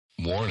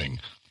Warning,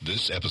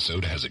 this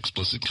episode has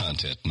explicit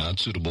content not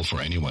suitable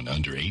for anyone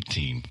under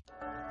 18.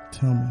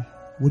 Tell me,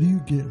 what do you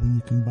get when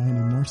you combine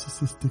a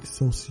narcissistic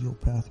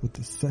sociopath with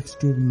a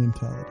sex-driven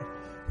mentality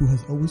who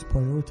has always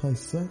prioritized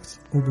sex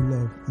over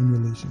love and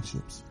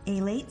relationships?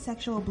 A late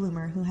sexual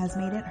bloomer who has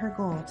made it her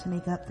goal to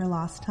make up for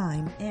lost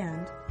time,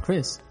 and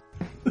Chris.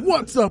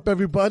 What's up,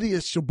 everybody?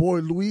 It's your boy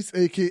Luis,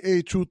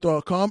 a.k.a.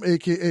 Truth.com,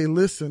 a.k.a.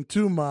 Listen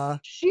to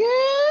My Shit.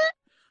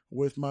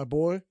 With my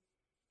boy,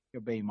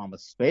 Your baby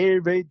mama's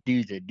favorite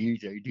DJ,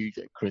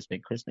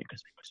 Crispin.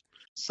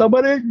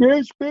 Somebody,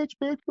 bitch.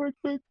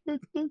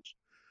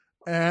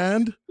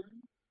 and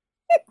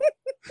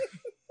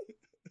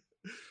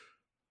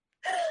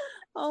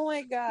Oh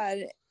my God.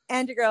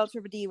 And your girl,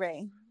 Triple D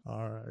Ray.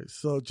 all right.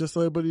 So just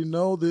so everybody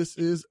know, this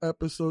is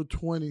episode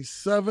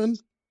 27.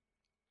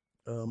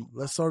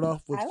 Let's start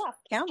off with... I lost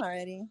count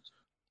already.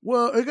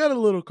 Well, it got a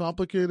little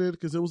complicated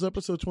because it was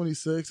episode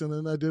 26, and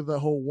then I did that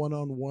whole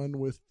one-on-one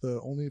with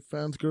the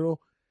OnlyFans girl,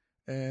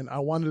 and I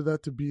wanted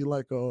that to be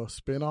like a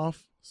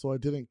spin-off, so I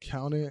didn't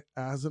count it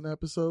as an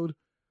episode.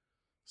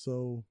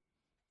 So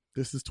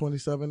this is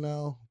 27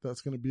 now.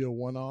 That's going to be a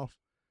one-off.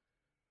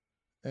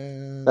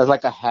 And That's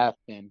like a half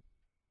then.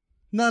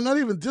 no, not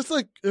even. Just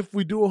like if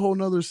we do a whole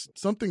nother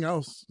something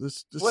else.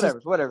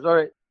 Whatever. All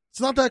right.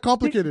 It's not that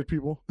complicated,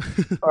 people.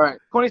 All right.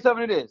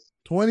 27 it is.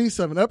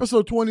 27.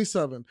 Episode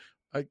 27.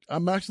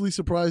 I'm actually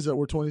surprised that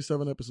we're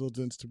 27 episodes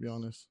in, to be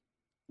honest.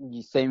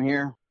 Same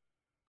here.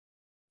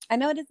 I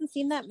know it doesn't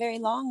seem that very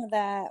long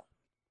that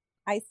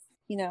I,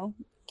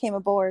 came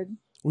aboard.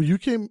 Well, you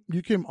came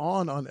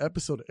on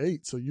episode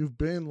 8, so you've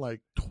been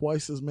like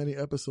twice as many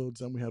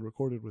episodes than we had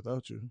recorded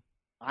without you.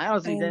 I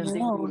honestly didn't think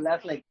know. we would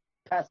last like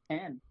past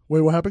 10.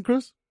 Wait, what happened,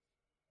 Chris?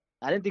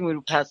 I didn't think we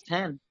would pass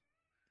 10.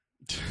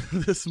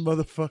 This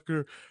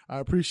motherfucker. I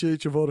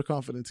appreciate your vote of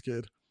confidence,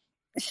 kid.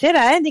 Shit,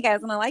 I didn't think I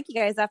was going to like you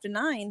guys after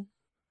 9.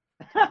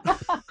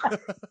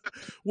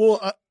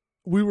 Well,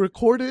 we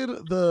recorded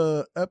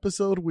the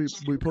episode we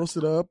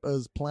posted up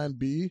as Plan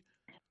B,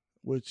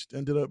 which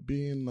ended up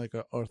being like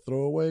our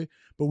throwaway.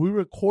 But we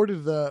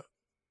recorded that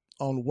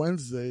on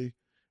Wednesday,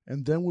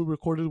 and then we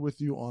recorded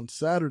with you on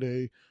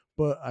Saturday.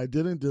 But I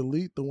didn't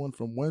delete the one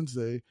from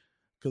Wednesday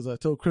because I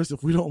told Chris,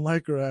 if we don't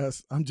like her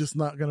ass, I'm just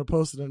not going to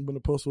post it. I'm going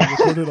to post what we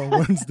recorded on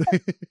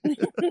Wednesday.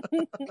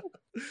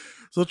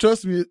 So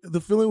trust me, the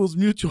feeling was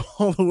mutual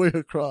all the way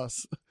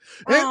across.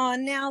 Oh,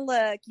 now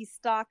look, you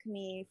stalk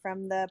me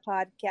from the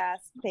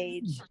podcast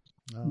page.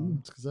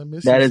 It's because I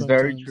miss That you is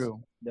very sometimes.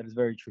 true. That is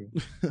very true.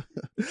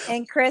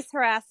 And Chris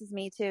harasses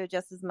me too,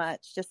 just as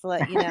much, just to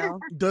let you know.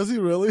 Does he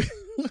really?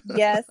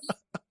 Yes.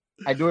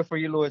 I do it for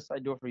you, Louis. I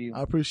do it for you.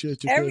 I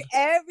appreciate you, kid.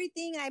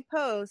 Everything I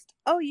post,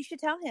 oh, you should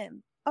tell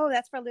him. Oh,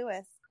 that's for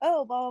Lewis.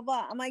 Oh, blah, blah,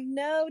 blah. I'm like,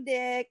 no,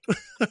 Dick.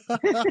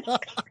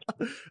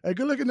 Hey,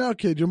 good looking out,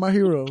 kid. You're my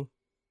hero.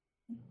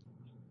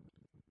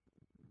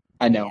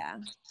 I know. Yeah.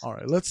 All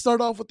right, let's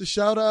start off with the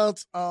shout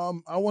outs.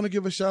 I want to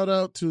give a shout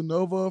out to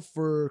Nova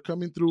for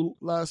coming through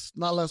not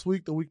last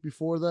week, the week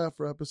before that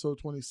for episode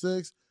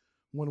 26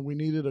 when we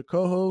needed a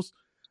co-host.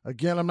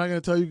 Again, I'm not going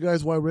to tell you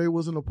guys why Ray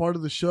wasn't a part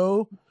of the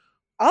show.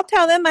 I'll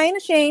tell them. I ain't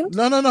ashamed.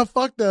 No,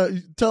 fuck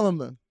that. Tell him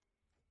then.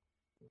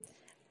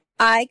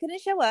 I couldn't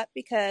show up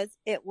because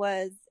it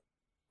was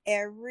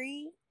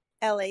every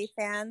LA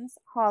fan's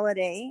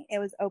holiday. It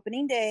was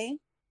opening day.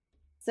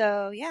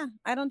 So, yeah,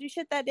 I don't do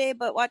shit that day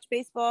but watch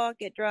baseball,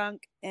 get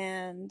drunk,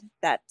 and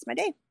that's my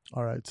day.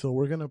 All right, so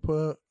we're going to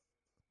put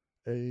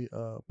a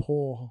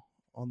poll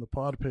on the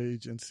pod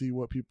page and see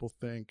what people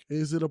think.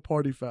 Is it a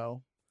party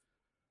foul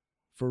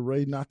for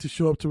Ray not to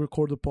show up to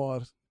record the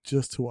pod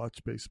just to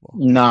watch baseball?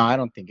 No, I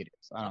don't think it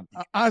is.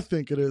 I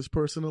think it is,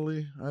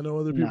 personally. I know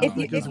other people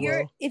think as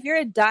well. If you're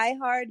a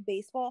diehard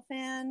baseball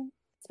fan,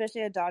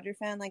 especially a Dodger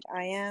fan like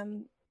I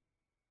am,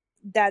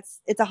 it's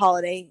a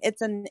holiday.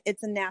 It's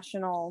a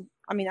national,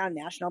 I mean, not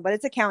national, but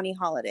it's a county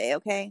holiday,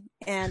 okay?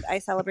 And I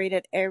celebrate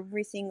it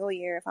every single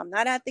year. If I'm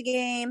not at the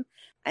game,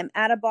 I'm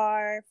at a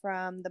bar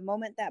from the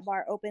moment that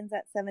bar opens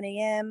at 7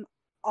 a.m.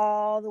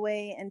 all the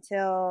way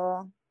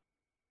until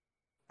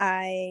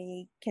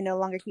I can no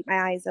longer keep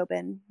my eyes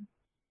open.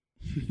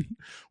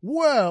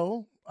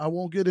 Well, I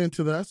won't get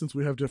into that since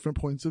we have different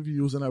points of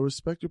views, and I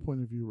respect your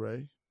point of view,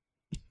 Ray.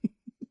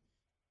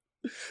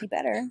 You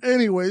better.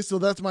 Anyway, so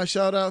that's my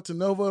shout out to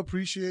Nova.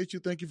 Appreciate you.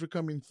 Thank you for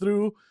coming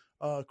through.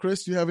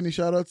 Chris, do you have any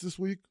shout outs this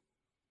week?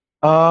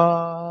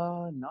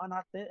 No,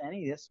 not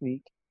any this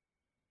week.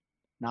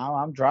 No,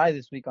 I'm dry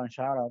this week on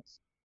shout outs.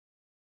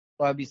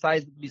 But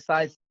besides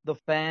the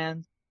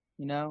fans,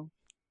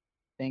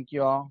 thank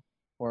you all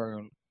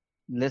for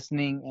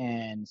listening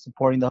and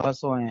supporting the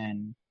hustle,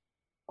 and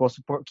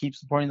keep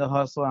supporting the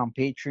hustle on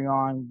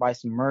Patreon, buy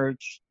some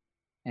merch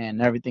and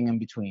everything in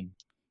between.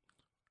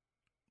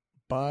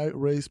 Buy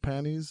Ray's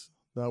panties.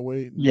 That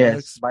way,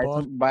 yes,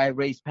 buy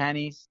Ray's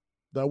panties.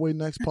 That way,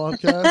 next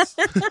podcast,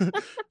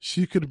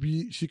 she could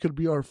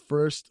be our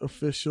first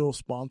official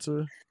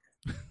sponsor.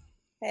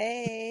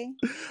 Hey.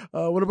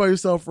 What about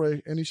yourself,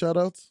 Ray? Any shout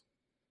outs?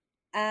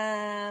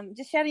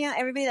 Just shouting out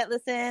everybody that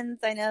listens.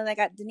 I know I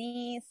got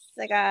Denise,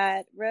 I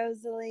got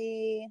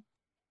Rosalie,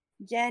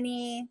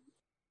 Jenny,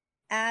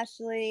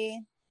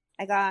 Ashley.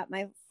 I got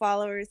my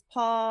followers,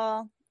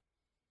 Paul.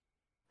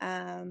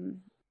 I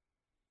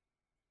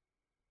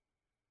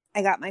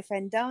got my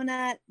friend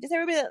Donut. Just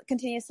everybody that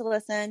continues to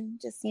listen.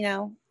 Just,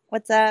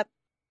 what's up?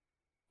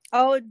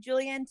 Oh,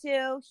 Julian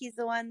too. He's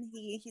the one.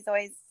 He's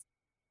always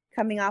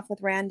coming off with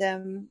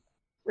random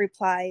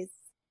replies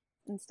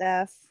and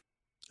stuff.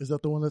 Is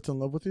that the one that's in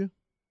love with you?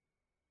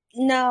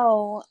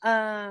 No.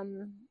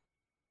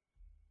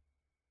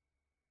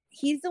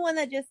 He's the one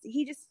that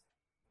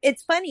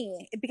it's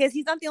funny because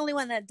he's not the only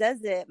one that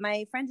does it.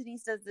 My friend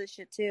Denise does this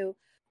shit too,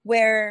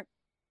 where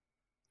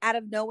out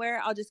of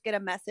nowhere, I'll just get a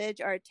message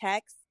or a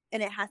text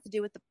and it has to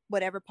do with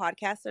whatever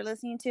podcast they're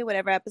listening to,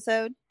 whatever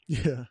episode.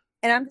 Yeah.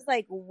 And I'm just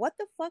like, what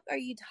the fuck are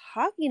you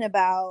talking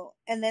about?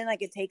 And then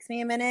it takes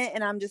me a minute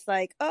and I'm just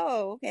like,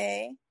 oh,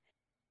 okay.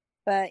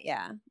 But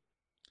yeah.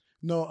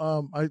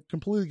 No, I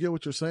completely get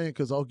what you're saying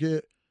because I'll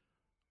get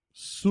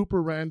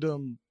super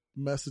random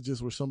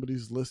messages where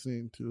somebody's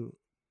listening to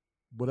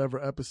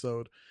whatever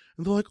episode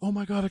and they're like, oh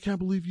my God, I can't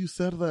believe you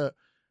said that.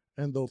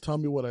 And they'll tell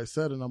me what I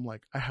said. And I'm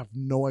like, I have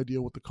no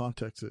idea what the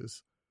context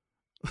is.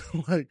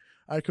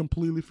 I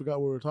completely forgot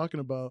what we were talking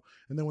about.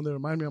 And then when they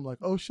remind me, I'm like,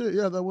 oh shit,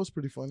 yeah, that was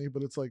pretty funny.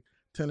 But it's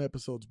 10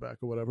 episodes back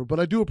or whatever. But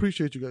I do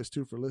appreciate you guys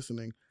too for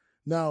listening.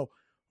 Now,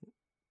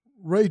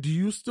 Ray, do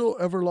you still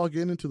ever log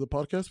into the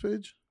podcast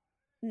page?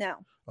 No.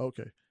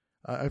 Okay.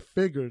 I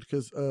figured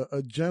because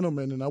a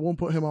gentleman, and I won't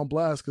put him on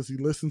blast because he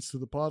listens to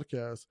the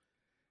podcast,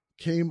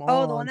 came on.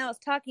 Oh, the one that was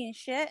talking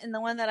shit and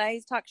the one that I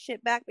talked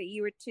shit back, but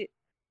you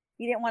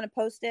didn't want to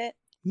post it?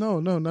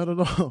 No, not at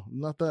all.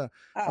 Not that.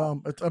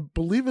 Oh. I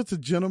believe it's a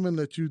gentleman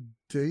that you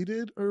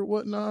dated or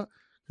whatnot.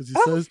 Because he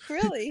says,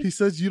 really? he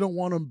says you don't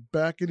want him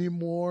back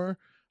anymore.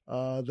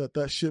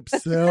 That ship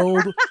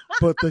sailed,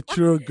 but that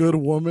you're a good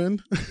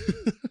woman.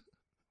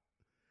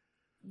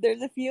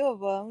 There's a few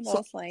of them.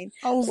 No, Slane.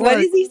 What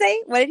did he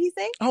say? What did he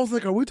say? I was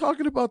like, are we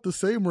talking about the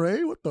same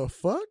Ray? What the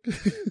fuck?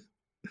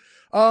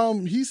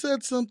 He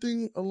said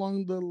something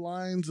along the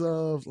lines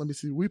of, let me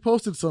see. We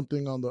posted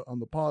something on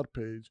the pod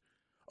page.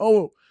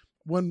 Oh,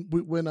 when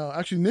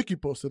actually Nikki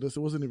posted this, it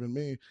wasn't even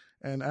me,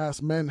 and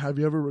asked men, have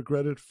you ever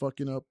regretted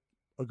fucking over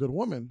a good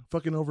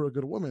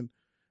woman?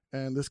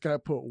 And this guy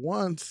put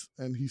once,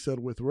 and he said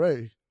with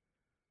Ray.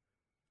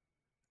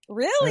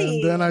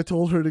 Really? And then I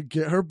told her to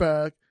get her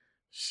back.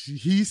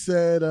 He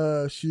said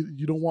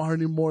you don't want her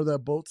anymore. That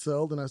boat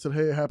sailed. And I said,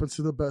 hey, it happens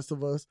to the best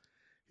of us.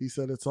 He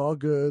said it's all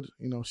good.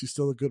 She's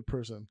still a good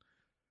person.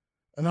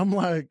 And I'm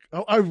like,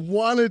 I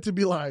wanted to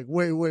be like,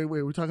 wait,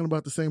 we're talking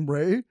about the same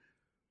Ray?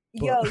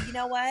 But... Yo, you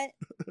know what?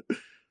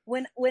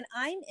 when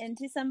I'm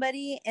into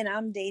somebody and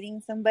I'm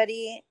dating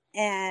somebody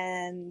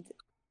and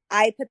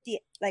I put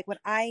when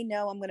I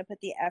know I'm going to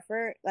put the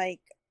effort,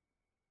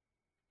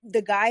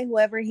 the guy,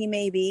 whoever he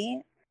may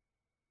be,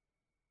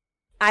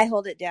 I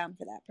hold it down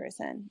for that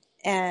person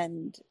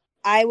and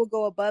I will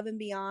go above and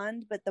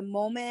beyond. But the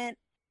moment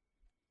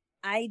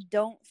I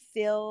don't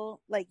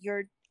feel like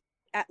you're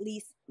at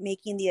least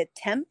making the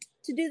attempt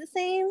to do the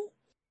same,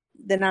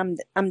 then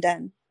I'm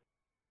done.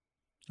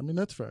 I mean,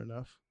 that's fair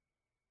enough.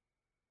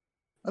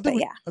 I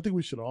think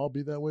we should all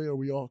be that way, or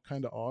we all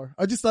kind of are.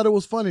 I just thought it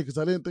was funny because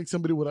I didn't think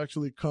somebody would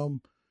actually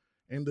come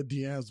in the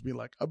DMs and be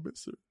like, I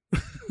miss her.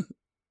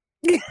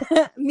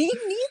 Me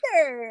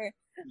neither.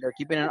 They're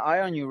keeping an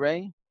eye on you,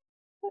 Ray.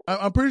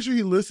 I'm pretty sure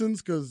he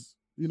listens because,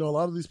 a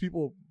lot of these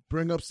people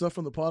bring up stuff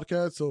from the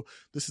podcast. So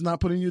this is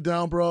not putting you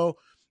down, bro.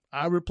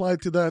 I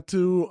replied to that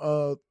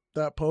too,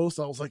 that post.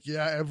 I was like,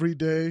 yeah, every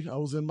day I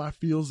was in my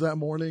feels that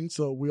morning.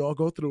 So we all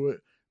go through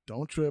it.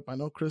 Don't trip. I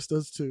know Chris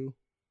does too.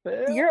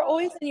 You're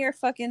always in your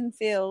fucking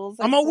feels.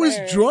 I'm always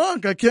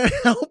drunk. I can't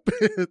help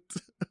it.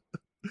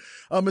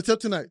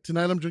 Except tonight.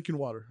 Tonight I'm drinking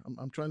water.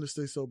 I'm trying to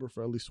stay sober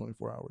for at least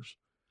 24 hours.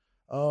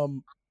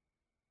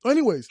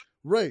 Anyways,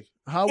 Ray,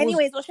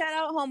 well, shout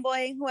out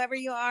homeboy, whoever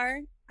you are.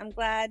 I'm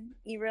glad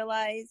you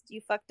realized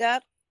you fucked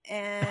up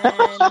and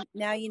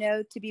now you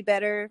know to be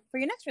better for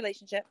your next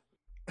relationship.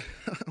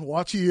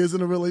 Watch, he is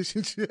in a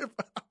relationship.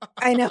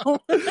 I know.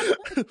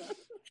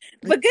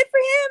 But good for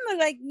him.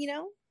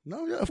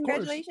 No, yeah, of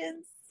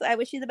congratulations. Course. I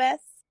wish you the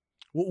best.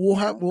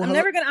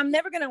 I'm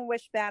never gonna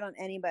wish bad on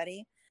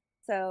anybody.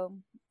 So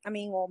I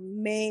mean, well,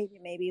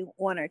 maybe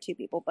one or two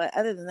people, but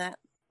other than that,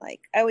 I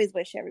always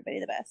wish everybody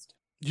the best.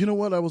 You know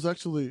what? I was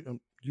actually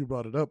you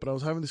brought it up, but I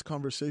was having this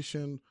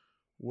conversation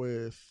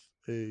with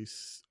a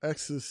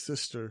ex's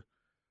sister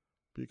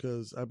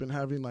because I've been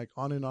having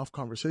on and off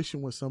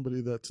conversation with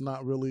somebody that's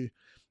not really.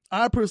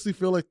 I personally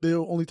feel like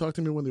they'll only talk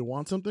to me when they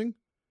want something.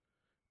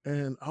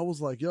 And I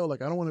was like, yo, I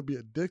don't want to be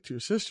a dick to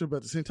your sister, but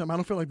at the same time, I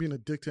don't feel like being a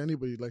dick to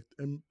anybody.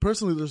 And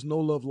personally, there's no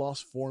love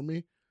lost for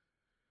me.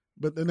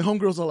 But then the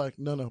homegirls are like,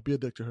 no, be a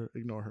dick to her.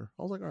 Ignore her.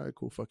 I was like, all right,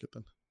 cool. Fuck it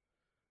then.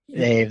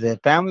 Hey, if the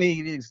family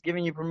is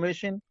giving you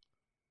permission,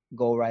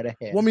 go right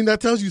ahead. Well, I mean, that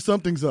tells you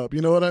something's up.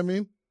 You know what I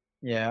mean?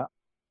 Yeah.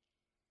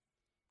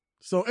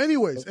 So,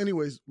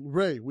 anyways,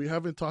 Ray, we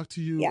haven't talked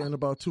to you Yeah. in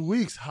about 2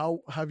 weeks.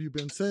 How have you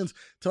been since?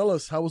 Tell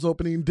us, how was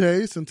opening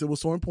day since it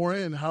was so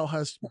important, and how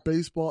has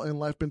baseball and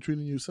life been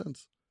treating you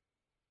since?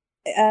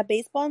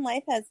 Baseball and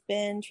life has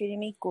been treating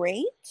me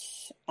great.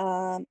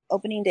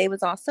 Opening day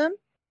was awesome.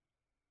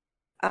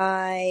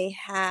 I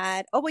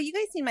had, oh, well, you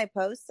guys seen my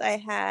posts. I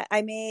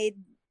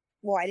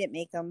didn't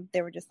make them.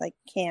 They were just like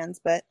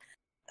cans, but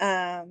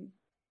I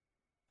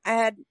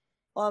had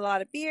a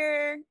lot of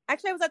beer.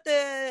 Actually, I was at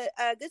the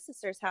Good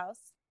Sister's house.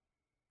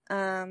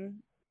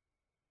 And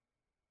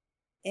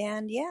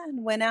yeah,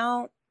 went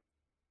out,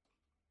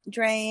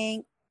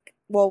 drank.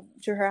 Well,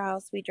 to her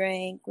house, we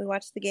drank. We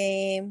watched the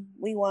game.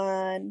 We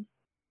won.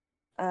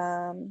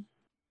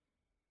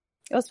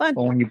 It was fun.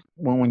 But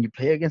when you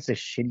play against a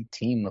shitty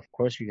team, of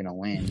course you're gonna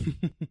win.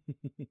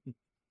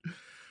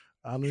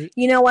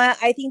 You know what?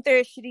 I think they're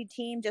a shitty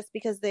team just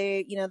because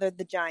they're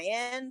the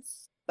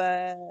Giants.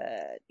 But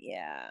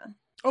yeah.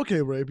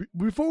 Okay, Ray,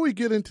 before we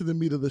get into the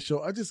meat of the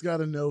show, I just got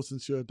to know,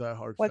 since you're a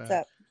diehard What's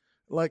fan. up?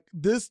 Like,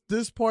 this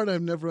part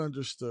I've never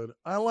understood.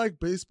 I like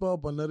baseball,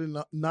 but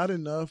not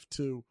enough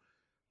to,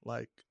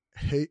 like,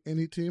 hate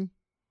any team.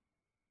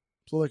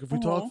 So, like, if we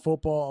talk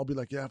football, I'll be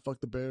like, yeah, fuck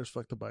the Bears,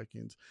 fuck the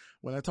Vikings.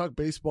 When I talk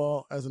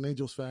baseball, as an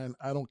Angels fan,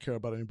 I don't care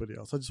about anybody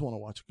else. I just want to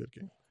watch a good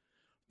game.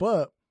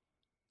 But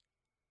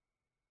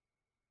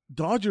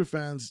Dodger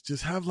fans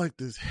just have, like,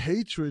 this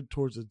hatred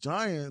towards the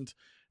Giants,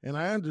 and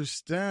I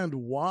understand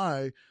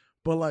why.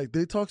 But, like,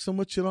 they talk so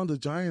much shit on the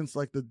Giants.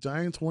 Like, the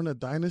Giants weren't a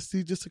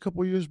dynasty just a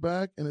couple years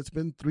back, and it's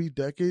been 3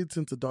 decades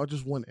since the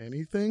Dodgers won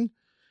anything.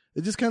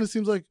 It just kind of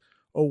seems like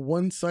a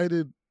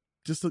one-sided,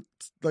 just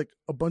like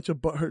a bunch of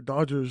butthurt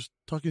Dodgers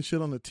talking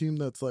shit on a team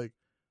that's, like,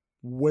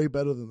 way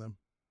better than them.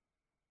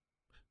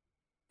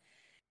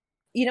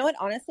 You know what?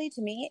 Honestly,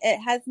 to me, it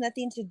has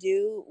nothing to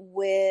do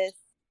with,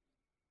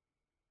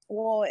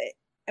 well,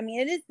 I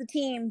mean, it is the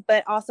team,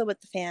 but also with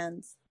the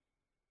fans.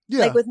 Yeah.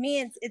 Like, with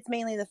me, it's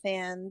mainly the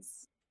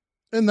fans.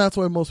 And that's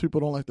why most people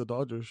don't like the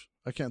Dodgers.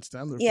 I can't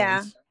stand their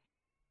fans.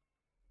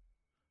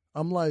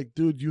 I'm like,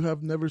 dude, you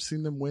have never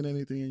seen them win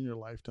anything in your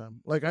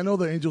lifetime. Like, I know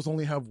the Angels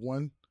only have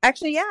one.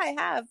 Actually, yeah, I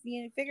have.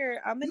 You figure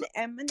I'm an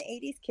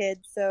 80s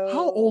kid, so.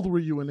 How old were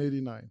you in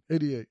 89?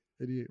 88,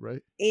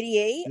 right?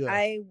 88? Yeah.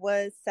 I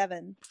was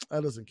 7.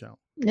 That doesn't count.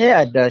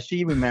 Yeah, it does.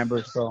 She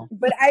remembers, so.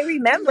 But I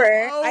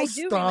remember. Oh, I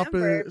do stop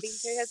remember it.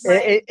 because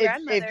my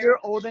grandmother. If you're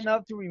old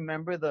enough to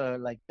remember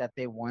that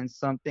they won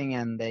something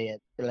and they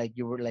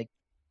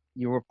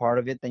you were part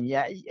of it, then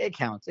yeah, it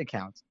counts. It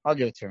counts. I'll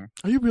give it to her.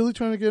 Are you really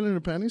trying to get in her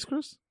panties,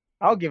 Chris?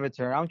 I'll give it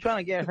to her. I'm trying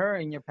to get her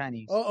in your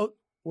panties. Oh,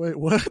 wait,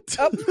 what?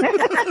 Oh.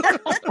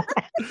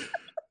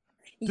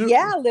 Dude.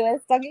 Yeah,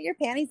 Lewis, don't get your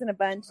panties in a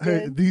bunch,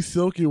 dude. Hey, these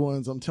silky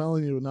ones, I'm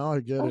telling you, now I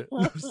get it.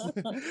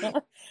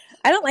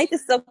 I don't like the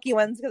silky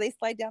ones because they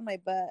slide down my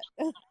butt.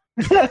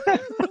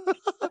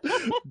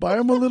 Buy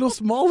them a little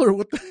smaller.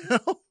 What the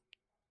hell?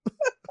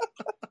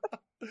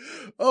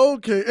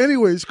 Okay.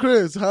 Anyways,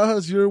 Chris, how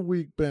has your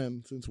week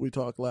been since we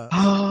talked last?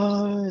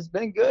 It's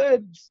been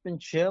good. Just been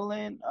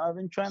chilling. I've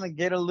been trying to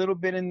get a little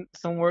bit in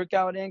some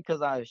workout in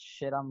because I'm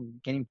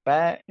getting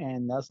fat,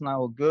 and that's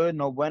not good.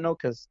 No bueno,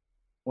 because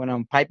when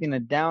I'm piping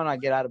it down, I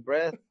get out of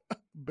breath.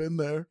 Been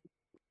there.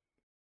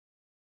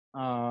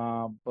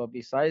 But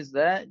besides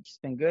that,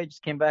 just been good.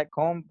 Just came back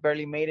home.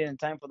 Barely made it in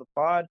time for the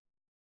pod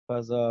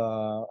because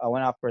I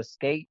went out for a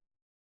skate.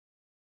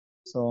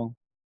 So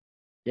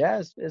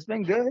yeah, it's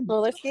been good.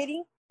 Roller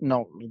skating?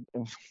 No,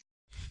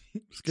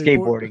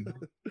 skateboarding.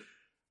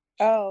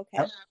 Oh,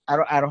 okay.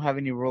 I don't have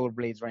any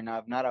rollerblades right now.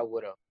 If not, I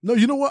would have. No,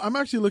 you know what? I'm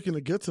actually looking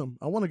to get some.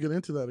 I want to get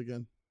into that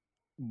again.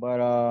 But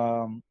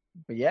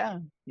yeah,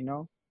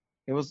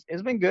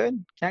 it's been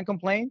good. Can't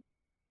complain.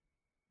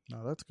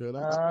 No, that's good.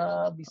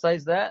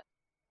 Besides that,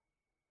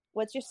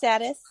 what's your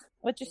status?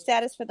 What's your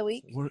status for the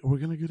week? We're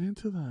gonna get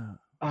into that.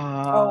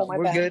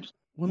 We're bad. Good.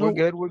 Well, no,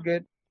 We're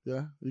good.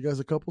 Yeah, you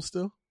guys a couple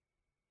still?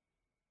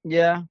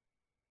 Yeah.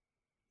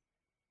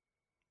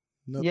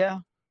 Nothing, yeah.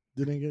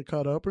 Didn't get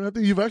caught up or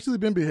nothing. You've actually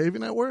been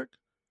behaving at work?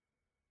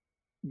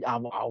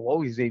 I've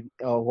always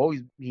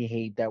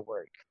behaved at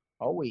work.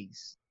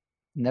 Always.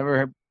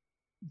 Never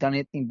done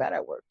anything bad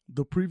at work.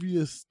 The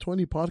previous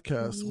 20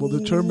 podcasts will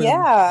determine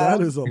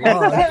that is a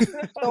lie.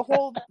 The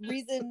whole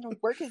reason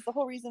work is the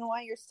whole reason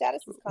why your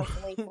status is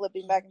constantly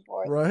flipping back and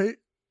forth. Right?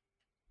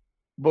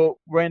 But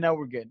right now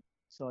we're good.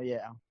 So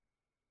yeah.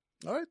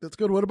 All right, that's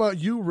good. What about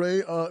you, Ray?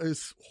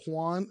 Is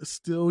Juan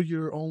still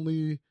your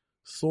only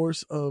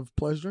source of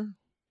pleasure?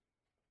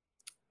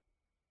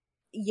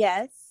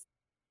 Yes.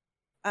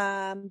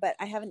 But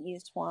I haven't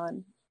used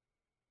Juan.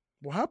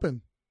 What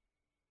happened?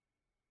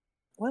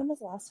 When was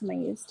the last time I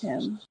used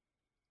him?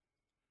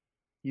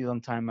 He's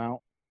on timeout.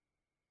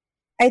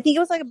 I think it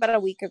was like about a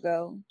week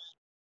ago.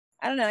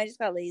 I don't know. I just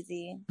got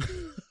lazy.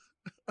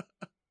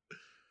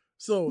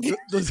 So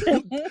does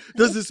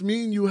this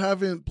mean you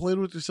haven't played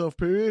with yourself,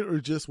 period, or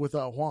just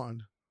without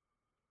Juan?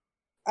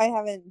 I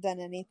haven't done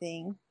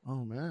anything.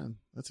 Oh, man.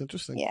 That's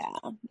interesting. Yeah.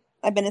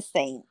 I've been a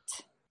saint.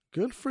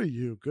 Good for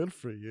you. Good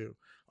for you.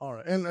 All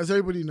right. And as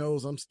everybody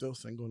knows, I'm still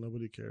single.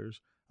 Nobody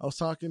cares. I was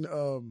talking,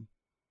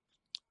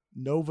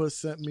 Nova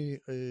sent me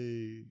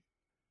a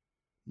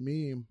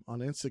meme on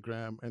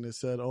Instagram and it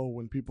said, oh,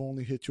 when people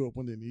only hit you up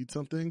when they need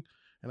something.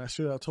 And I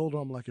straight out told her,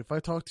 I'm like, if I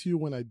talk to you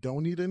when I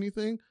don't need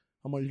anything,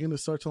 I'm like, you're going to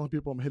start telling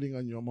people I'm hitting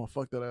on you. I'm like,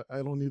 fuck that. I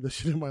don't need that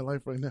shit in my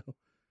life right now.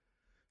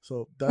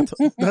 So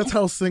that's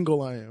how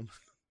single I am.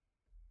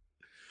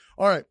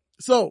 All right.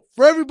 So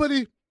for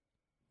everybody,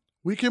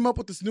 we came up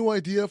with this new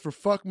idea for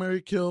Fuck,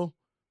 Marry, Kill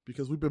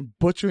because we've been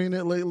butchering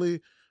it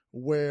lately,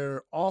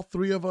 where all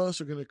three of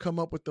us are going to come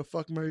up with the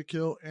Fuck, Marry,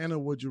 Kill and a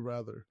Would You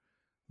Rather.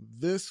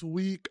 This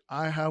week,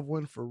 I have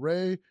one for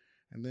Ray,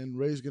 and then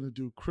Ray's going to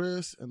do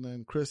Chris, and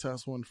then Chris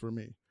has one for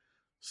me.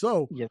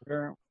 So, Yes,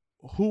 sir.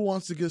 Who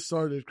wants to get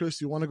started?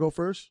 Chris, you want to go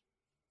first?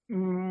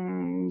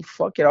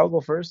 Fuck it, I'll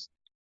go first.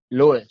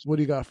 Lewis. What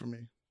do you got for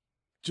me?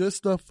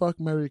 Just the Fuck,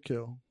 Marry,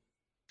 Kill.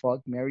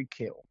 Fuck, marry,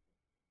 kill.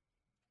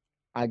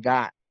 I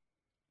got.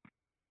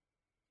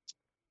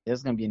 This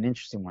is gonna be an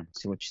interesting one.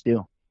 See what you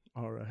do.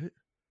 All right.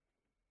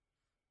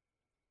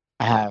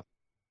 I have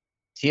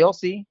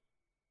TLC.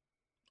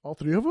 All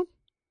three of them?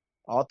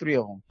 All three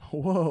of them.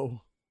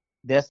 Whoa.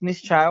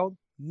 Destiny's Child.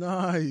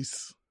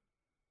 Nice.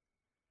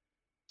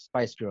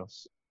 Spice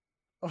Girls.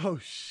 Oh,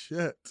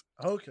 shit.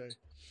 Okay.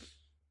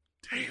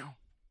 Damn.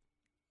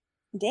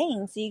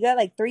 Dang, so you got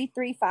like 3,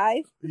 3,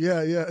 5?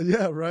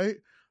 Yeah, right?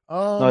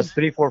 No, it's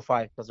 3, 4,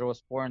 5 because there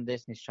was 4 in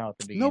Destiny's Child at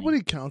the beginning.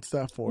 Nobody counts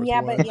that fourth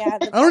Yeah, one. but yeah.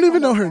 I don't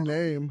even know her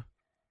name.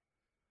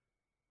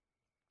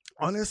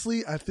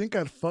 Honestly, I think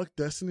I'd fuck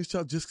Destiny's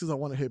Child just because I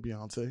want to hit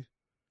Beyonce.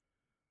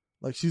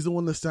 Like, she's the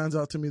one that stands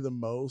out to me the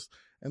most.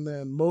 And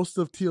then most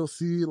of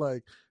TLC,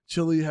 like,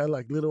 Chili had,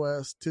 like,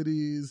 little-ass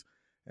titties.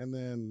 And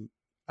then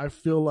I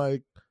feel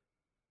like...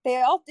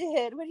 They all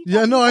did. What are you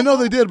Yeah, no, about? I know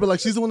they did. But, like,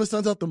 she's the one that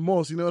stands out the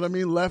most. You know what I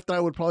mean? Left Eye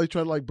would probably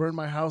try to, like, burn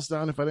my house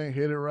down if I didn't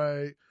hit it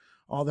right.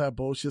 All that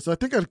bullshit. So I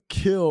think I'd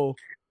kill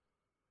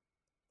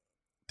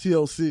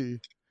TLC.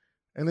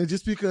 And then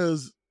just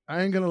because...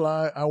 I ain't gonna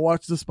lie, I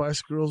watched the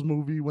Spice Girls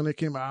movie when it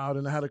came out,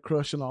 and I had a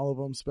crush on all of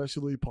them,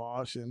 especially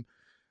Posh and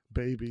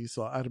Baby.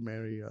 So I'd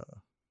marry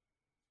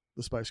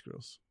the Spice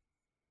Girls.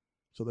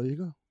 So there you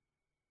go.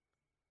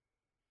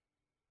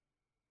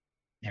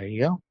 There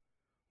you go.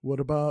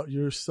 What about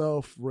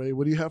yourself, Ray?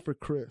 What do you have for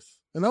Chris?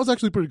 And that was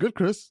actually pretty good,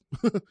 Chris.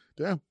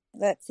 Damn.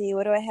 Let's see.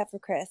 What do I have for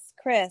Chris?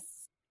 Chris,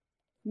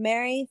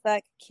 marry,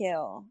 fuck,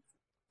 kill.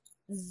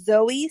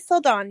 Zoe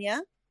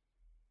Saldana,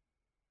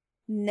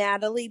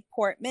 Natalie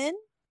Portman,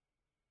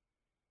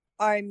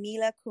 or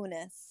Mila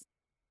Kunis.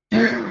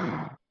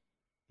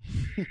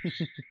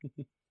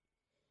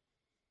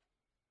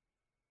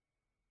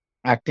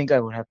 I think I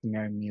would have to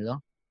marry Mila.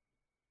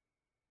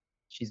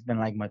 She's been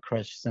like my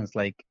crush since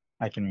like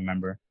I can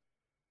remember.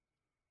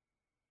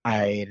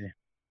 I'd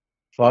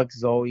fuck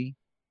Zoe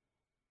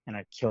and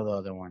I'd kill the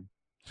other one.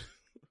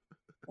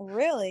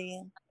 Really?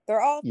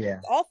 They're all Yeah.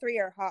 all three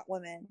are hot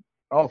women.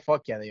 Oh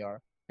fuck yeah, they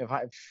are. If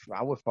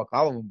I would fuck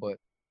all of them, but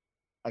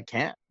I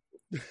can't.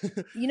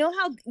 You know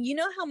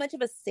how much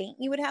of a saint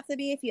you would have to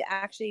be if you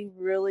actually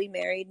really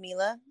married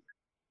Mila?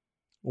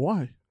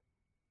 Why?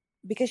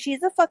 Because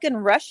she's a fucking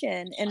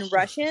Russian, and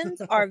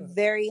Russians are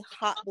very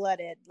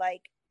hot-blooded.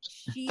 Like,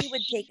 she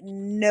would take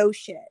no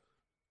shit.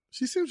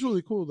 She seems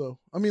really cool, though.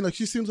 I mean, like,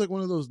 she seems like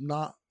one of those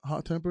not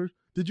hot-tempered.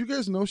 Did you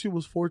guys know she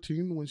was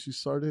 14 when she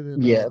started in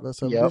that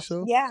 70s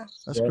show? Yeah.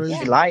 That's crazy.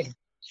 She lied.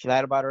 She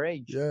lied about her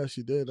age. Yeah,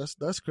 she did.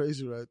 That's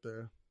crazy right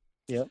there.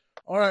 Yep.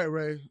 All right,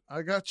 Ray.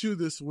 I got you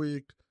this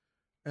week,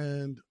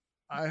 and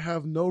I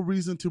have no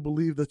reason to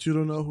believe that you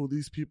don't know who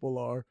these people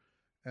are,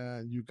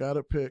 and you got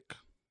to pick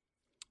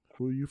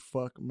who you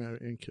fuck, marry,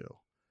 and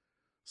kill.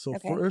 So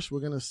first,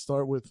 we're going to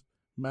start with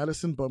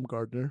Madison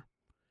Bumgarner,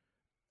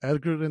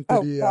 Edgar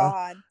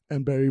Renteria,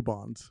 and Barry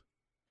Bonds.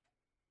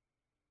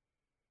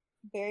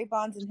 Barry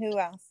Bonds and who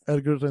else?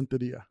 Edgar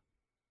Renteria.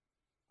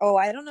 Oh,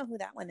 I don't know who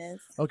that one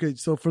is. Okay,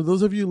 so for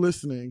those of you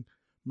listening,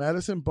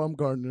 Madison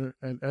Bumgarner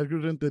and Edgar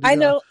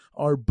Renteria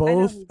are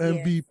both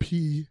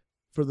MVP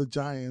for the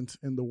Giants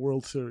in the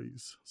World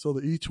Series. So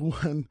they each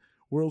won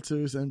World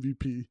Series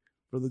MVP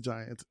for the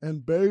Giants.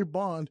 And Barry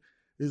Bonds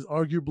is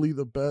arguably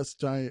the best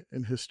Giant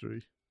in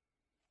history.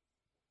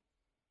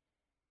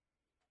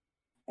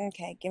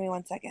 Okay, give me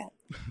 1 second.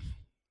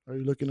 Are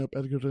you looking up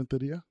Edgar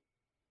Renteria?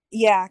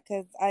 Yeah,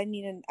 because I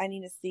need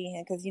to see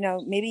him because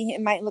maybe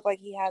it might look like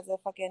he has a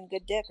fucking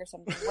good dick or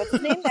something. What's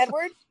his name?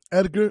 Edward?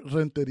 Edgar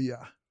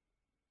Renteria.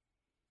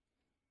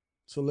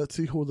 So let's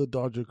see who the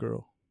Dodger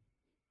girl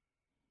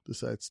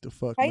decides to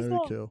fuck, marry,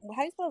 kill.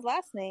 How do you spell his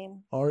last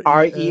name?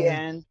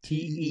 Renteria.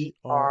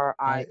 Oh,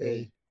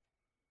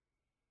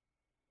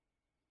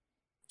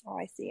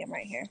 I see him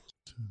right here.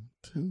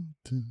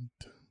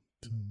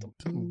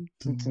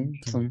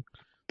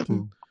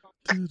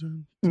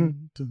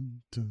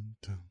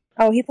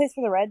 Oh, he plays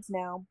for the Reds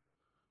now.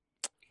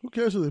 Who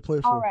cares who they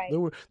play for? All right.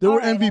 They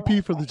were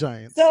MVP for the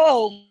Giants.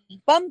 So,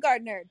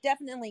 Bumgarner,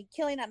 definitely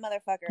killing that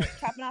motherfucker.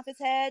 Chopping off his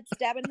head,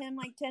 stabbing him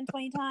like 10,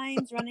 20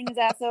 times, running his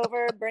ass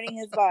over, burning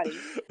his body.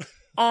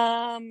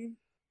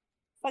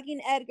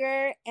 fucking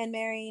Edgar and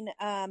marrying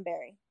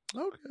Barry.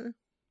 Okay,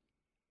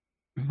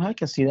 I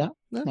can see that.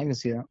 Yeah. I can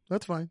see that.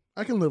 that's fine.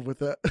 I can live with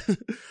that.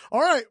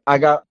 All right. I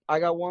got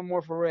one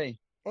more for Ray.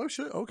 Oh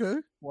shit. Okay.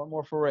 One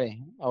more for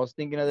Ray. I was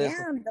thinking of this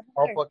Damn, the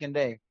all butter. fucking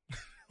day.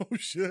 Oh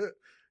shit.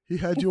 He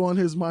had you on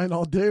his mind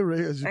all day,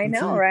 Ray. As you I can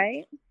know, see.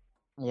 right?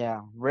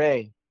 Yeah,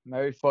 Ray,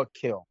 marry, fuck,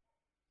 kill.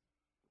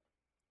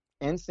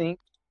 NSYNC,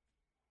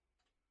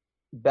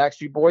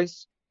 Backstreet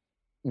Boys,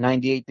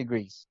 98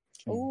 Degrees.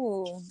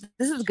 Ooh,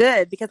 this is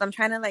good because I'm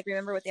trying to like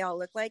remember what they all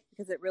look like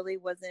because it really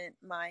wasn't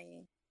my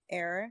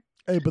era.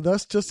 Hey, but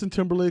that's Justin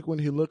Timberlake when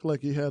he looked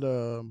like he had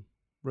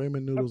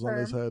ramen noodles on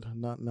his perm. head.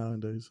 Not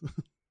nowadays.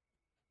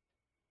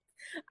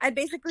 I'd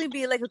basically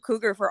be like a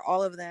cougar for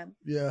all of them.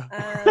 Yeah.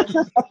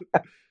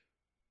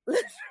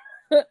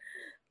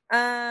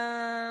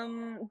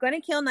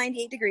 Gonna kill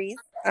 98 Degrees.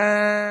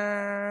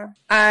 I'd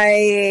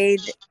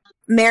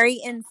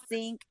marry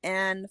NSYNC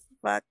and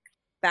fuck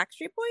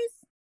Backstreet Boys.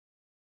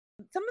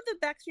 Some of the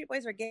Backstreet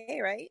Boys are gay,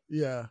 right?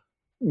 Yeah.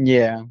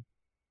 Yeah.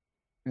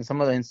 And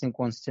some of the NSYNC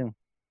ones too.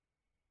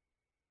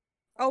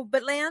 Oh,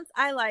 but Lance,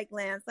 I like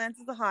Lance. Lance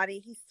is a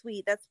hottie. He's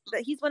sweet.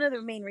 He's one of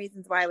the main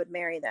reasons why I would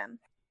marry them.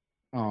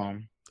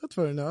 That's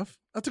fair enough.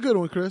 That's a good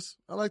one, Chris.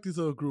 I like these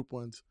little group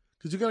ones.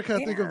 Because you got to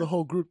kind of think of the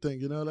whole group thing.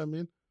 You know what I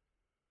mean?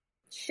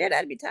 Shit,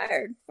 I'd be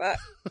tired. Fuck.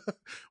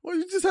 Well,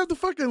 you just have to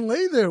fucking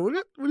lay there. What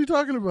are you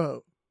talking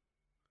about?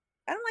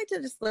 I don't like to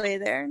just lay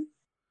there.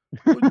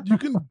 Well, you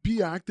can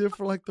be active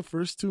for like the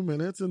first 2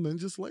 minutes and then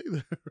just lay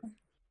there.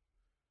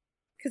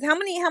 Because how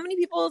many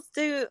people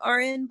are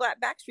in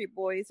Backstreet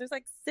Boys? There's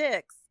like 6.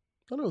 I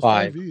thought it was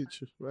 5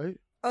 each, right?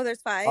 Oh,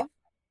 there's 5?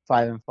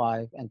 5 and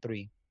 5 and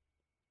 3.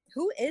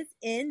 Who is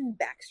in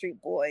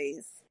Backstreet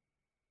Boys?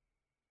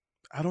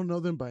 I don't know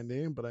them by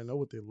name, but I know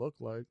what they look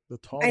like. The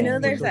tall. I know one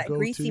with there's the that goatee.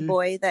 greasy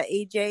boy, that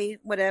AJ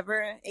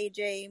whatever,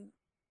 AJ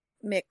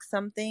Mix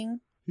something.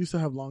 He used to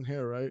have long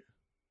hair, right?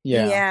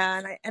 Yeah.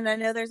 Yeah, and I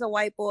know there's a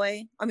white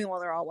boy. I mean, well,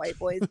 they're all white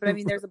boys, but I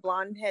mean, there's a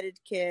blonde-headed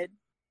kid.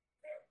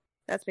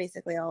 That's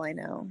basically all I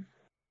know.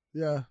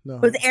 Yeah, no.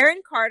 Was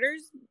Aaron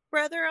Carter's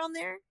brother on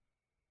there?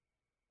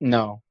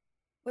 No.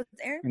 Was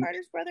Aaron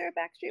Carter's brother a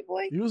Backstreet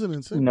Boy? He was an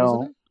NSYNC, No.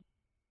 wasn't he?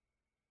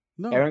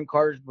 No. Aaron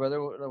Carter's brother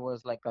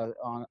was like a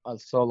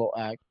solo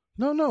act.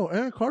 No.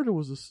 Aaron Carter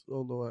was a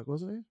solo act,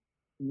 wasn't he?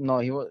 No,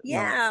 he was.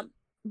 Yeah,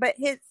 but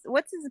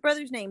what's his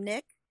brother's name?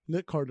 Nick?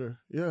 Nick Carter,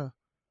 yeah.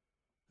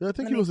 Yeah, I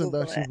think Let he me was in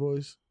Google Backstreet it.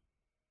 Boys.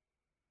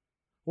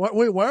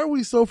 Why are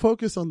we so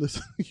focused on this?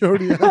 You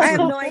already answered. I have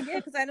no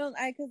idea because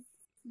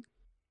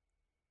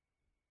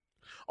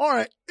All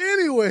right.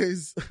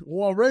 Anyways,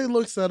 while Ray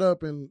looks that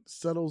up and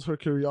settles her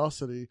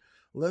curiosity,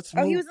 let's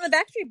move. he was in the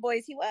Backstreet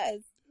Boys. He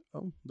was.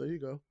 Oh, there you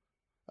go.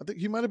 I think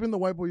he might have been the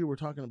white boy you were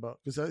talking about.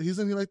 Because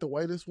isn't he like the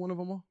whitest one of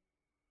them all?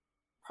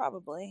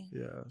 Probably.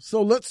 Yeah.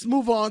 So let's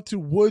move on to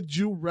Would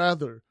You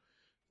Rather.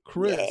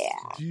 Chris,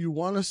 do you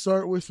want to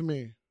start with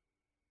me?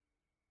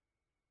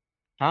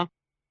 Huh?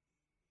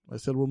 I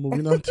said we're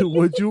moving on to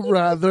Would You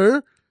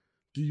Rather.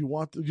 Do you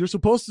want to? You're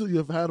supposed to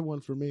have had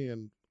one for me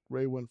and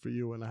Ray one for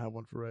you, and I have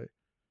one for Ray.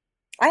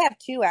 I have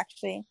 2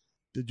 actually.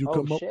 Did you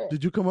come up?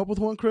 Did you come up with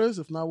one, Chris?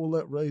 If not, we'll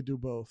let Ray do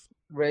both.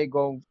 Ray,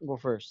 go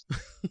first.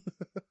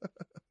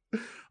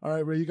 All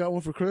right, Ray, you got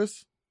one for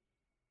Chris?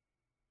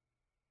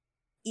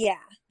 Yeah.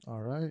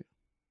 All right.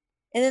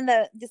 And then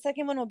the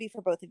second one will be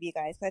for both of you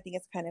guys. So I think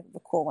it's kind of a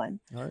cool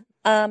one. All right.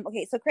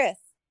 Okay, so Chris,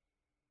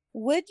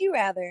 would you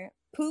rather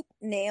poop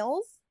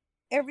nails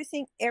every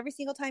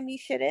single time you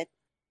shit it,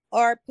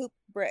 or poop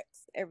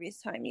bricks every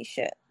time you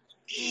shit?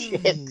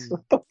 Shit!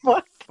 What the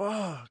fuck?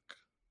 Fuck.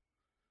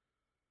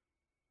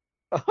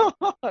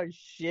 Oh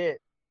shit!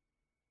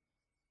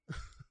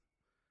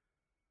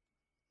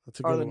 That's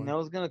a good Are the one.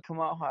 nails gonna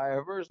come out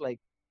however? It's like,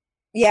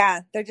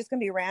 Yeah, they're just gonna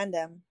be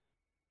random.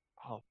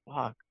 oh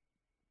fuck.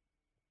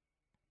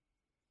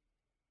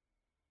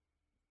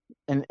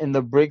 And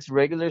the brick's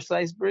regular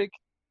size brick?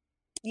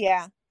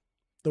 Yeah.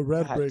 The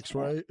red God bricks,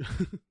 damn. right?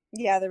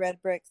 Yeah, the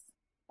red bricks.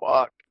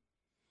 Fuck.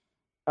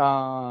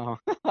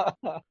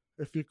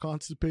 If you're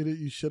constipated,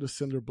 you should a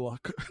cinder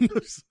block.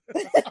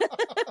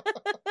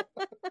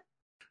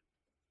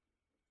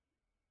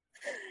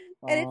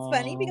 And it's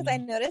funny because I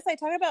notice I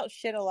talk about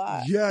shit a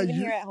lot. Yeah, even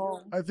here at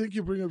home. I think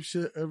you bring up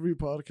shit every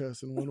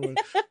podcast in one way.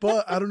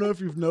 But I don't know if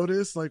you've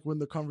noticed, like when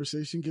the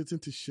conversation gets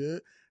into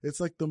shit, it's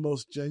like the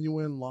most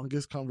genuine,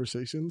 longest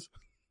conversations.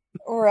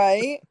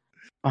 Right.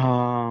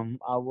 I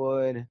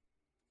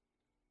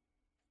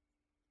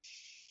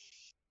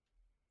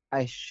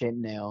shit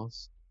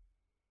nails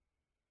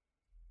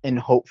and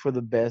hope for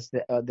the best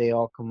that they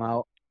all come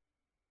out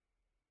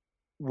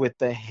with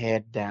the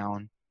head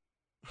down,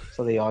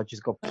 so they all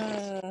just go.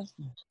 I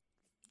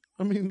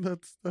mean,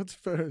 that's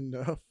fair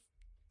enough.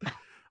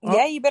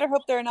 Yeah, you better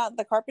hope they're not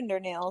the carpenter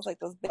nails, like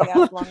those big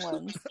ass long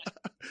ones.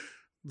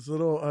 Those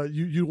little,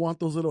 you want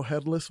those little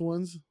headless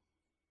ones?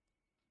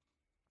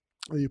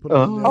 Or you put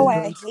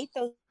I hate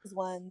those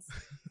ones.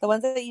 The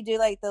ones that you do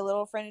like the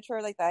little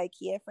furniture, like the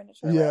IKEA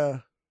furniture. Yeah.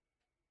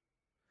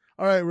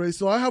 All right, Ray.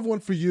 So I have one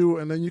for you,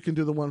 and then you can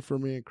do the one for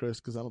me and Chris,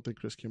 because I don't think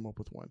Chris came up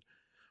with one.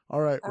 All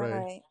right, All Ray.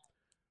 right.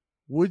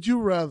 Would you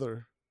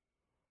rather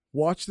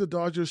watch the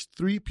Dodgers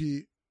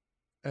three-peat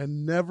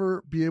and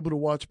never be able to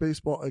watch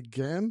baseball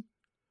again,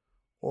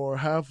 or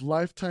have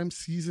lifetime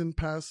season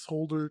pass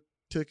holder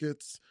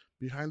tickets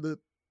behind the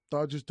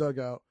Dodgers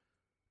dugout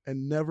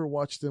and never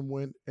watch them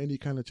win any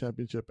kind of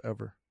championship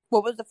ever?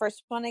 What was the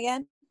first one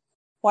again?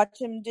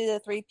 Watch him do the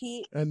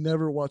three-peat? And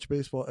never watch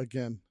baseball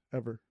again,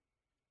 ever.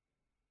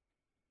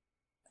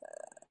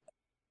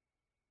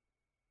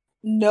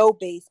 No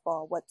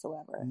baseball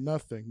whatsoever.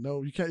 Nothing.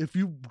 No, you can't. If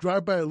you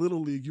drive by a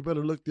Little League, you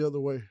better look the other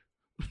way.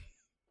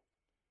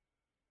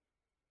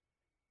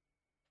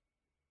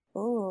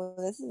 Ooh,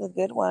 this is a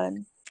good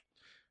one.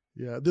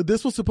 Yeah,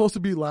 this was supposed to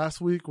be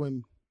last week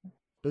when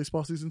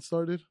baseball season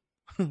started,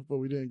 but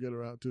we didn't get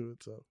around to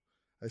it, so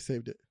I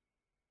saved it.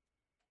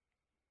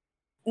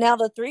 Now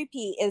the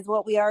three-peat is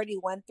what we already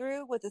went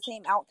through with the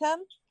same outcome?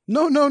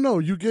 No.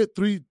 You get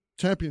 3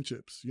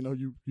 championships. You know,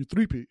 you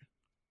three-peat.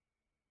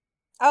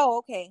 Oh,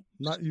 okay.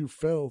 Not you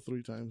fell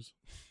 3 times.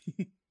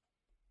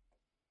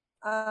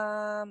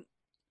 Okay,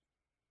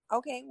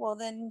 well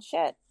then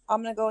shit.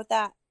 I'm gonna go with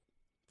that.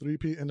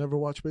 Three-peat and never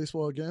watch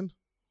baseball again?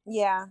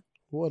 Yeah.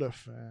 What a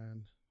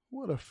fan.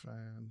 What a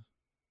fan.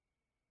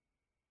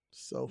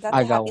 So That's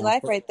I a got happy one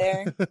life for- right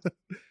there.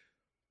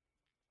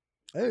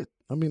 Hey,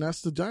 I mean,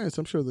 that's the Giants.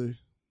 I'm sure they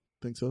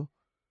think so.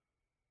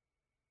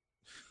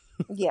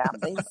 Yeah,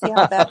 but you see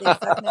how bad they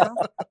suck now?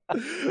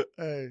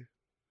 Hey,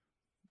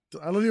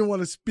 I don't even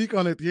want to speak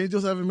on it. The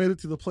Angels haven't made it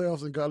to the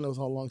playoffs in God knows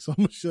how long, so I'm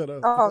going to shut up.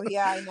 Oh,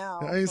 yeah, I know.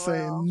 I ain't for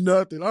saying real.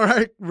 nothing. All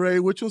right,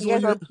 Ray, which one's You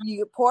guys one are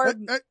you poor.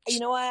 you... You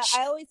know what?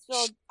 I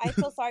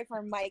feel sorry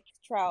for Mike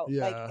Trout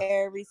Yeah. like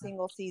every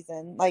single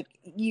season. Like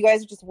you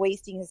guys are just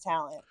wasting his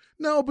talent.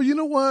 No, but you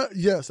know what?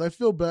 Yes, I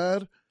feel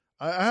bad.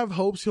 I have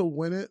hopes he'll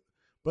win it,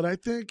 but I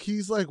think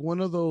he's like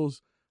one of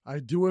those, I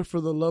do it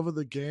for the love of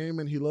the game,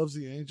 and he loves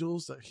the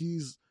Angels, that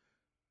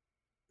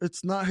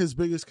it's not his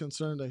biggest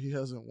concern that he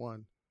hasn't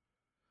won.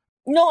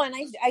 No, and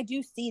I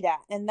do see that,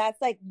 and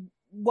that's like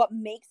what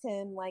makes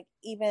him like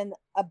even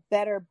a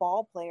better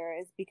ball player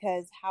is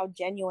because how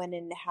genuine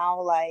and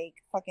how like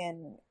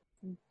fucking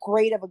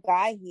great of a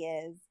guy he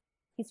is.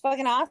 He's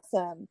fucking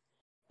awesome,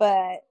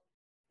 but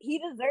he's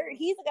a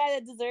guy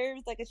that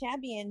deserves like a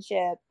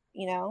championship.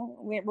 You know,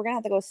 we're gonna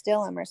have to go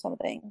steal him or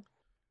something.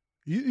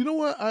 You know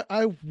what?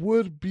 I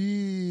would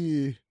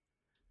be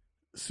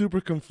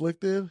super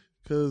conflicted,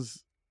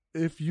 because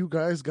if you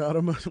guys got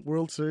him a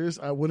World Series,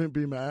 I wouldn't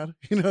be mad.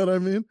 You know what I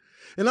mean?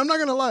 And I'm not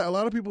going to lie. A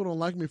lot of people don't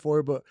like me for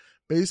it, but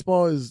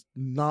baseball is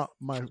not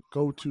my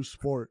go-to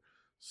sport.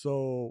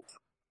 So,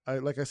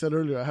 like I said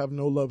earlier, I have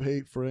no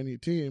love-hate for any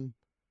team.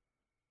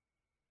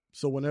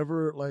 So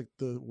whenever like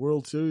the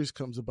World Series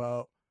comes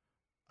about,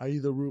 I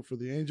either root for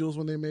the Angels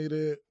when they made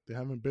it. They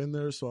haven't been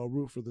there, so I'll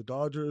root for the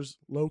Dodgers.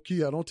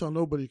 Low-key, I don't tell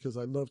nobody because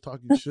I love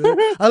talking shit.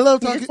 I love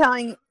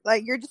talking...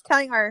 You're just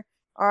telling our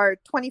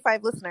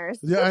 25 listeners.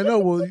 Yeah, I know.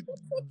 Well,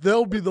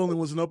 they'll be the only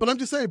ones to know. But I'm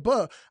just saying,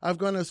 but I've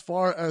gone as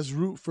far as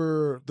root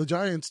for the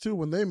Giants too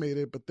when they made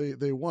it, but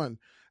they won.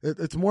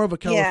 It's more of a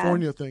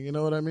California thing, you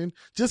know what I mean?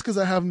 Just because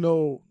I have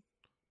no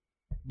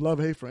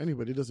love-hate for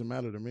anybody, it doesn't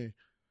matter to me.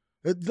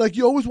 Like,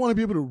 you always want to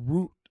be able to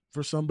root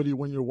for somebody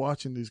when you're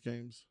watching these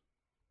games.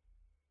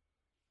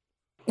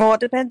 Well,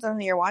 it depends on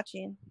who you're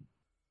watching.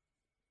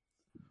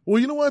 Well,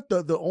 you know what?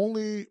 The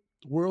only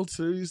World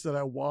Series that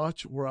I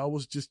watched where I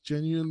was just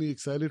genuinely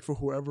excited for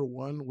whoever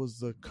won was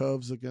the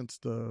Cubs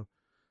against the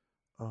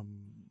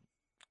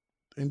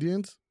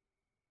Indians.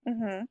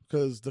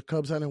 Because the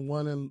Cubs hadn't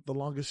won in the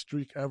longest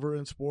streak ever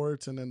in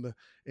sports, and then the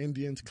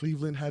Indians,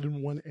 Cleveland,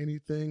 hadn't won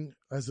anything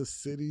as a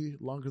city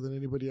longer than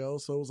anybody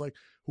else. So it was like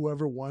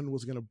whoever won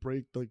was going to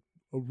break like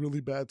a really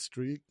bad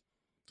streak.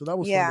 So that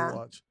was fun to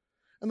watch.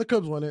 And the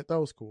Cubs won it. That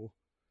was cool.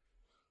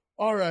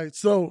 All right,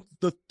 so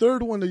the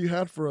third one that you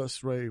had for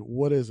us, Ray,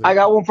 what is it? I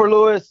got one for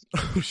Lewis.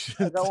 Oh, shit.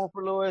 I got one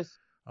for Lewis.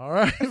 All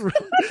right.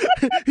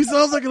 He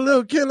sounds like a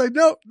little kid, like,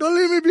 no, don't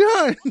leave me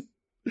behind.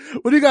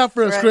 What do you got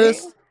for us,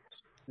 Chris?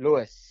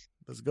 Lewis.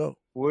 Let's go.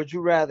 Would you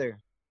rather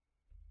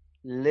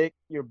lick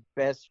your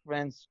best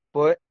friend's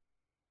foot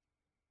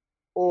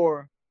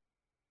or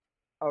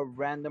a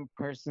random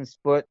person's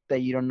foot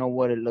that you don't know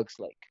what it looks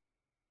like?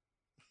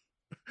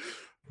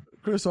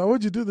 Chris, why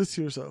would you do this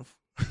to yourself?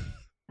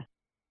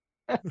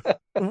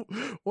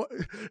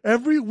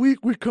 Every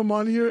week we come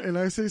on here and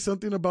I say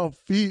something about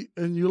feet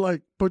and you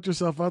like put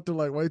yourself out there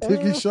like, why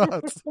taking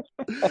shots?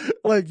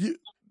 Like,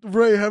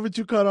 Ray, haven't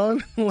you caught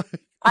on?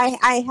 Like,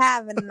 I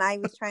have, and I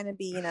was trying to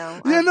be, you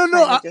know. Yeah,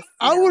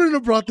 I wouldn't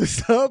have brought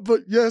this up,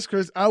 but yes,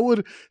 Chris, I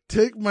would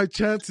take my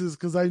chances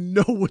because I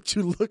know what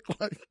you look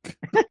like.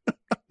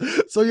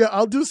 So yeah,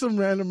 I'll do some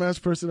random ass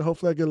person.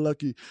 Hopefully I get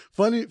lucky.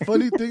 Funny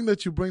thing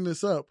that you bring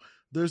this up.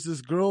 There's this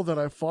girl that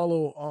I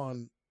follow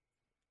on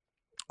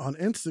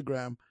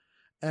Instagram,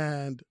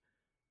 and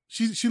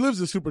she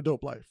lives a super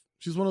dope life.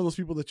 She's one of those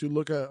people that you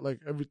look at like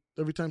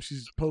every time she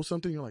posts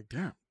something, you're like,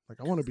 damn, like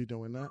I want to be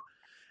doing that.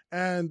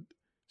 And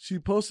she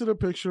posted a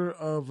picture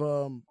of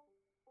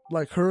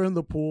like her in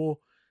the pool,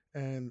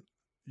 and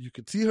you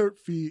could see her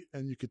feet,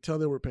 and you could tell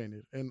they were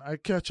painted. And I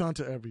catch on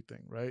to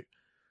everything, right?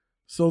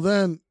 So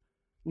then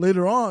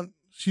later on,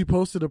 she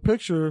posted a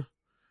picture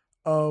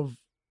of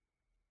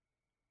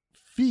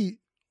feet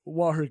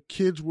while her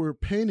kids were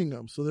painting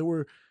them. So there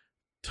were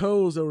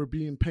toes that were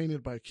being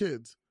painted by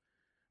kids.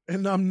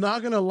 And I'm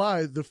not going to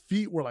lie, the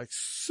feet were like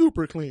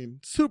super clean,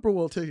 super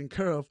well taken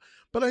care of.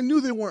 But I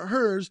knew they weren't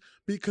hers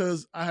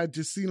because I had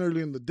just seen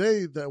earlier in the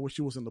day that when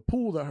she was in the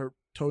pool that her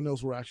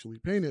toenails were actually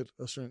painted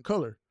a certain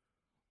color.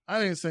 I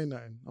didn't say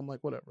nothing. I'm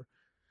like, whatever.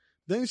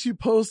 Then she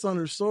posts on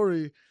her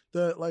story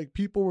that like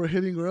people were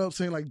hitting her up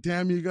saying like,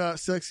 damn, you got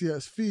sexy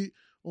ass feet,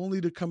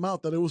 only to come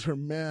out that it was her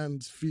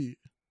man's feet.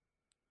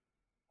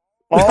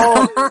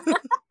 Oh,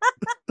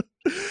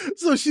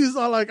 So she's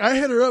all like, I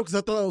hit her up because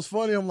I thought it was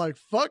funny. I'm like,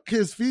 fuck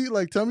his feet.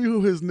 Like, tell me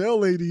who his nail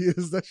lady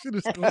is. That shit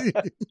is clean.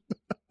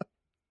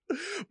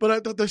 But I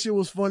thought that shit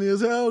was funny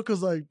as hell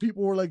because like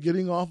people were like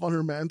getting off on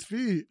her man's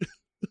feet.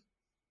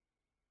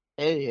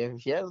 hey,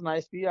 if she has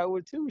nice feet, I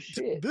would too.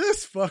 Shit.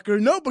 This fucker.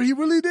 No, but he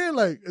really did.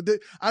 Like,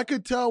 I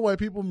could tell why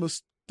people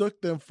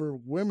mistook them for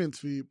women's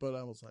feet, but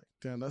I was like,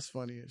 damn, that's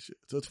funny and shit.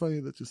 So it's funny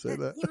that you say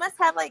that. He must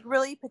have like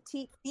really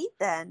petite feet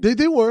then.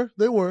 They were.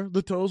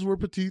 The toes were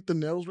petite. The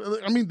nails were,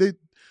 I mean,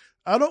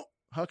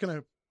 how can I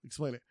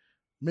explain it?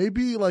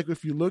 Maybe like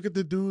if you look at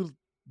the dude,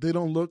 they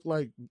don't look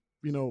like,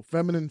 you know,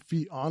 feminine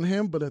feet on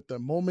him, but at the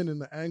moment in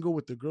the angle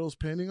with the girls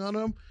painting on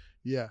him,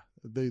 yeah,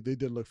 they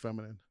did look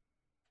feminine.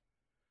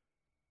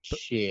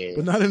 Shit.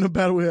 But not in a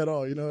bad way at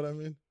all, you know what I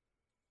mean?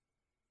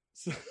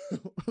 So,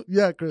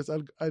 yeah, Chris,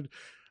 I'd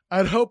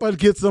hope I'd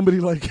get somebody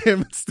like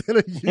him instead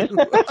of you.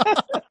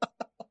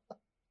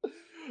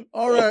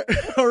 All right,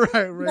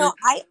 Ray. No,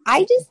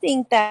 I just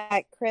think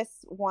that Chris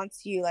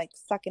wants you like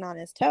sucking on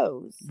his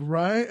toes.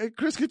 Right? Hey,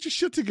 Chris, get your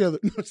shit together.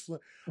 No, just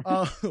like,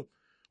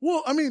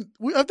 well, I mean,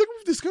 I think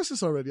we've discussed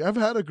this already. I've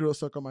had a girl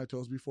suck on my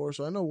toes before,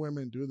 so I know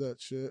women do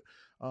that shit.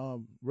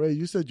 Ray,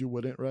 you said you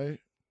wouldn't, right?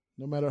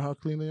 No matter how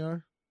clean they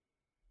are?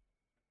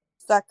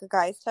 Suck a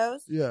guy's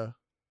toes? Yeah.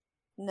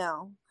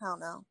 No, hell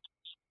no.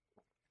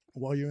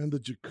 While you're in the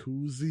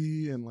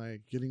jacuzzi and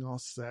like getting all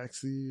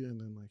sexy, and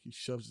then like he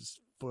shoves his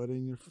foot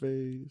in your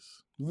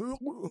face.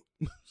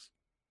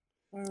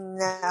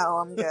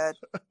 No, I'm good.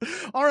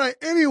 All right.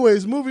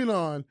 Anyways, moving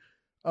on.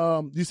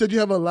 You said you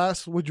have a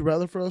last would you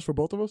rather for us, for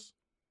both of us?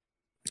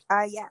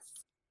 Yes.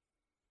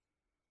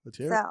 Let's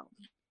hear it. So,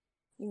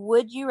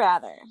 would you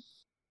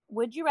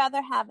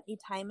rather have a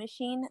time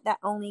machine that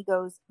only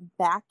goes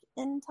back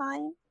in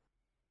time,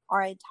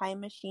 or a time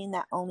machine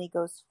that only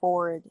goes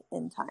forward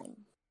in time?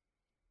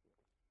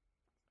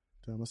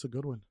 Damn, that's a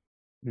good one.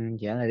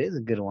 Yeah, that is a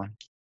good one.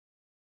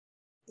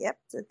 Yep,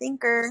 it's a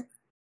thinker.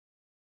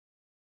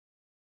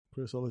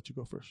 Chris, I'll let you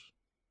go first.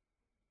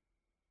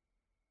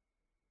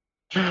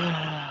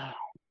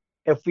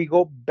 If we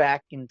go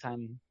back in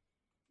time,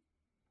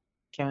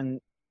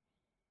 can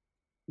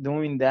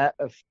doing that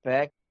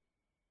affect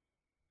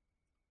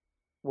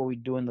what we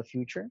do in the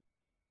future?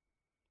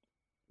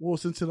 Well,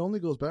 since it only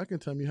goes back in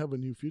time, you have a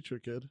new future,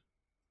 kid.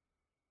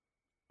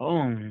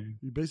 Oh,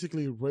 You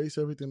basically erase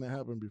everything that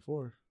happened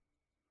before.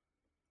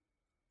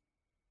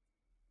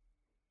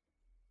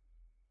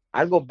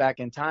 I'd go back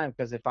in time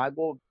because if I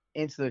go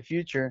into the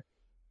future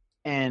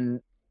and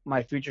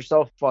my future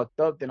self fucked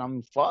up, then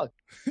I'm fucked.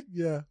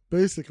 Yeah,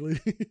 basically.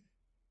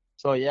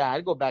 So yeah,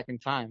 I'd go back in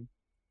time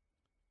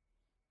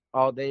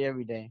all day,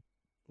 every day.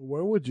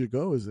 Where would you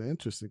go is an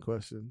interesting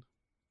question.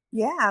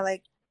 Yeah,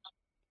 like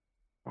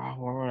Oh,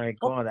 where would I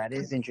go? That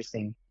is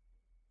interesting.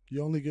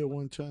 You only get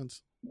one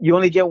chance. You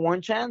only get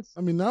one chance?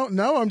 I mean, now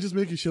I'm just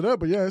making shit up,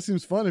 but yeah, it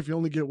seems fun if you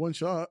only get one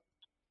shot.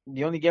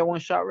 You only get one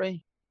shot,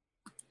 Ray?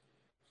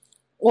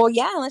 well,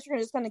 yeah, unless you're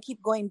just gonna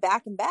keep going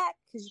back and back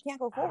because you can't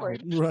go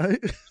forward. Right?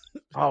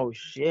 Oh,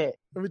 shit.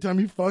 Every time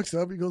he fucks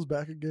up, he goes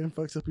back again,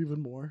 fucks up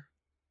even more.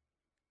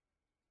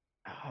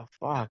 Oh,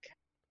 fuck.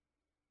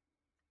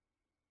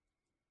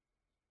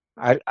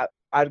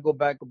 I'd go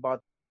back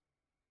about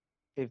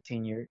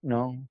 15 years.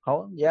 No, how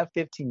long? Yeah,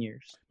 15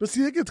 years. But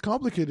see, it gets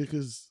complicated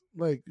because,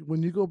 like,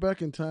 when you go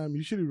back in time,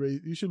 you should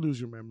lose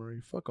your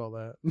memory. Fuck all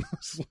that.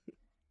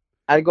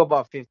 I'd go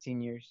about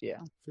 15 years, yeah.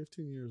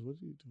 15 years. What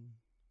are you doing?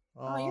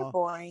 Oh, you're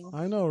boring.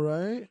 I know,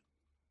 right?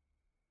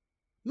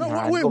 No,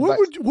 Nah, I'd wait. go Where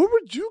back-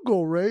 would you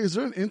go, Ray? Is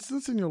there an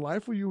instance in your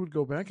life where you would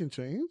go back and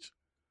change?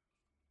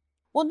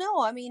 Well,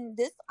 no, I mean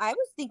I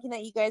was thinking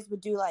that you guys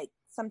would do like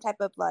some type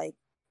of like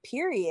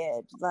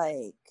period,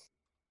 like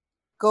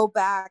go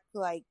back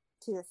like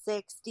to the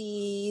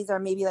 60s or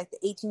maybe like the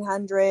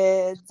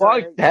 1800s.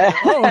 Fuck that.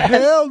 Oh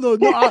hell no!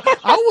 No,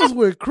 I was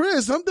with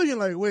Chris. I'm thinking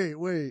like,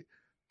 wait.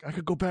 I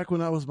could go back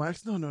when I was my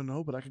ex.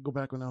 No. But I could go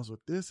back when I was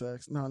with this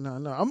ex. No.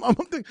 I'm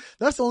thinking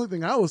that's the only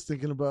thing I was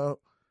thinking about.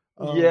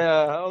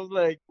 Yeah, I was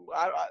like,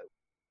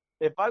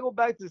 if I go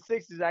back to the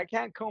 60s, I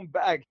can't come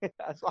back.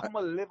 So I'm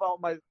going to live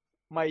out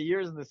my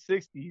years in the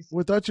 60s.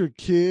 Without your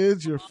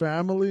kids, your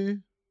family.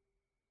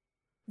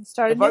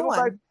 Start a If I new go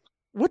one. back,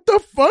 What the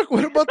fuck?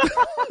 What about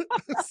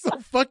the... So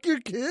fuck your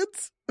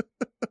kids?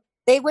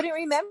 they wouldn't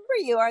remember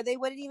you, or they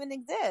wouldn't even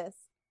exist.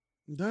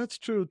 That's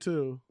true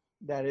too.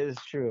 That is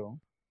true.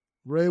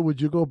 Ray,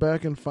 would you go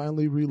back and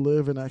finally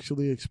relive and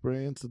actually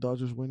experience the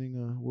Dodgers winning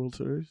a World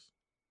Series?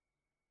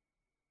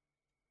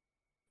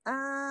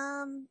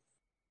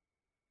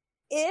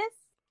 If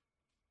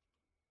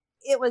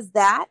it was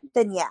that,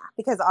 then yeah,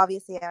 because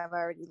obviously I've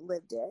already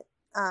lived it.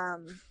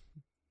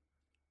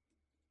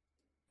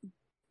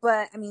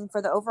 But I mean,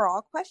 for the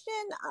overall question,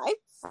 I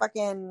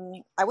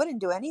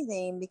wouldn't do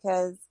anything,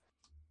 because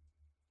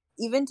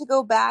even to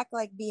go back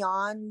like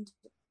beyond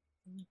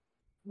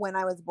when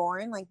I was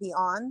born, like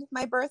beyond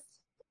my birth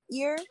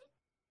year,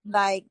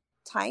 like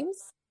times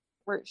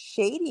were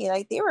shady.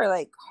 Like they were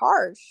like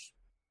harsh.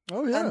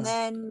 Oh yeah. And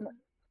then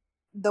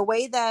the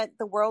way that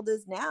the world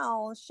is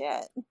now,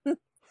 shit.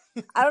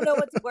 I don't know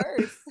what's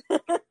worse.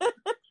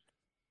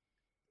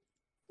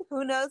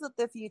 Who knows what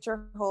the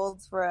future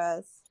holds for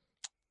us?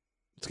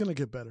 It's gonna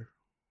get better.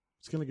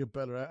 It's gonna get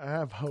better. I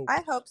have hope.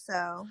 I hope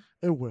so.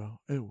 It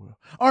will. It will.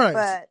 All right.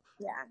 But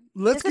yeah,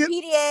 Let's it's get a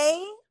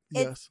PDA.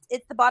 Yes.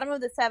 It's the bottom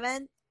of the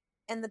 7th,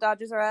 and the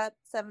Dodgers are up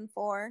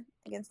 7-4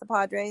 against the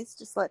Padres.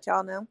 Just to let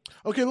y'all know.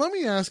 Okay, let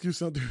me ask you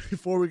something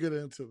before we get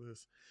into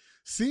this.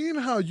 Seeing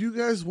how you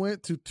guys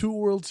went to 2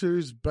 World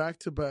Series back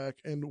to back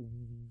and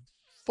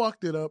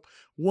fucked it up.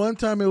 One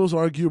time it was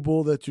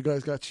arguable that you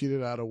guys got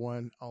cheated out of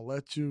one. I'll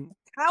let you.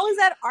 How is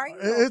that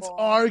arguable? It's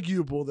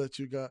arguable that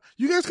you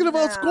guys could have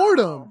outscored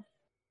them.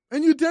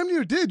 And you damn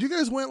near did. You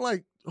guys went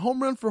like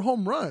home run for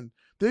home run.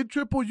 They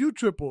triple, you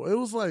triple. It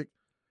was like,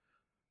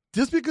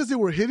 just because they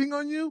were hitting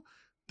on you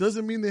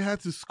doesn't mean they had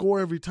to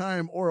score every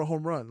time or a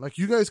home run. Like,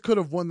 you guys could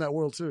have won that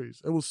World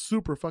Series. It was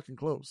super fucking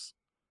close.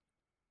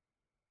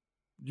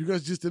 You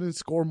guys just didn't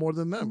score more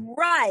than them.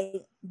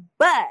 Right.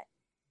 But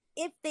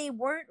if they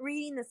weren't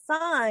reading the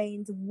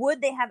signs,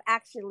 would they have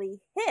actually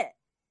hit?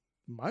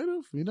 Might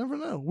have. You never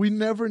know. We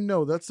never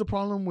know. That's the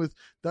problem with,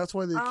 that's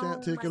why they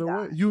can't take it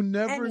away. You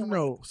never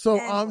know. So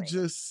I'm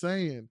just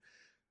saying,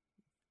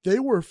 they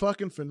were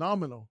fucking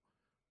phenomenal.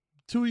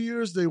 2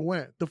 years they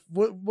went.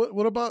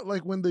 What about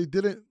like when they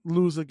didn't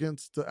lose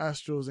against the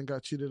Astros and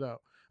got cheated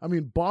out? I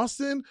mean,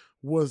 Boston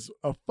was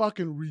a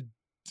fucking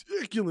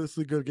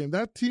ridiculously good game.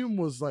 That team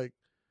was like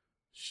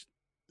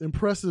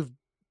impressive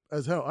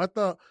as hell. I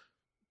thought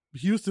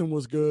Houston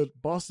was good.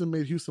 Boston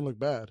made Houston look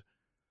bad.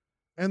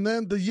 And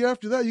then the year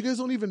after that, you guys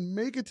don't even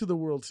make it to the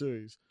World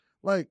Series.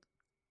 Like,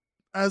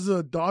 as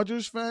a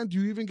Dodgers fan, do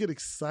you even get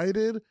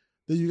excited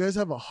that you guys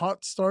have a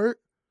hot start,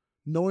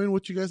 knowing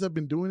what you guys have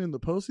been doing in the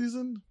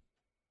postseason?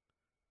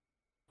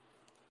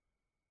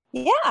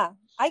 Yeah,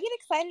 I get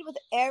excited with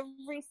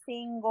every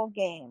single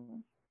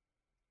game.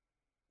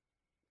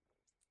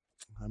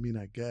 I mean,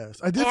 I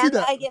guess. I did see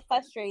that. I get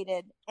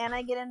frustrated, and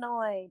I get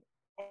annoyed,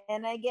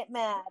 and I get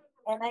mad,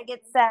 and I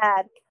get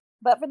sad.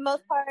 But for the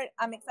most part,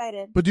 I'm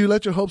excited. But do you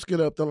let your hopes get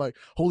up? They're like,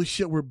 holy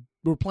shit, we're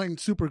playing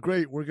super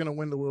great. We're going to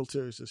win the World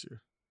Series this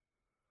year.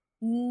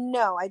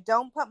 No, I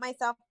don't put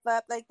myself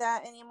up like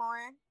that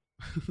anymore.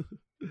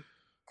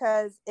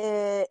 Because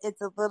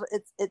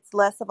it's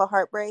less of a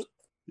heartbreak.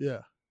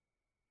 Yeah.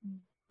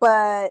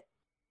 But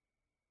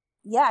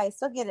yeah, I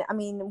still get it. I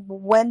mean,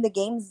 when the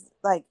game's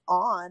like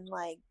on,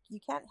 like, you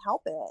can't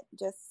help it.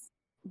 Just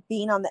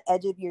being on the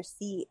edge of your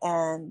seat.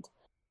 And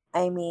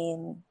I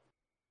mean,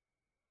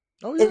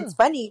 oh, yeah. It's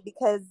funny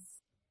because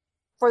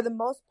for the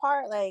most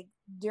part, like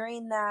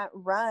during that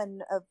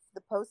run of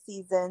the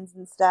postseasons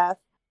and stuff,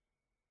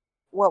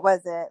 what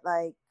was it?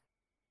 Like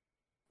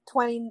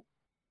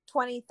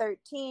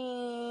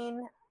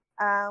 2013,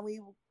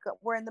 we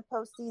were in the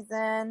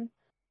postseason.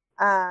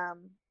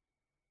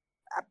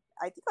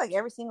 I think like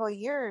every single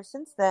year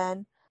since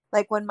then,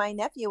 like when my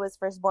nephew was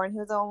first born, he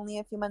was only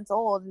a few months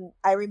old. And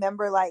I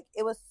remember like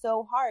it was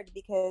so hard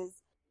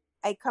because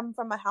I come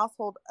from a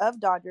household of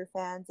Dodger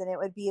fans, and it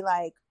would be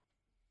like,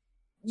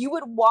 you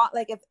would walk,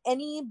 like if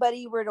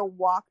anybody were to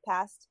walk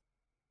past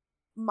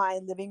my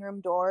living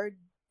room door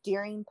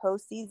during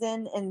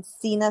postseason and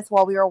seen us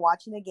while we were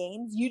watching the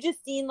games, you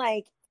just seen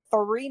like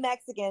 3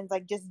 Mexicans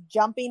like just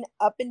jumping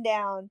up and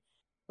down,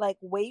 like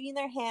waving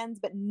their hands,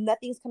 but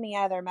nothing's coming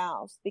out of their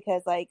mouths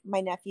because like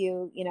my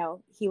nephew, you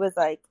know, he was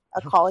like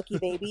a colicky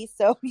baby.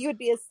 So he would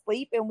be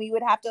asleep and we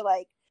would have to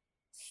like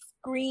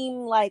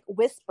scream, like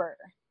whisper.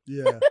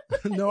 Yeah.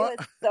 No, it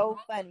was so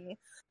funny.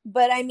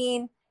 But I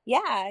mean,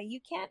 yeah, you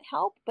can't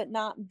help but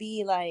not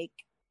be like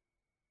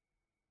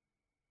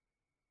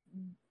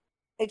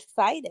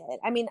excited.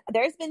 I mean,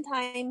 there's been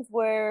times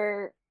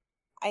where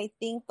I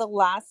think the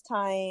last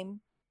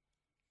time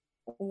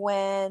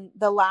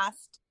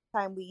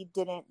we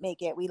didn't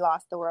make it, we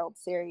lost the World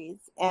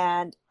Series,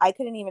 and I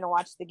couldn't even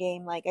watch the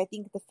game. Like, I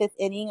think the 5th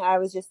inning, I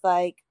was just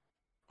like,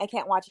 I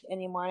can't watch it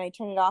anymore, and I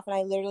turned it off, and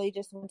I literally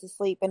just went to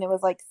sleep, and it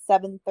was like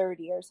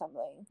 7:30 or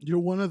something. You're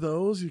one of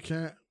those? You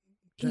can't.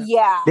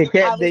 Yeah.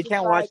 They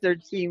can't watch their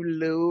team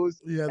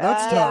lose. Yeah,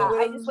 that's tough.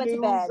 I just went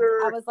to bed.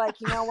 I was like,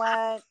 you know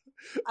what?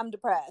 I'm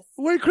depressed.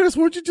 Wait, Chris,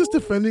 weren't you just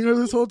defending her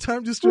this whole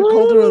time? Just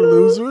called her a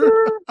loser?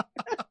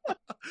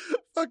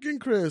 Fucking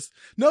Chris.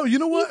 No, you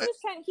know what?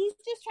 He's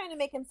just trying to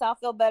make himself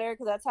feel better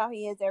because that's how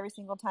he is every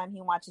single time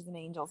he watches an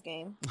Angels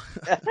game.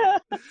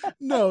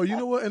 No, you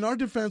know what? In our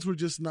defense, we're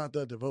just not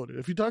that devoted.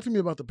 If you talk to me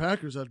about the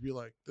Packers, I'd be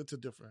like, that's a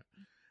different.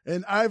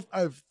 And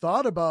I've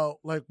thought about,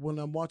 like, when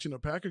I'm watching a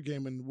Packer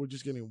game and we're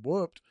just getting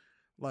whooped,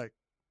 like,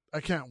 I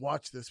can't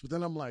watch this. But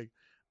then I'm like,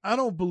 I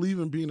don't believe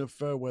in being a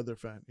fair weather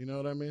fan. You know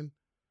what I mean?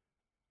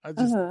 I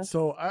just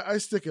so I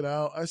stick it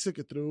out. I stick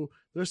it through.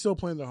 They're still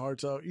playing their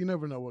hearts out. You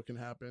never know what can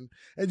happen.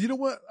 And you know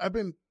what? I've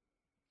been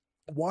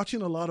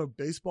watching a lot of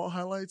baseball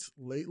highlights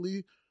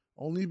lately,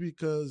 only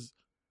because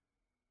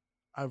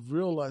I've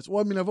realized.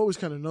 Well, I mean, I've always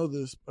kind of known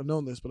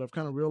this, but I've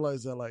kind of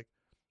realized that, like,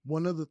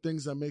 one of the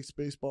things that makes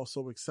baseball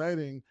so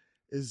exciting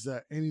is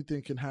that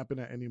anything can happen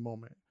at any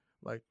moment.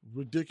 Like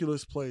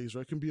ridiculous plays,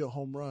 right? It can be a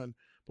home run.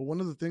 But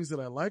one of the things that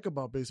I like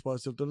about baseball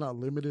is that they're not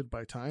limited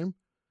by time.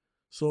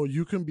 So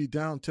you can be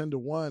down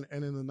 10-1,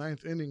 and in the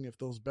ninth inning, if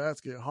those bats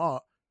get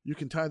hot, you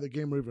can tie the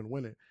game or even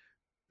win it.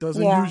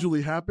 Doesn't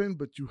usually happen,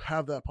 but you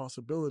have that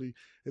possibility.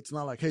 It's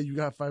not like, hey, you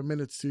got 5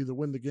 minutes to either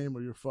win the game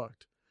or you're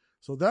fucked.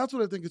 So that's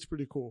what I think is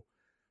pretty cool.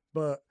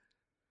 But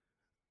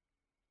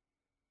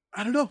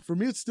I don't know. For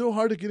me, it's still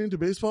hard to get into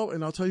baseball,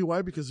 and I'll tell you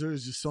why, because there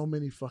is just so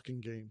many fucking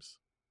games.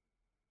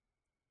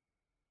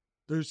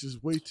 There's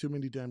just way too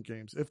many damn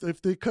games.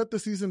 If they cut the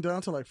season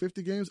down to like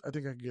 50 games, I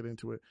think I could get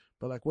into it.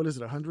 But like, what is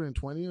it,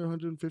 120 or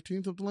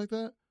 115, something like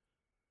that?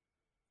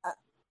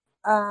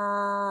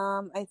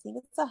 I think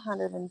it's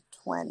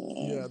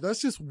 120. Yeah, that's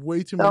just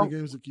way too many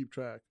games to keep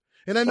track.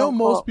 And I know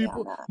most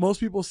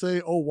people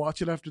say, "Oh,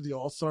 watch it after the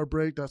All-Star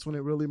break. That's when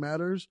it really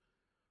matters."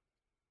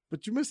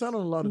 But you miss out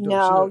on a lot of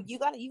dope shit. you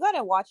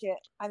gotta watch it.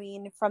 I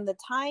mean, from the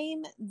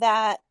time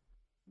that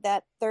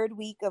third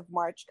week of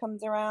March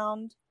comes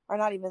around. Or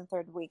not even the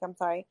third week, I'm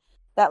sorry.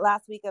 That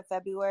last week of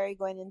February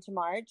going into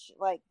March,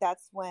 like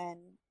that's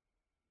when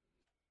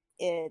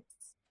it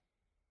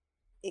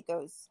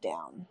goes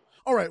down.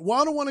 All right.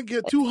 Well, I don't want to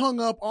get too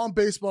hung up on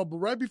baseball, but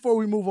right before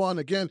we move on,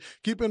 again,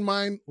 keep in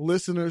mind,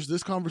 listeners,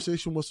 this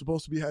conversation was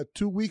supposed to be had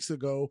 2 weeks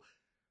ago.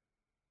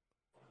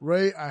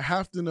 Ray, I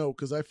have to know,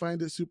 because I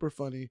find it super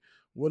funny.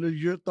 What are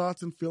your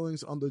thoughts and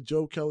feelings on the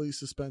Joe Kelly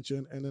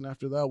suspension? And then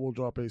after that, we'll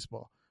drop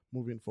baseball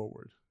moving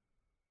forward.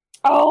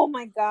 Oh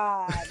my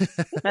God.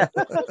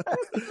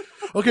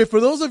 Okay,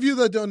 for those of you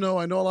that don't know,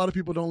 I know a lot of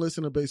people don't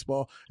listen to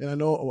baseball, and I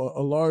know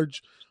a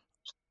large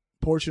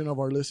portion of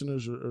our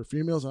listeners are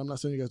females. I'm not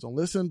saying you guys don't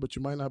listen, but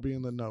you might not be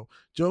in the know.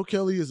 Joe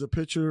Kelly is a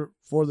pitcher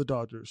for the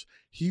Dodgers.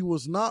 He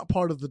was not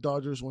part of the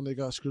Dodgers when they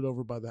got screwed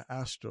over by the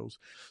Astros.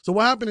 So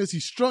what happened is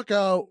he struck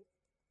out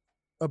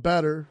a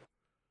batter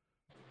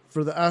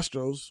for the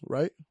Astros,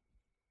 right?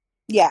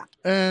 Yeah.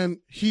 And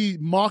he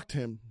mocked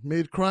him,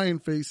 made crying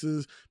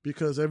faces,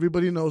 because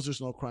everybody knows there's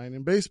no crying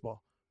in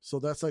baseball. So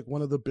that's like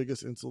one of the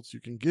biggest insults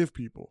you can give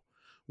people.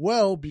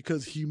 Well,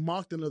 because he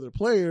mocked another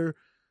player,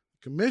 the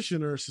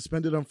commissioner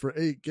suspended him for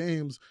 8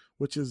 games,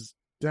 which is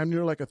damn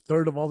near like a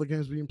third of all the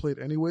games being played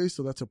anyway.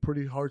 So that's a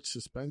pretty hard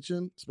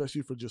suspension,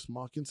 especially for just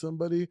mocking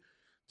somebody.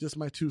 Just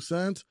my 2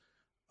 cents.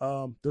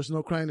 There's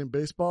no crying in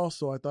baseball.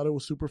 So I thought it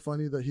was super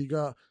funny that he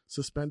got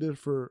suspended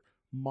for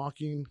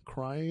mocking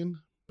crying.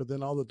 But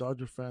then all the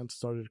Dodger fans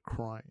started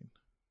crying.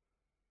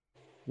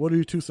 What are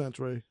your 2 cents,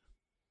 Ray?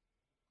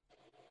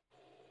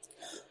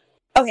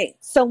 Okay,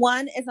 so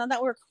one, it's not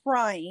that we're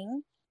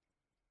crying.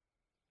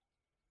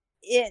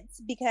 It's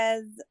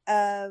because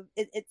of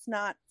it's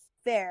not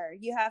fair.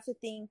 You have to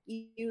think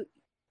you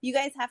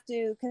guys have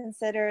to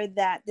consider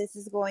that this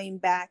is going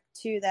back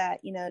to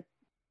that, the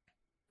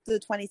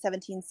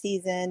 2017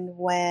 season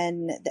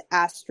when the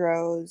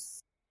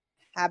Astros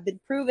have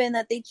been proven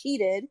that they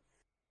cheated.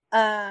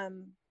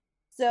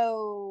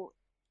 So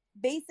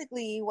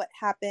basically what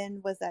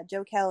happened was that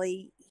Joe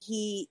Kelly,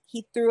 he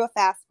threw a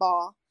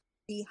fastball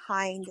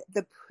behind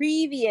the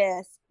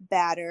previous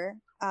batter.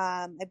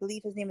 I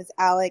believe his name is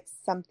Alex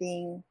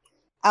something.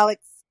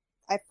 Alex,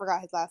 I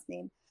forgot his last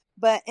name.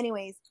 But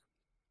anyways,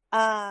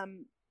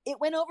 it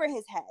went over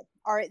his head,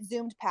 or it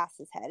zoomed past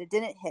his head. It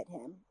didn't hit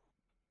him.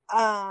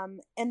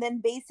 And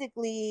then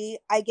basically,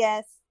 I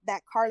guess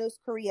that Carlos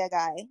Correa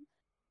guy,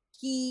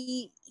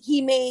 he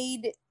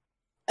made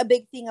a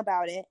big thing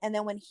about it. And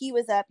then when he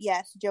was up,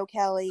 yes, Joe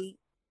Kelly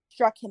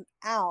struck him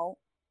out.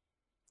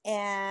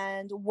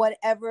 And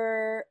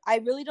whatever, I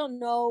really don't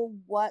know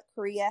what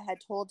Correa had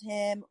told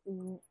him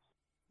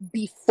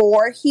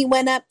before he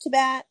went up to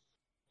bat.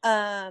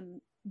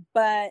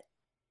 But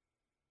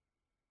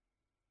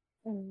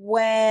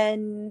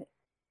when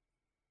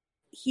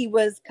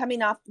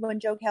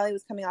Joe Kelly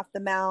was coming off the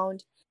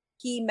mound,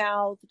 he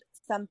mouthed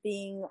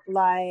something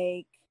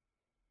like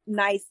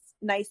nice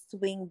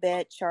swing,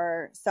 bitch,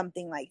 or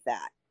something like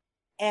that.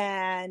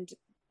 And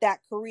that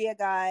Correa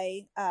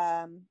guy,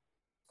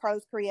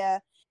 Carlos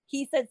Correa,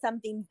 he said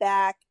something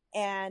back,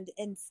 and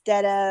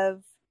instead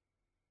of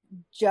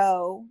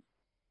Joe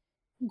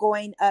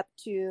going up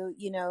to,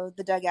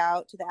 the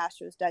dugout, to the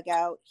Astros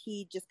dugout,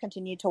 he just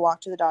continued to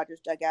walk to the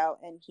Dodgers dugout,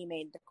 and he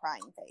made the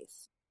crying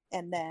face.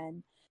 And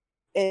then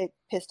it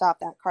pissed off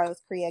that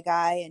Carlos Correa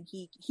guy, and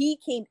he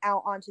came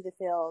out onto the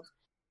field,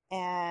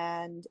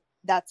 and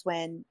that's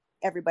when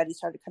everybody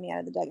started coming out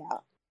of the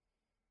dugout.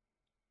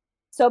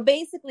 So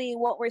basically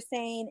what we're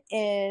saying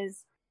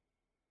is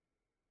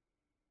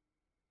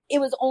it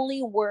was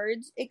only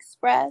words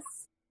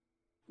expressed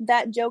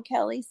that Joe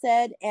Kelly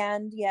said,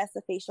 and yes,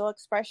 a facial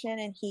expression,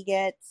 and he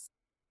gets,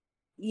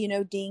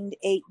 dinged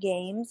 8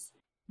 games.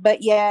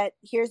 But yet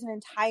here's an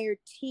entire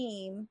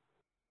team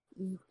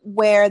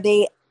where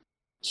they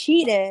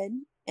cheated,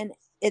 and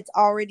it's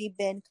already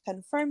been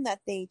confirmed that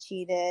they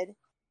cheated,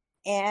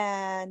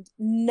 and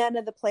none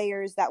of the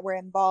players that were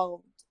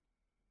involved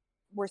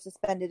were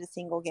suspended a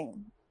single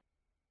game.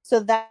 So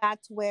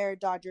that's where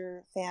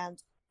Dodger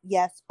fans,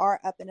 yes, are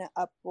up in an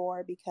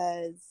uproar,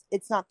 because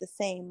it's not the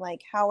same.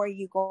 Like, how are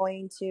you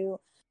going to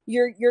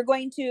you're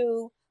going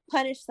to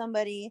punish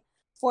somebody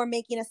for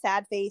making a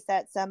sad face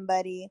at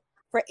somebody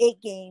for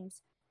 8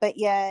 games, but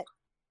yet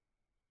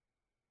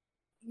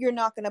you're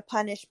not going to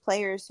punish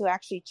players who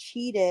actually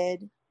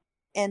cheated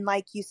and,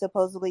 like you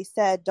supposedly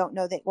said, don't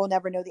know that we'll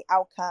never know the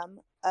outcome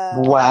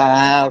of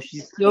Wow, the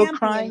she's still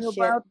crying championship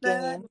about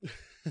that. game.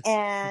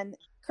 And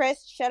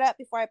Chris, shut up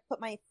before I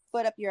put my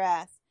foot up your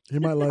ass. He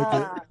might like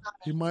it.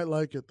 He might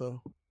like it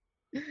though.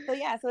 So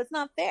yeah, so it's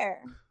not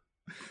fair.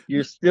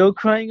 You're still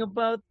crying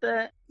about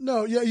that?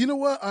 No, yeah, you know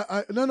what?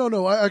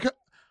 No.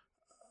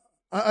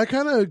 I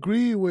kind of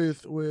agree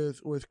with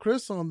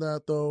Chris on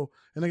that though.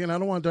 And again, I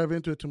don't want to dive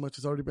into it too much.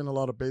 It's already been a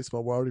lot of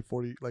baseball. We're already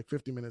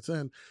 50 minutes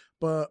in,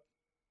 but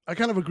I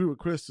kind of agree with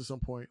Chris to some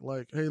point.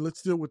 Like, hey,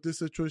 let's deal with this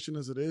situation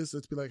as it is.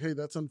 Let's be like, hey,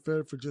 that's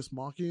unfair for just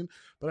mocking.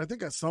 But I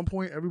think at some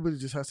point, everybody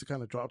just has to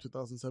kind of drop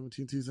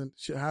 2017 season.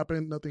 Shit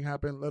happened. Nothing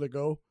happened. Let it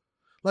go.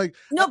 Like,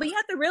 no, but you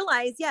have to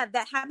realize, yeah,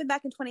 that happened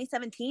back in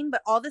 2017.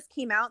 But all this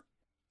came out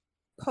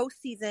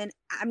postseason.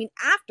 I mean,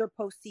 after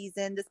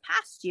postseason this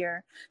past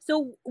year.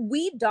 So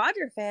we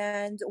Dodger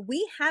fans,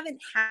 we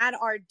haven't had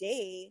our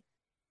day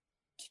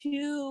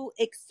to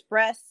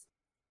express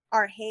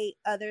our hate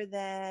other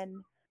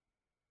than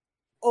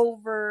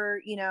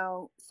over,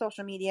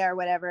 social media or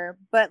whatever.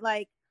 But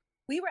like,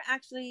 we were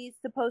actually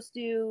supposed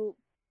to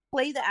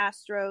play the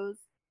Astros.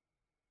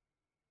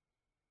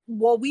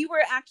 Well, we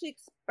were actually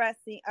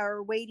expressing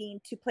or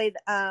waiting to play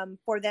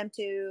for them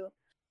to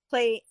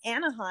play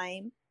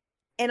Anaheim,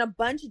 and a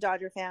bunch of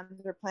Dodger fans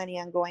were planning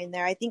on going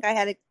there. I think I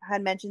had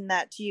mentioned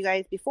that to you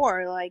guys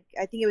before. Like,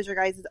 I think it was your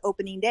guys'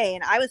 opening day,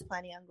 and I was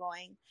planning on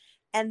going.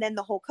 And then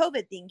the whole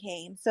COVID thing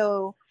came,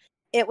 so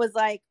it was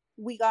like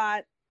we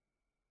got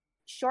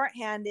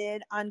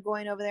shorthanded on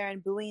going over there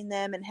and booing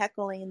them and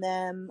heckling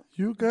them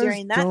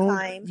during that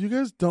time. You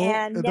guys don't.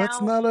 And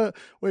that's now, not a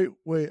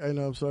wait. I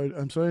know. I'm sorry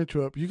to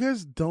interrupt. You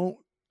guys don't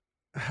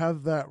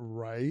have that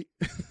right.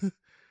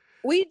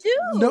 we do.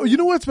 No, you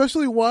know what?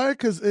 Especially why?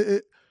 Because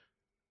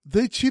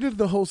they cheated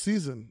the whole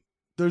season.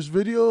 There's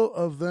video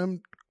of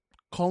them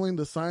calling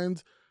the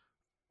signs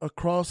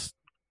across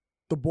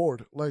the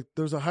board. Like,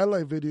 there's a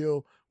highlight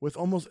video with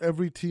almost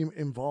every team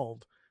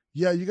involved.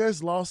 Yeah, you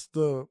guys lost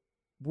the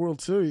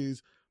World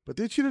Series, but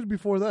they cheated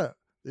before that.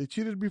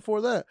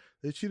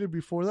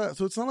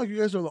 So it's not like you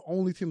guys are the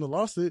only team that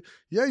lost it.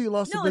 Yeah, you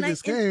lost the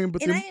biggest game,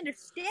 but I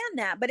understand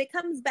that, but it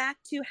comes back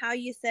to how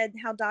you said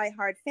how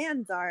diehard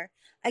fans are.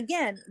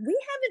 Again, we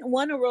haven't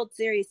won a World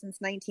Series since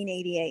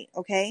 1988,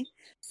 okay?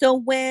 So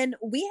when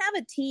we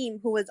have a team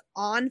who was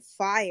on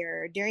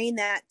fire during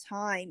that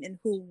time and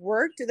who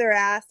worked their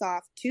ass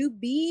off to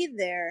be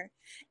there,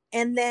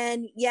 and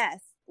then,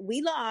 yes,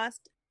 we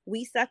lost,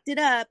 we sucked it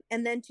up,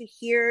 and then to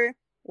hear,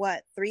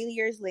 3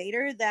 years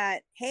later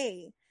that,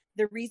 hey,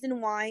 the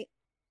reason why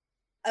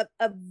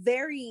a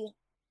very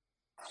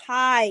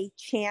high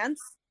chance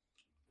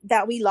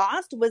that we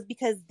lost was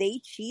because they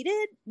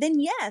cheated, then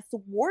yes,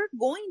 we're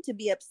going to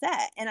be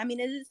upset. And I mean,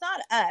 it's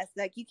not us.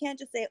 Like, you can't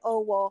just say, oh,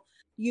 well,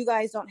 you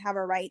guys don't have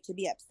a right to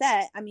be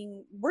upset. I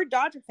mean, we're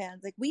Dodger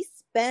fans. Like, we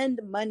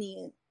spend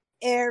money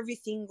every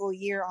single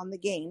year on the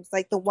games,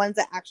 like the ones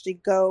that actually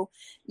go,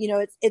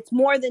 it's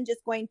more than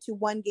just going to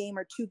 1 game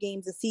or 2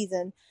 games a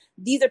season.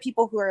 These are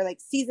people who are like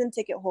season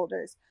ticket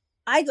holders.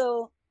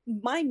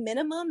 My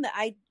minimum that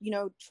I,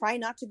 try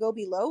not to go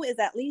below is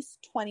at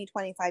least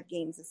 20-25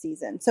 games a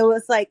season. So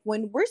it's like,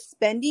 when we're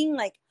spending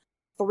like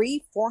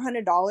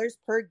 $300-$400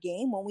 per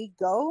game when we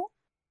go,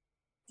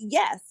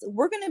 yes,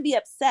 we're going to be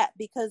upset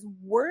because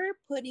we're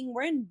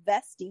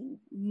investing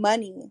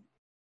money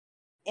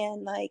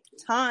and like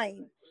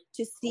time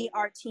to see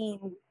our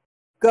team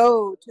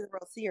go to the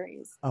World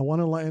Series. I want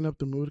to lighten up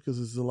the mood because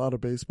this is a lot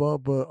of baseball,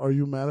 but are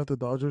you mad at the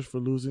Dodgers for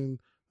losing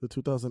the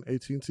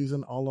 2018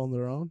 season all on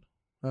their own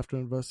after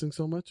investing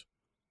so much?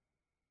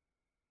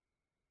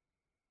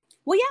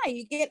 Well, yeah,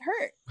 you get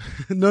hurt.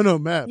 No,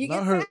 Matt, you not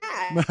get hurt.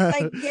 Matt.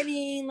 Like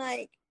getting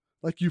like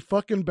you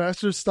fucking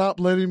bastard, stop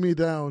letting me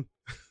down.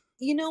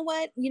 You know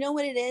what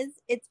it is?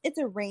 It's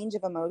a range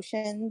of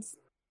emotions.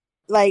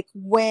 Like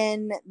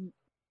when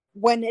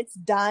it's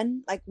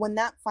done, like when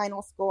that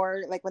final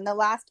score, like when the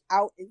last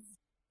out is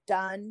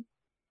done,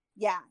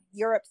 yeah,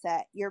 you're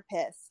upset, you're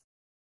pissed.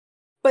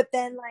 But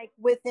then like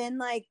within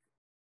like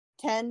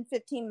 10,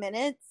 15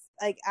 minutes,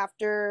 like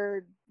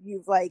after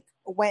you've like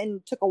went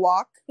and took a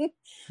walk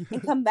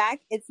and come back,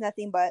 it's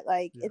nothing but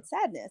like it's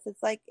sadness.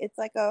 It's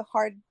like a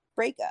hard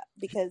breakup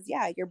because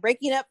you're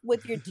breaking up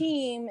with your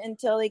team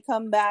until they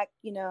come back,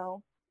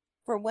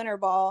 for winter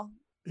ball.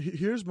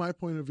 Here's my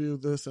point of view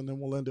of this, and then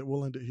we'll end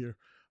it here.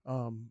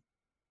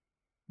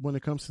 When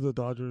it comes to the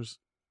Dodgers,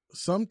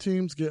 some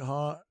teams get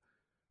hot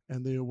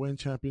and they win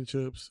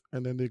championships,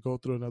 and then they go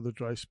through another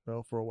dry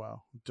spell for a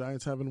while.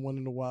 Giants haven't won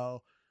in a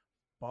while.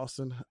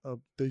 Boston,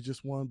 they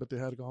just won, but they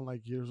had gone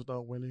like years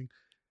without winning.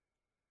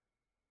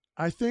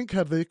 I think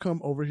had they come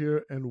over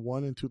here and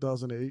won in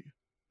 2018,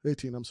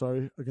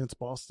 against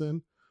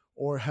Boston,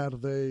 or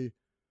had they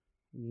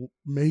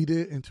made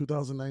it in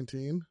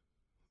 2019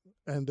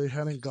 and they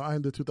hadn't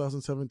gotten to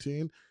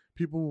 2017,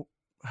 people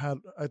had,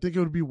 I think it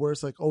would be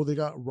worse, like, oh, they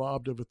got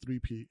robbed of a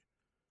three-peat.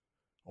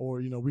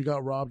 Or, we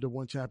got robbed of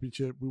one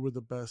championship. We were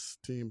the best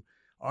team.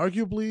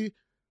 Arguably,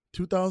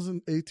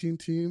 2018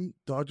 team,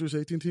 Dodgers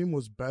 18 team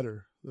was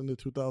better than the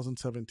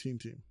 2017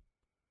 team.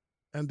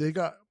 And they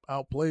got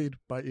outplayed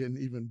by an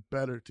even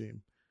better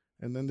team.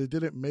 And then they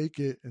didn't make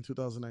it in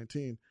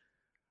 2019.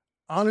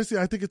 Honestly,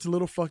 I think it's a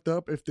little fucked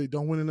up if they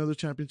don't win another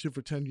championship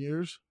for 10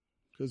 years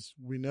because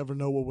we never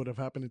know what would have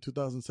happened in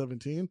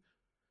 2017.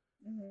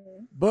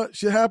 Mm-hmm. But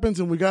shit happens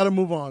and we got to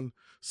move on.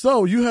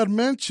 So you had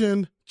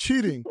mentioned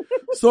cheating.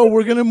 So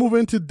we're going to move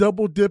into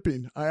double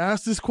dipping. I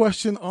asked this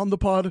question on the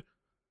podcast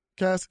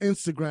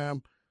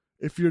Instagram.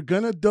 If you're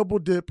going to double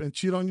dip and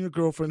cheat on your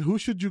girlfriend, who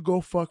should you go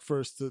fuck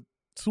first, the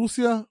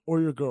Sucia or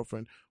your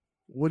girlfriend?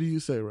 What do you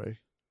say, Ray?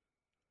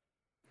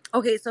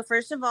 Okay, so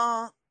first of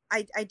all,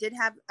 I did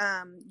have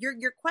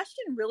your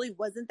question really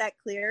wasn't that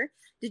clear.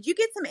 Did you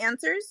get some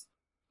answers?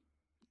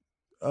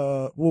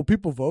 Well,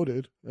 people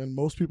voted, and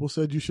most people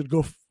said you should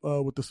go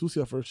with the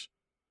Sucia first,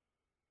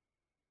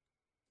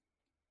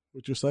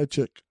 with your side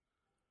chick.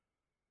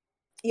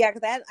 Yeah,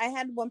 because I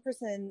had one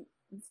person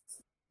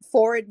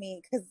forward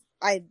me because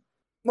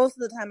most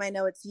of the time I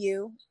know it's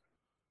you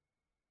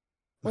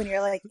when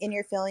you're like in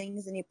your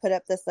feelings and you put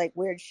up this like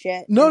weird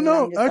shit.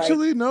 No,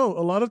 actually, no.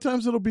 A lot of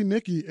times it'll be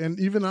Nikki, and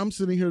even I'm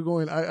sitting here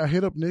going, I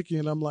hit up Nikki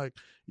and I'm like,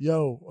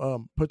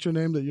 yo, put your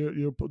name that you're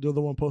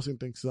the one posting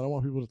things. So I don't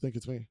want people to think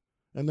it's me.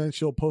 And then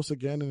she'll post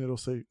again and it'll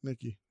say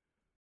Nikki.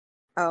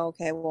 Oh,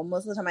 okay. Well,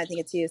 most of the time I think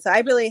it's you. So I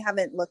really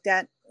haven't looked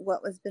at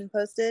what was been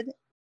posted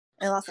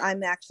unless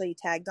I'm actually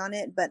tagged on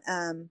it. But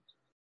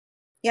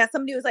yeah,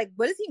 somebody was like,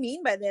 what does he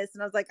mean by this?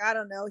 And I was like, I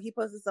don't know. He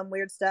posted some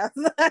weird stuff.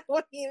 I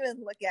won't even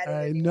look at it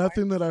anymore.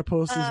 Nothing that I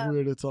post is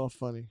weird. It's all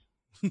funny.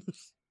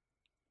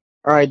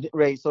 All right,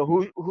 Ray. So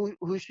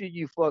who should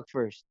you fuck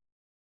first?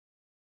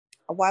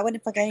 Well, I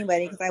wouldn't fuck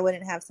anybody because I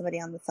wouldn't have somebody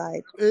on the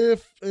side.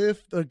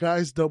 If the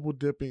guy's double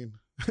dipping,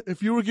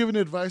 if you were giving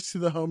advice to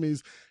the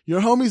homies,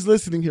 your homies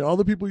listening here, all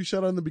the people you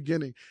shot out in the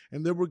beginning,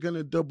 and they were going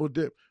to double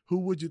dip, who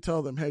would you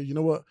tell them, hey, you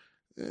know what?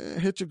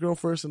 Hit your girl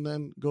first and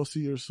then go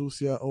see your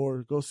Sucia,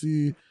 or go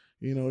see,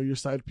 your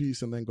side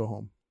piece and then go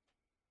home.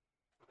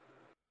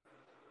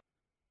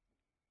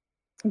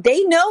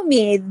 They know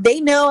me.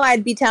 They know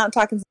I'd be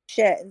talking some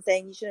shit and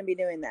saying you shouldn't be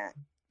doing that.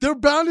 They're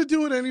bound to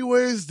do it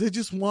anyways. They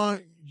just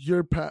want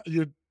your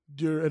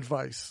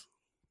advice.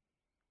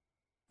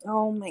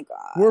 Oh my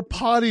God. We're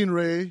potting,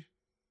 Ray.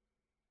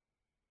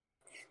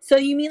 So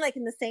you mean like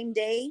in the same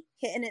day,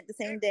 hitting it the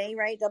same day,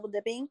 right? Double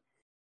dipping?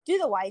 Do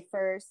the wife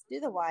first. Do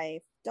the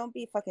wife. Don't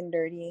be fucking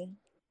dirty.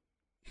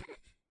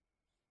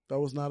 That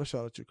was not a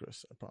shout at you,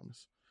 Chris. I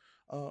promise.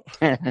 All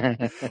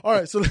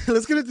right, so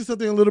let's get into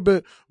something a little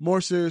bit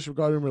more serious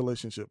regarding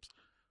relationships.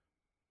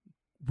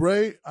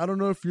 Ray, I don't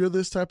know if you're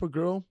this type of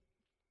girl,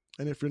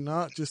 and if you're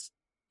not, just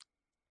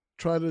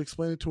try to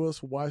explain it to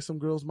us why some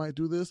girls might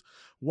do this.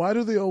 Why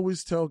do they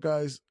always tell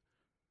guys,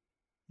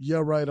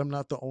 yeah, right, I'm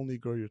not the only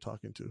girl you're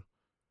talking to?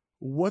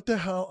 What the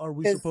hell are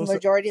we supposed to... Because the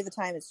majority of the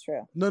time it's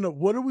true. No,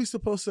 what are we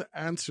supposed to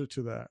answer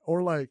to that?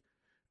 Or like,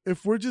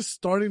 if we're just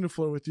starting to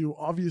flirt with you,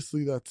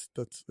 obviously that's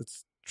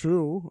it's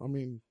true. I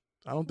mean,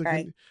 I don't think...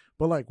 Right.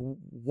 But like,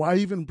 why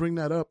even bring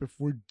that up if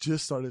we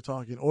just started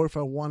talking? Or if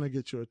I want to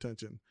get your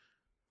attention?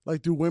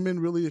 Like, do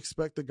women really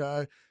expect a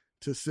guy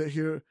to sit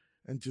here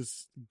and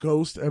just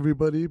ghost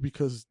everybody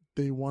because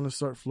they want to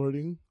start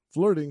flirting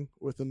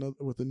with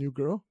a new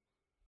girl?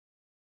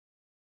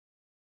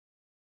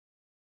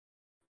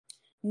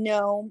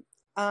 No.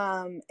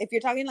 If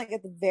you're talking like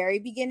at the very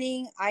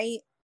beginning,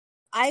 I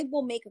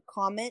will make a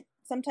comment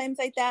sometimes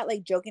like that,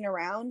 like joking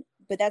around,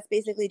 but that's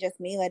basically just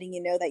me letting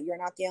you know that you're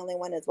not the only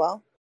one as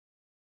well.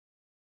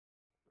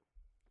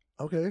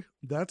 Okay,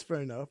 that's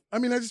fair enough. I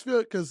mean, I just feel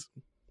it because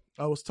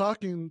I was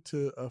talking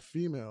to a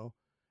female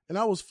and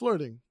I was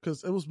flirting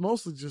because it was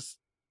mostly just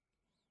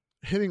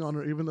hitting on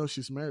her even though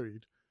she's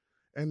married.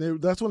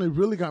 And that's when it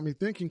really got me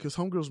thinking, because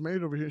homegirl's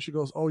married over here. And she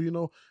goes, oh,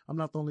 I'm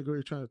not the only girl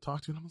you're trying to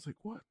talk to. And I was like,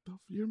 what?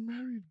 You're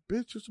married,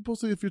 bitch. You're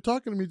supposed to, if you're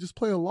talking to me, just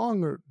play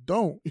along or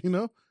don't,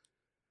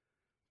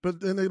 But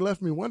then they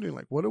left me wondering,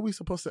 like, what are we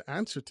supposed to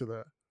answer to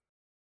that?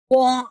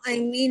 Well, I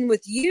mean,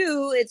 with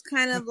you, it's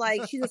kind of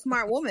like she's a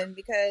smart woman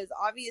because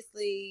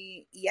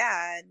obviously,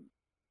 yeah,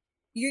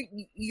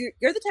 you're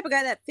the type of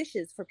guy that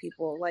fishes for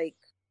people. Like,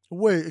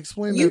 Wait,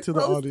 explain that to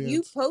the audience.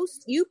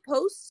 You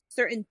post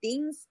certain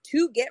things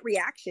to get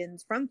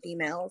reactions from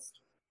females.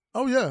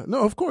 Oh yeah,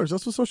 no, of course,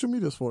 that's what social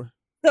media is for.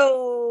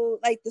 So,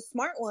 like the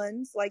smart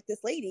ones, like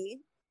this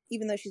lady,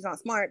 even though she's not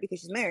smart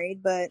because she's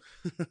married, but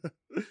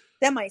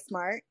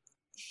semi-smart,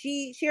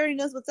 she already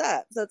knows what's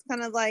up. So it's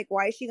kind of like,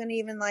 why is she going to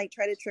even like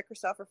try to trick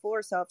herself or fool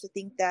herself to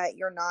think that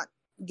you're not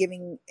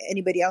giving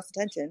anybody else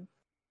attention?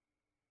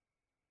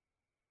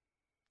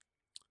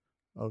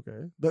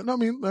 Okay, I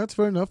mean that's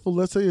fair enough. Well,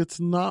 let's say it's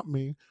not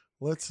me.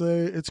 Let's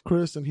say it's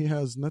Chris, and he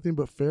has nothing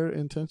but fair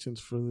intentions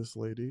for this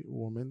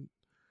woman.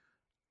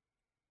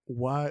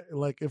 Why?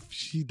 Like, if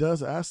she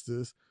does ask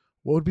this,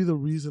 what would be the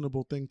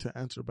reasonable thing to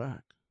answer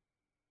back?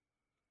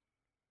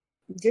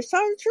 Just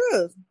tell the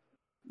truth.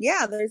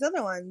 Yeah, there's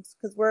other ones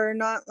because we're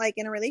not like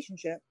in a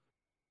relationship.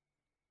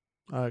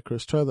 All right,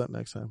 Chris, try that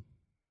next time.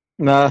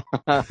 No.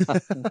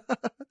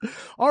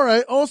 All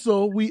right.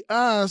 Also, we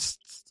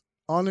asked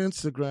on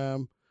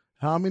Instagram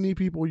how many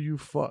people you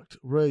fucked.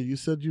 Ray, you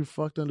said you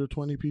fucked under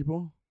 20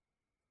 people?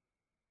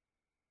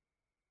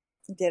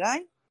 Did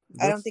I?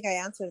 I don't think I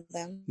answered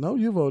them. No,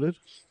 you voted.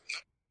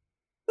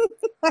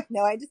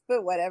 No, I just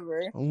put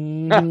whatever.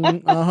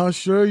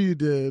 Sure you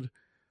did.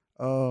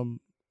 Fine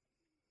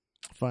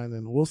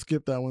then. We'll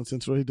skip that one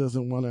since Ray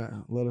doesn't want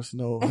to let us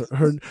know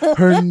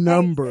her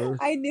number.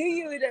 I knew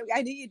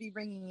you'd be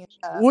bringing it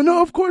up. Well,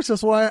 no, of course.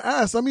 That's why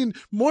I asked. I mean,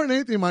 more than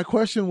anything, my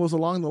question was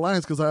along the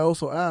lines because I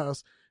also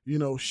asked,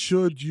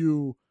 should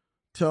you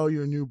tell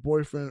your new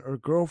boyfriend or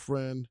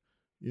girlfriend,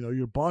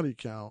 your body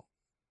count?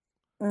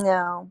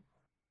 No.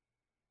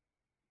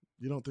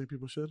 You don't think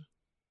people should?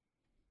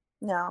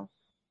 No.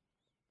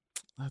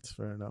 That's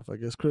fair enough, I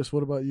guess. Chris,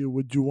 what about you?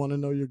 Would you want to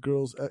know your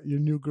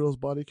new girl's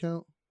body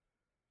count?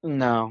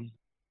 No.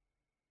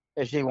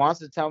 If she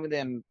wants to tell me,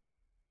 then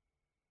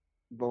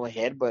go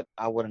ahead, but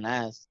I wouldn't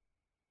ask.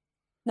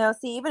 No,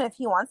 see, even if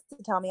he wants to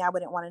tell me, I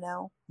wouldn't want to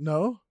know.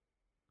 No?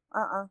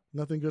 Uh-uh.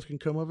 Nothing good can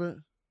come of it?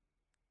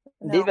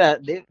 No.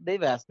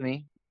 They've asked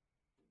me.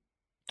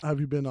 Have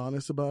you been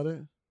honest about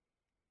it?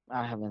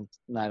 I haven't.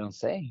 I don't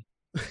say.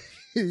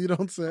 You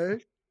don't say?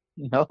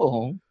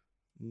 No.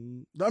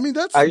 I mean,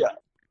 that's...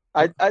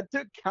 I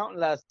took count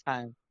last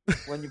time.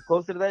 When you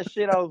posted that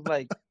shit, I was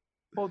like,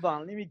 hold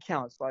on, let me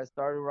count. So I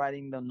started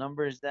writing the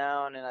numbers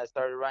down, and I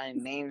started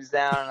writing names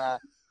down,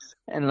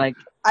 and like...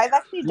 I've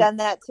actually done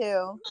that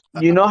too.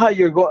 You know how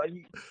you're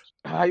going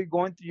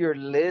through your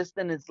list,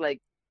 and it's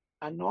like,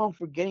 I know I'm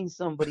forgetting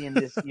somebody in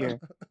this year.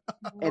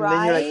 And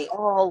then you're like,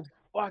 oh,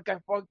 fuck, I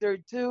fucked her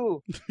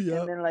too. Yep.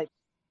 And then, like,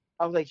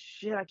 I was like,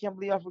 shit, I can't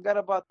believe I forgot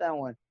about that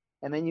one.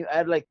 And then you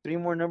add, like, 3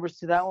 more numbers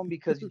to that one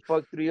because you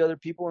fucked 3 other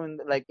people in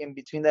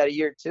between that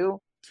year, too.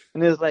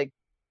 And it was like,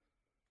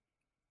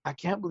 I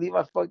can't believe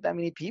I fucked that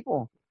many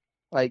people.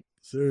 Like,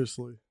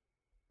 seriously.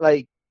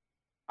 Like,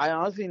 I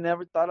honestly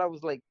never thought I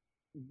was, like,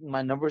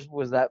 my numbers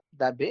was that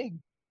big.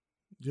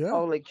 Yeah. I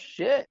was like,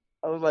 shit.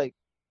 I was like,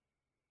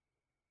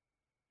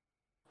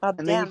 oh,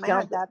 damn, my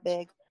heart that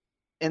big.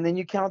 And then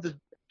you count the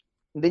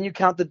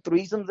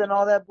threesomes and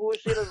all that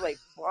bullshit. I was like,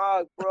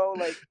 fuck, bro.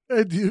 Like,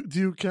 hey, do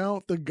you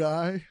count the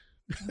guy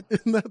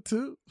in that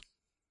too?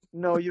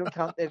 No, you don't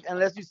count it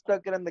unless you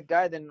stuck it on the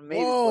guy. Then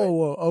maybe.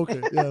 Whoa,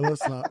 okay, yeah,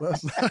 let's not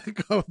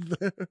go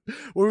there.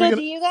 So,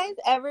 do you guys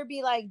ever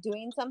be like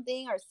doing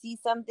something or see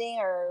something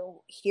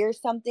or hear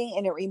something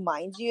and it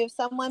reminds you of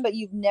someone, but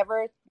you've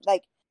never,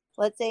 like,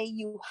 let's say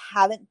you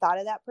haven't thought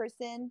of that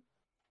person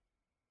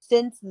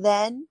since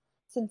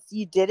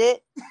you did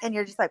it, and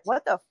you're just like,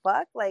 what the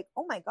fuck? Like,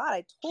 oh my God,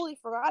 I totally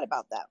forgot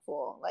about that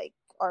fool, like,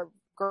 or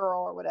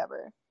girl or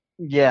whatever.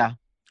 Yeah.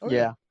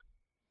 Yeah.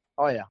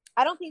 Oh yeah.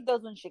 I don't think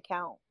those ones should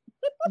count.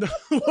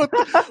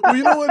 Well,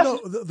 you know what?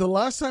 No, the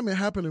last time it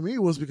happened to me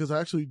was because I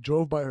actually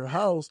drove by her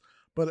house,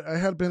 but I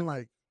had been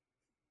like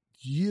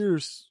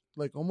years,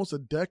 like almost a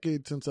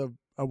decade since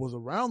I was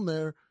around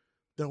there.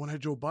 That when I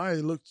drove by,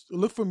 it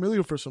looked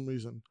familiar for some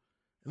reason,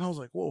 and I was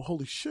like, "Whoa,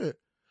 holy shit!"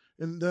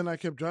 And then I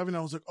kept driving.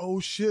 I was like, "Oh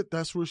shit,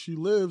 that's where she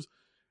lives,"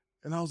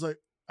 and I was like,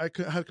 I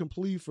had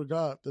completely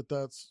forgot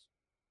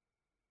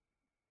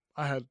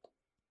I had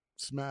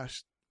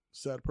smashed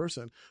said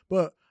person.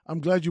 But I'm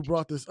glad you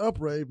brought this up,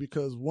 Ray,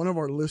 because one of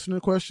our listener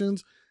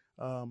questions,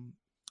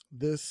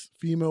 this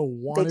female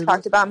wanted... They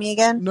talked about me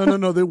again?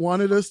 No. They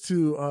wanted us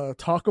to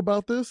talk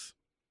about this.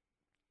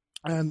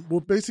 And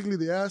what basically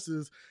they asked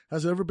is,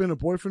 has there ever been a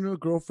boyfriend or a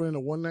girlfriend, a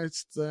one-night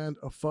stand,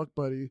 a fuck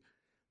buddy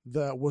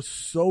that was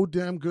so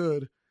damn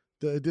good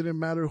that it didn't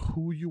matter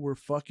who you were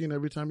fucking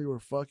every time you were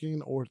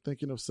fucking or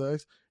thinking of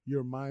sex,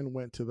 your mind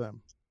went to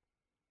them?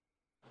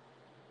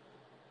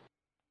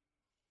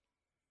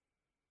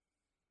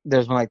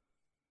 There's been like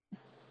a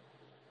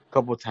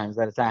couple of times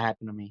that it's not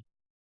happened to me.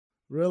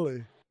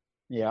 Really?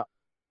 Yeah.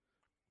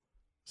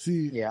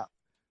 See? Yeah.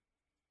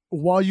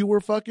 While you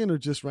were fucking or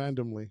just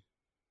randomly?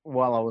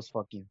 While I was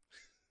fucking.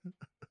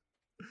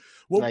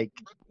 What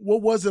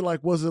was it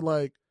like? Was it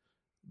like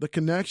the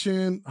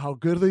connection, how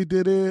good they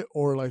did it,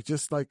 or like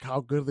just like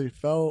how good they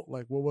felt?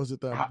 Like, what was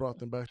it that brought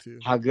them back to you?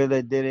 How good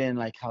they did it and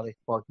like how they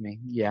fucked me.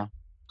 Yeah.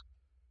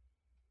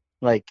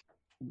 Like,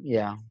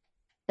 yeah.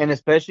 And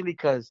especially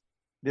because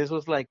this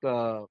was like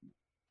a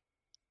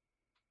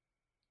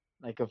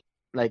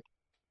like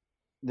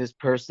this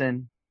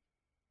person.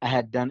 I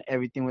had done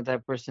everything with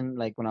that person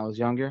like when I was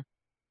younger,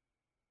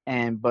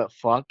 but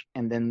fuck,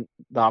 and then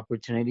the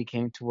opportunity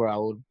came to where I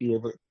would be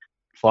able to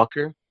fuck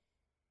her,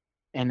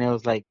 and it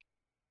was like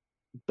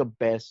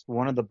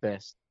one of the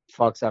best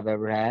fucks I've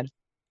ever had.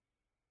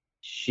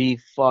 She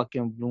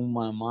fucking blew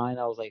my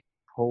mind. I was like,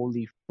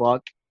 holy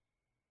fuck.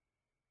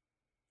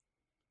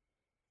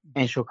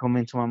 And she'll come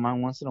into my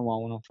mind once in a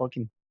while when I'm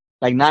fucking,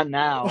 like, not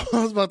now,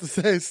 I was about to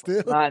say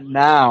still. not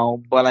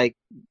now, but like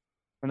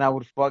when I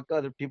would fuck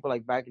other people,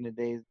 like back in the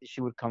days,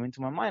 she would come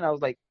into my mind. I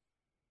was like,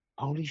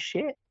 holy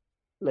shit.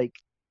 Like,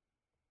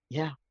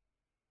 yeah.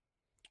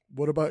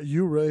 What about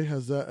you, Ray?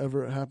 Has that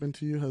ever happened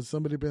to you? Has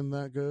somebody been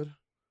that good?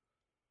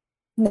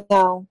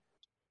 No.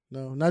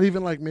 No, not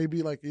even like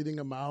maybe like eating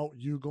them out,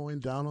 you going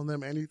down on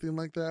them, anything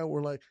like that.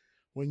 Or like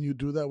when you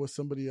do that with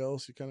somebody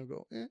else, you kind of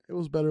go, it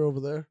was better over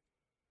there.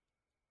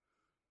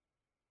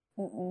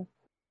 Mm-mm.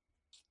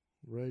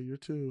 Ray, you're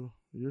too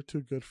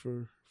good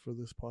for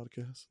this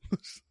podcast.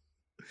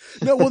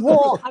 No,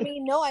 well, I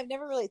mean, no, I've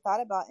never really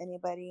thought about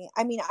anybody.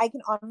 I mean, I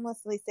can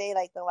honestly say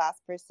like the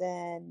last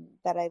person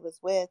that I was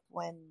with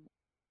when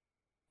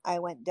I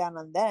went down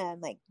on them,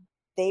 like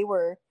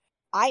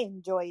I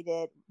enjoyed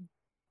it.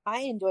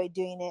 I enjoyed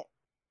doing it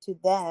to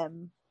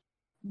them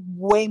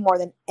way more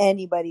than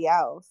anybody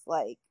else.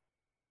 Like,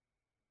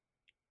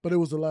 but it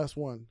was the last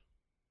one.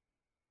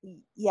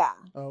 Yeah.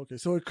 Oh, okay,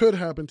 so it could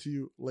happen to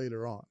you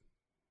later on.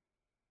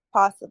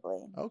 Possibly.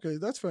 Okay,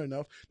 that's fair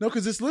enough. No,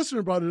 because this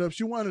listener brought it up.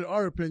 She wanted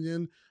our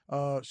opinion.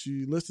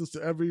 She listens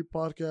to every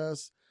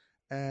podcast,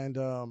 and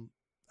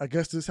I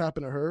guess this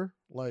happened to her.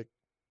 Like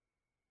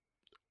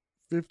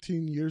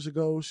 15 years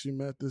ago, she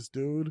met this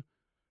dude,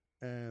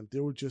 and they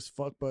were just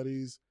fuck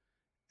buddies,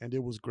 and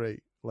it was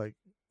great. Like,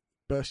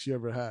 best she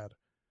ever had.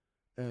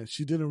 And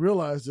she didn't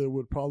realize that it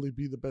would probably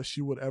be the best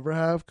she would ever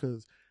have,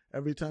 because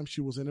every time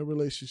she was in a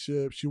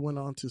relationship, she went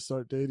on to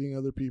start dating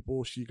other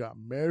people. She got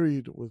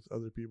married with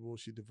other people.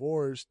 She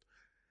divorced.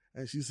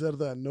 And she said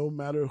that no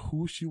matter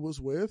who she was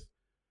with,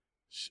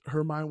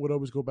 her mind would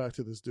always go back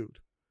to this dude.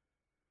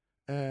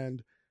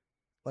 And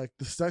like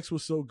the sex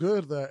was so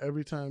good that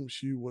every time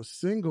she was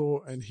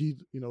single and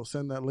he'd,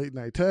 send that late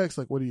night text,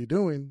 like, what are you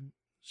doing?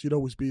 She'd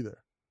always be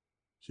there.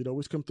 She'd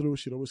always come through.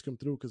 She'd always come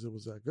through because it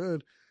was that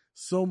good.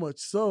 So much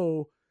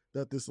so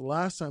that this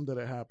last time that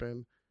it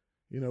happened,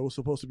 it was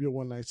supposed to be a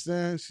one-night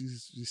stand. She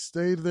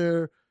stayed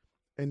there,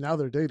 and now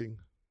they're dating.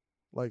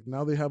 Like,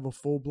 now they have a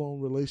full-blown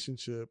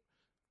relationship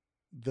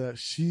that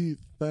she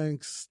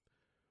thanks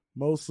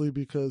mostly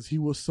because he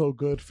was so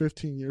good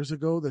 15 years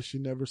ago that she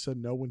never said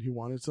no when he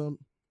wanted some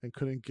and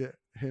couldn't get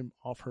him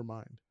off her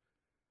mind.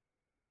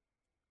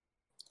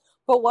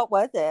 But what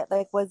was it?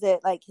 Like, was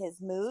it like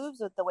his moves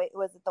was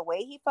it the way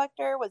he fucked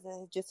her? Was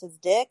it just his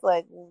dick?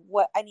 Like,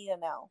 what? I need to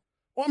know.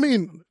 Well, I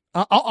mean,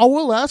 I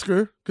will ask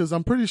her because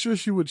I'm pretty sure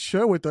she would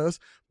share with us.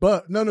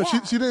 But no,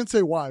 yeah. she didn't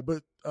say why.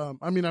 But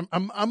I mean,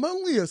 I'm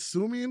only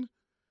assuming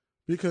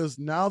because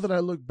now that I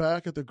look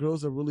back at the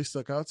girls that really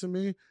stuck out to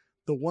me,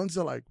 the ones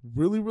that like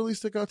really really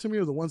stick out to me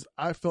are the ones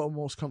I felt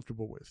most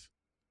comfortable with.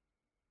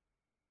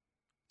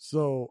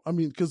 So I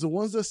mean, because the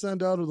ones that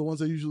stand out are the ones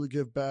that usually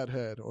give bad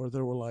head or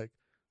they were like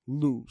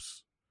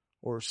loose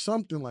or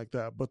something like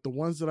that. But the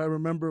ones that I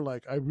remember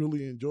like I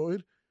really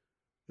enjoyed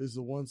is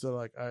the ones that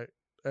like I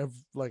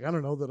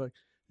don't know, that like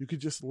you could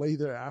just lay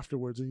there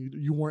afterwards and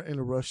you weren't in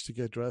a rush to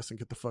get dressed and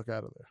get the fuck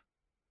out of there.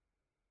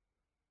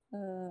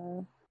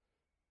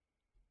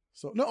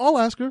 So no, I'll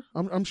ask her.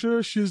 I'm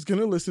sure she's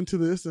gonna listen to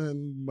this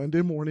and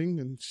Monday morning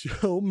and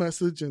she'll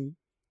message and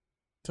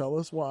tell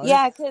us why.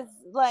 Yeah, because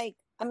like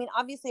I mean,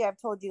 obviously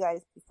I've told you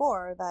guys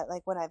before that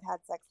like when I've had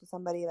sex with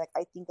somebody, like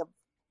I think of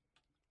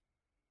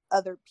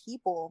other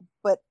people,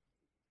 but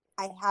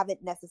I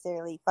haven't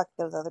necessarily fucked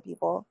those other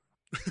people.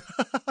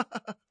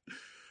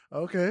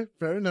 Okay,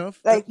 fair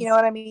enough. Like, you know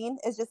what I mean?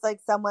 It's just like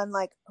someone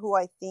like who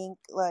I think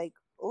like,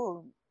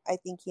 oh, I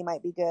think he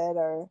might be good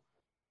or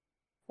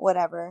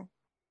whatever.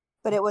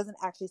 But it wasn't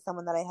actually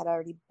someone that I had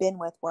already been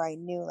with where I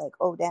knew like,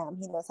 oh, damn,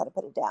 he knows how to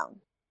put it down.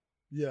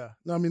 Yeah,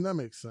 no, I mean, that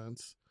makes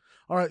sense.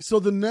 All right, so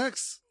the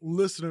next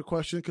listener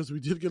question, because we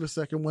did get a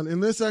second one,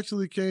 and this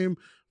actually came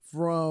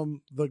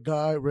from the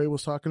guy Ray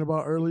was talking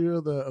about earlier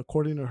that,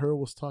 according to her,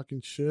 was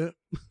talking shit.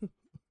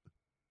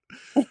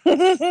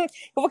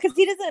 Well, because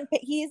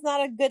he's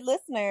not a good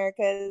listener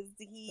because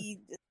he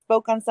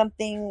spoke on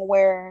something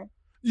where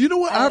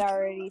what,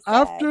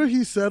 after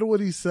he said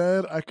what he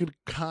said, I could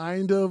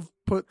kind of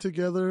put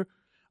together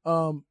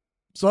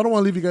so I don't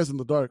want to leave you guys in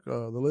the dark,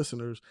 the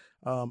listeners.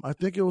 I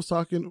think he was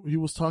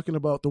talking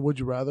about the would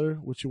you rather,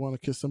 would you want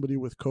to kiss somebody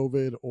with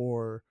COVID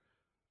or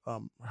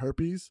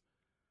herpes,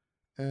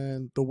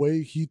 and the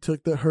way he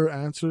took her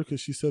answer,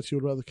 because she said she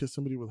would rather kiss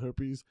somebody with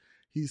herpes,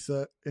 he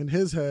said in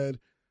his head,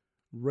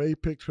 Ray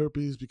picked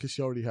herpes because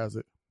she already has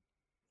it.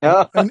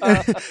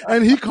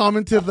 And he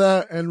commented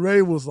that, and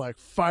Ray was like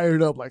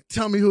fired up, like,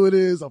 tell me who it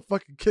is. I'll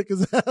fucking kick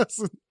his ass.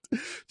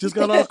 Just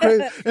got all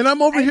crazy. And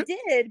I'm over here.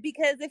 I did,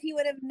 because if he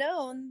would have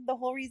known, the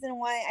whole reason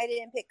why I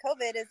didn't pick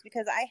COVID is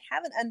because I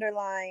have an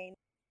underlying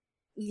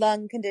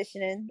lung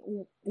condition,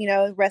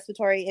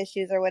 respiratory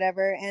issues or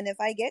whatever. And if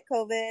I get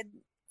COVID,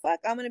 fuck,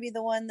 I'm going to be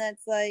the one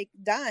that's like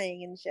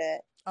dying and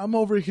shit. I'm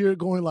over here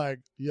going like,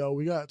 yo,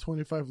 we got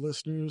 25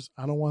 listeners.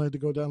 I don't want it to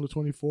go down to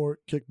 24.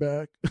 Kick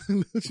back.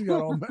 She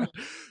got all mad.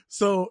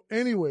 So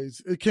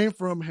anyways, it came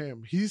from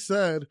him. He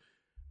said,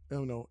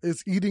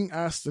 is eating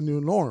ass the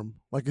new norm?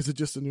 Like, is it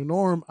just a new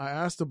norm? I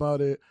asked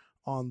about it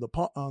on the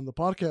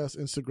podcast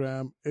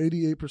Instagram.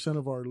 88%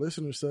 of our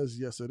listeners says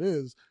yes, it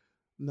is.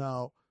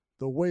 Now,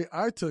 the way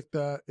I took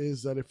that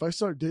is that if I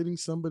start dating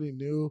somebody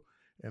new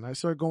and I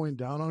start going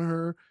down on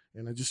her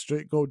and I just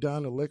straight go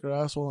down and lick her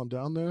ass while I'm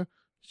down there,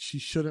 she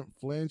shouldn't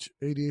flinch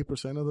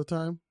 88% of the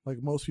time.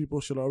 Like, most people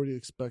should already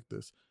expect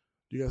this.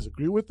 Do you guys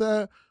agree with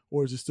that?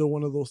 Or is it still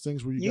one of those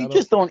things where you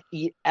just don't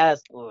eat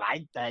ass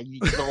like that. You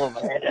just go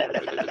like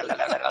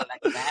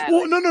that.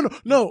 Well,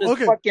 no.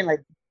 Okay. Fucking,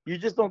 like, you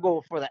just don't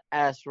go for the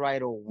ass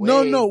right away.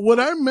 No. What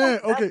I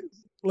meant, okay,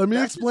 let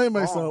me explain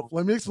myself.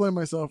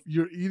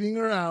 You're eating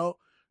her out,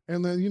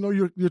 and then,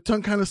 your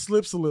tongue kind of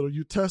slips a little.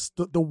 You test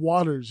the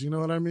waters, you know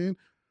what I mean?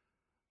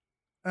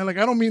 And, like,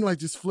 I don't mean, like,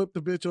 just flip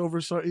the bitch over,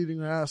 start eating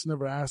her ass,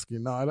 never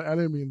asking. No, I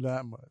didn't mean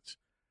that much.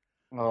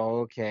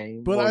 Oh,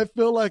 okay. But I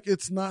feel like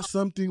it's not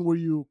something where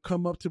you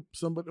come up to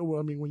somebody,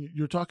 when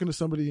you're talking to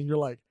somebody and you're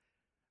like,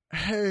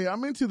 hey,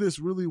 I'm into this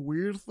really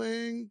weird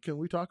thing. Can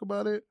we talk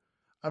about it?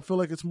 I feel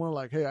like it's more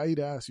like, hey, I eat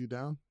ass. You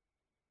down?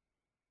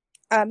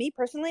 Me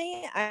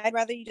personally, I'd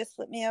rather you just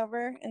flip me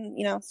over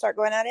and, start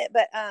going at it.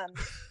 But,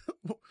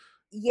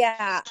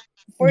 yeah.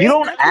 You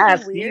don't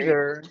ask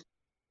either.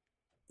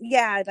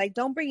 Yeah, like,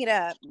 don't bring it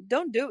up.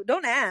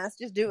 Don't ask.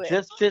 Just do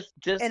it.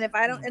 Just. And if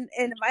I don't, and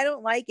if I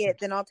don't like it,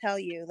 then I'll tell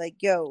you, like,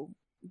 yo,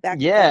 back.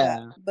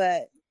 Yeah.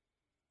 But.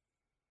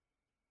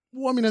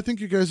 Well, I think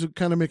you guys are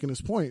kind of making this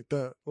point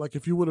that, like,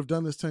 if you would have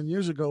done this 10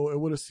 years ago, it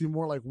would have seemed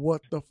more like,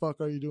 what the fuck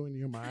are you doing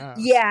near my ass?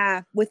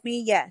 Yeah, with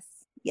me, yes.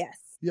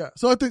 Yeah,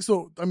 so I think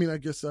so. I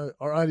guess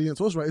our audience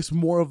was right. It's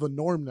more of the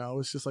norm now.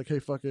 It's just like, hey,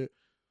 fuck it.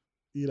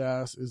 Eat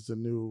ass is the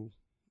new,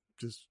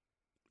 just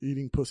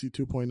eating pussy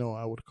 2.0,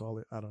 I would call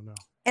it. I don't know.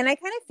 And I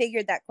kind of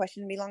figured that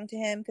question belonged to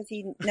him because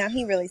he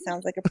really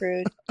sounds like a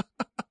prude.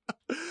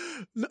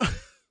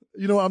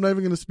 No, I'm not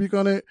even going to speak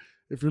on it.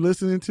 If you're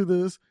listening to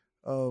this,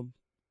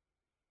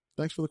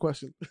 thanks for the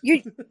question.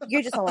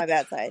 You're just on my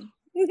bad side.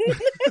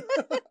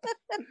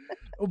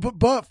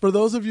 But for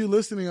those of you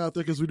listening out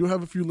there, because we do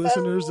have a few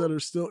listeners that are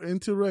still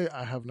into Ray,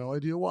 I have no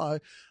idea why.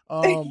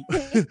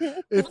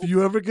 If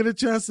you ever get a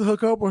chance to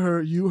hook up with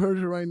her, you heard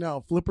her right now.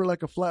 Flip her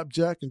like a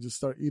flapjack and just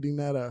start eating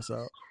that ass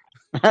out.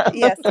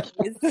 Yes.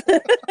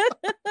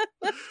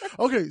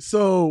 Okay,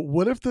 so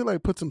what if they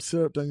like put some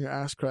syrup down your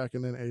ass crack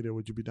and then ate it?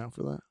 Would you be down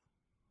for that?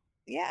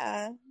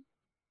 Yeah.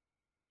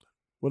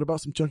 What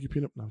about some chunky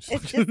peanut? No,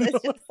 it's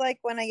just like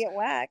when I get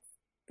waxed.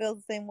 Feels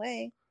the same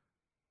way.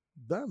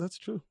 That's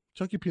true.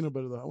 Chunky peanut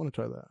butter, though. I want to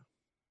try that.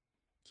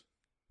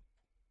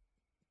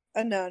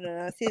 Oh,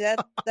 no. See,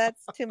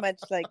 that's too much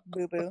like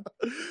boo-boo.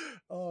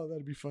 Oh,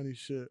 that'd be funny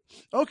shit.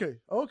 Okay.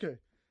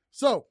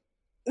 So.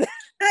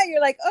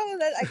 You're like,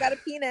 I got a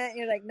peanut. And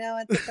you're like, no,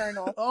 it's a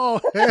kernel. Oh,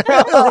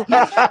 hell.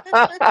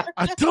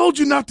 I told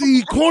you not to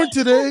eat corn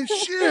today.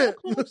 Shit.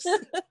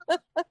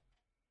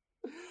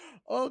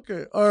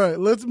 Okay. All right.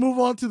 Let's move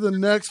on to the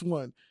next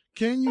one.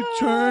 Can you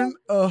turn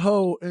a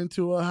hoe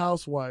into a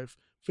housewife?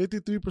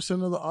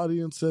 53% of the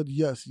audience said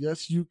yes.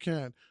 Yes, you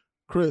can.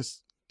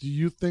 Chris, do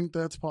you think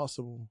that's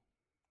possible?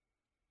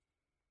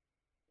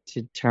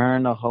 To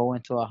turn a hoe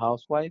into a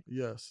housewife?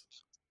 Yes.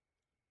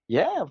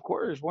 Yeah, of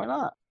course. Why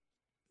not?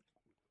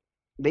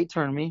 They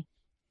turn me.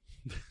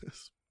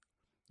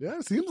 Yeah,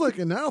 it seems like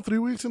it now. 3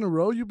 weeks in a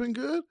row, you've been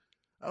good.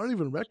 I don't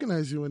even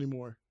recognize you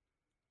anymore.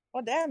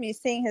 Well, damn, you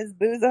seeing his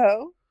boo's a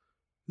hoe?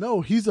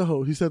 No, he's a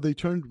hoe. He said they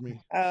turned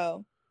me.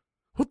 Oh.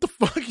 What the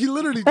fuck? He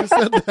literally just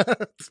said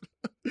that.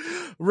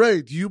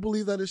 Ray, do you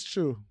believe that is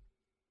true?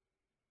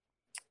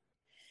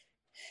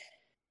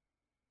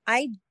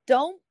 I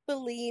don't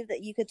believe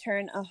that you could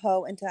turn a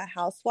hoe into a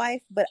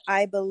housewife, but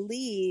I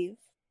believe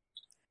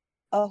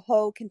a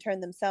hoe can turn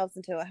themselves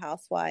into a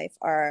housewife,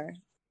 or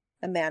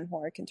a man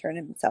whore can turn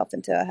himself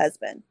into a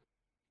husband.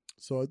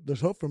 So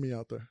there's hope for me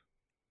out there.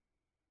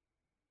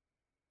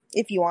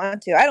 If you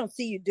want to. I don't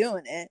see you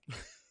doing it.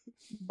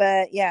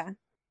 But yeah.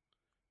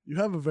 You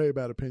have a very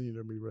bad opinion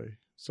of me, Ray.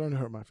 It's starting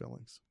to hurt my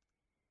feelings.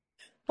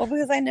 Well,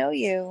 because I know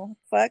you.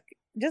 Fuck.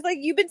 Just like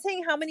you've been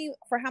saying how many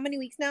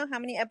weeks now? How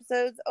many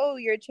episodes? Oh,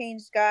 you're a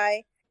changed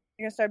guy.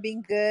 You're going to start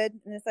being good.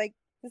 And it's like,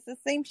 it's the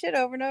same shit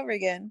over and over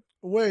again.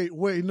 Wait,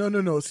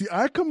 no. See,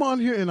 I come on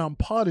here and I'm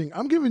potting.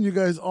 I'm giving you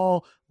guys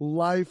all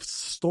life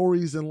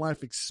stories and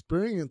life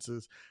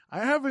experiences.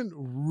 I haven't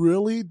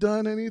really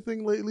done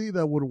anything lately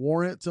that would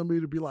warrant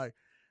somebody to be like,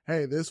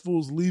 hey, this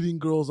fool's leading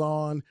girls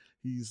on.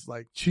 He's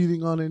like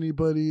cheating on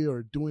anybody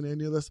or doing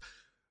any of this.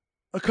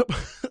 A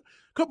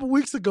couple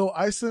weeks ago,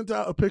 I sent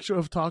out a picture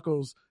of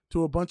tacos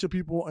to a bunch of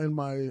people in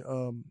my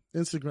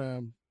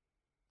Instagram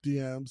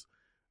DMs,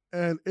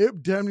 and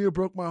it damn near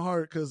broke my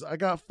heart because I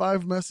got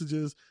 5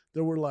 messages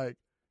that were like,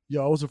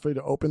 yo, I was afraid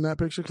to open that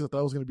picture because I thought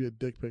it was going to be a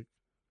dick pic.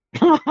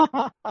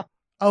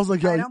 I was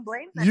like, I yo, don't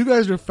blame them. you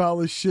guys are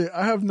foul as shit.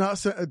 I have not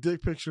sent a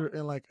dick picture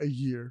in like a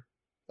year.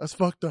 That's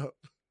fucked up.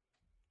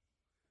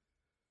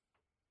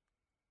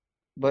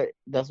 But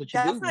that's what you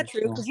do. That's not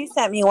true because you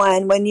sent me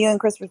one when you and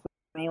Christopher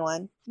sent me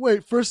one.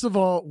 Wait, first of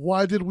all,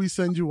 why did we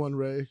send you one,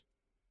 Ray?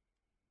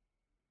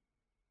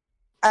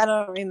 I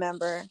don't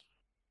remember.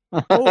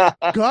 Oh,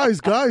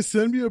 guys,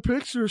 send me a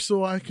picture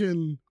so I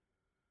can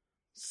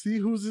see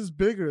whose is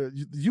bigger.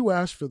 You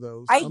asked for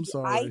those. I'm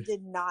sorry. I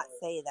did not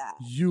say that.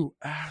 You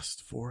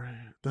asked for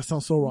it. That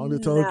sounds so wrong to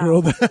tell a No.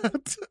 girl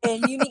that.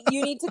 And you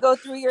need to go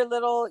through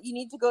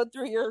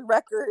your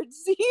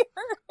records here.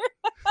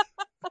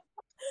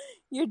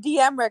 Your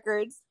DM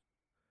records.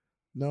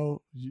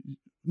 No,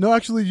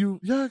 actually,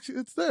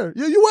 it's there.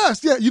 Yeah, you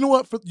asked. Yeah, you know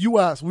what? You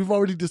asked. We've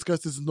already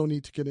discussed this. No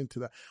need to get into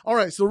that. All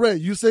right, so Ray,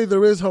 you say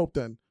there is hope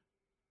then.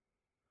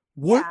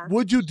 What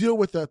would you deal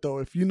with that though?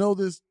 If you know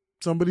this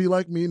somebody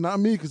like me, not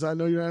me, because I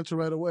know your answer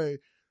right away.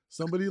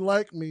 Somebody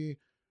like me,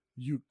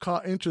 you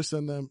caught interest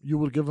in them, you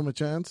would give them a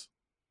chance?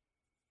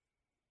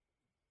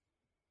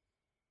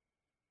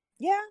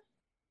 Yeah.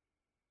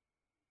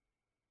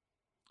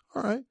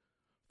 All right,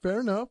 fair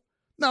enough.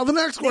 Now the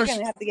next question.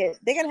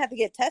 They're gonna have to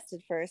get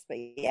tested first, but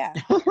yeah.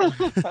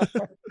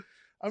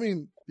 I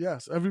mean,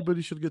 yes,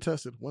 everybody should get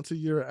tested once a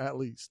year at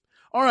least.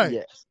 All right.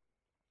 Yes.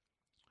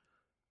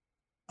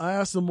 I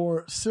asked a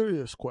more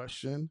serious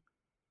question.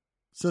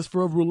 It says,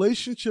 for a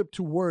relationship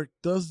to work,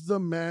 does the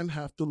man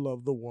have to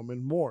love the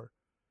woman more?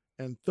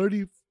 And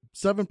 37%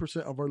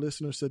 of our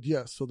listeners said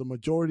yes, so the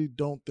majority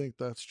don't think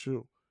that's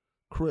true.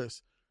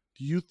 Chris,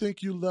 do you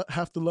think you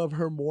have to love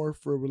her more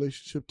for a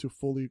relationship to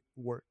fully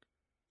work?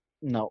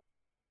 No.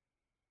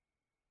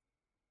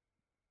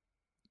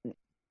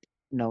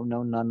 No,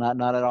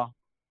 not at all.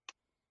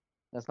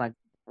 That's not.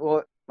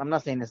 Well, I'm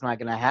not saying it's not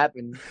gonna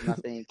happen. I'm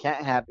not saying it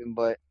can't happen,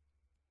 but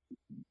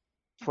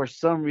for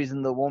some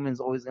reason, the woman's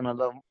always gonna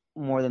love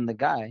more than the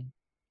guy.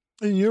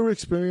 In your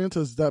experience,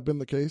 has that been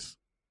the case?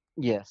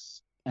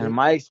 Yes. And in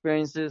my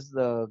experiences,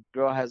 the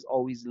girl has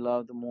always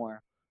loved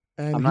more.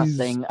 And I'm not he's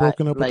saying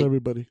broken up with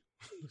everybody.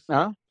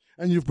 Huh?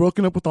 And you've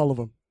broken up with all of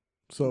them.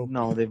 So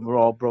no, they've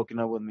all broken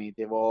up with me.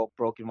 They've all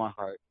broken my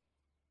heart.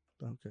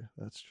 Okay,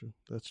 that's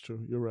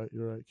true. You're right,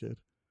 kid.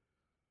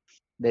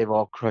 They've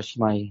all crushed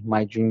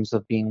my dreams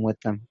of being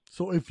with them.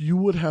 So if you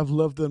would have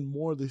loved them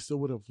more, they still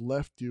would have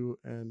left you,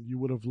 and you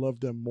would have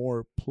loved them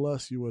more,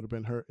 plus you would have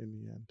been hurt in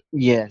the end.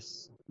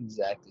 Yes,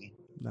 exactly.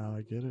 Now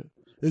I get it.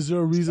 Is there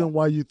a reason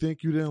why you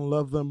think you didn't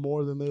love them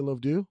more than they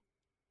loved you?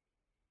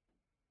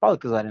 Probably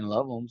because I didn't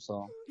love them,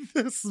 so.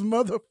 This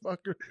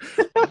motherfucker.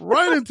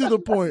 Right into the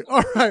point.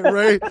 All right,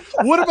 Ray.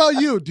 What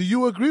about you? Do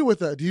you agree with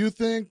that? Do you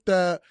think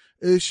that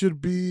it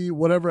should be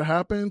whatever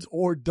happens,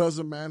 or does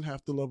a man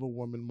have to love a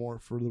woman more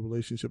for the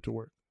relationship to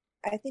work?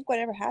 I think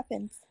whatever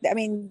happens. I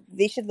mean,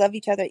 they should love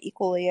each other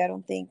equally. I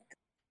don't think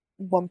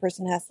one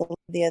person has to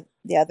love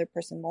the other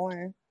person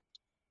more.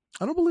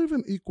 I don't believe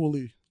in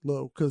equally,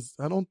 Lo, because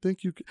I don't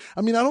think you can.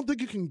 I mean, I don't think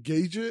you can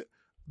gauge it.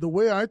 The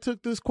way I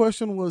took this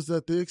question was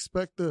that they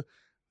expect the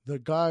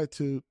guy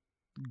to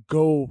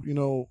go,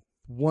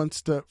 one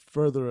step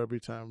further every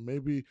time.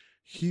 Maybe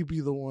he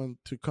be the one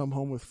to come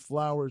home with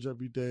flowers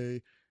every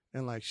day,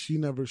 and like she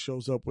never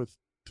shows up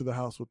to the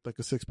house with like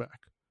a 6-pack.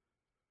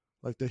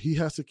 Like that he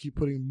has to keep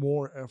putting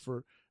more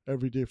effort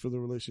every day for the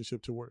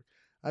relationship to work.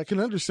 I can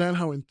understand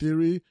how in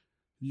theory,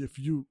 if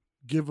you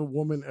give a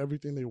woman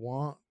everything they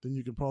want, then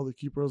you can probably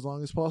keep her as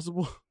long as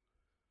possible.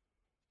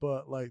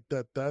 But like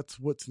that's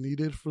what's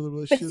needed for the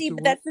relationship.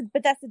 But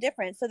that's the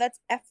difference. So that's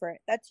effort.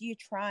 That's you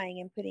trying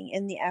and putting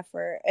in the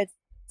effort.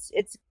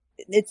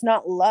 It's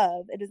not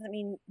love. It doesn't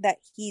mean that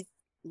he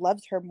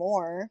loves her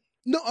more.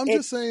 No, I'm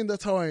just saying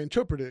that's how I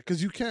interpret it,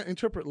 because you can't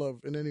interpret love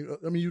in any.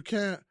 I mean, you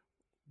can't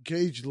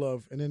gauge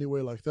love in any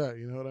way like that.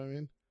 You know what I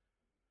mean?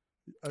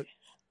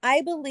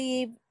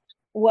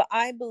 What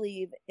I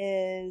believe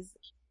is,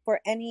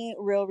 for any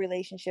real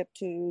relationship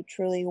to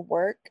truly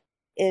work,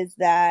 is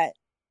that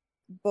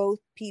both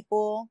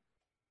people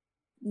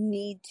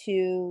need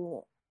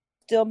to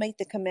still make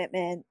the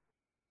commitment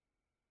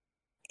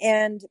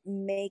and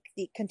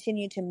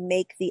continue to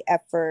make the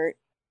effort,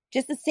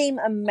 just the same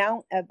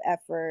amount of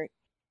effort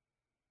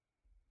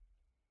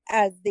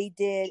as they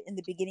did in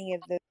the beginning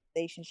of the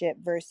relationship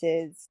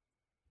versus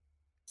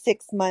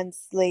 6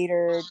 months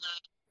later,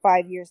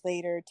 5 years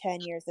later,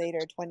 10 years later,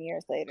 20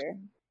 years later.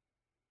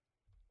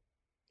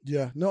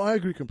 Yeah, no, I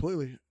agree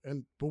completely.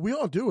 But we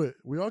all do it.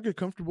 We all get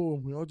comfortable,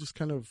 and we all just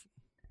kind of.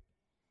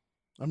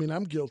 I mean,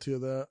 I'm guilty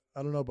of that.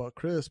 I don't know about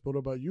Chris, but what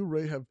about you,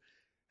 Ray?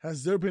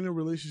 Has there been a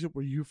relationship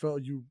where you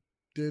felt you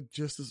did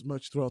just as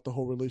much throughout the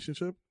whole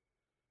relationship?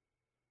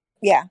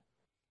 Yeah.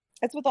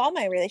 It's with all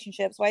my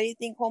relationships. Why do you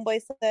think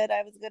homeboy said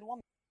I was a good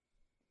woman?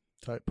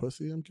 Tight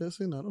pussy, I'm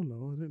guessing. I don't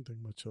know. I didn't think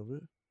much of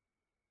it.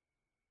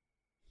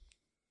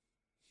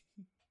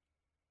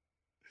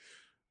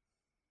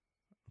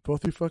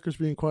 Both you fuckers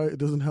being quiet, it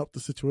doesn't help the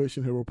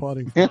situation here we're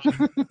potting for.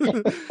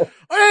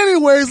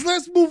 Anyways,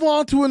 let's move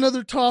on to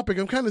another topic.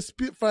 I'm kind of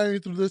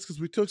spitfiring through this because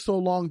we took so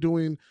long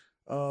doing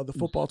the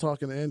football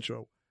talk in the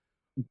intro.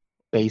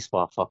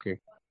 Baseball, fucker.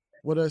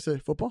 What did I say?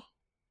 Football?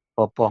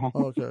 Football.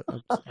 Oh, okay.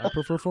 I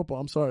prefer football.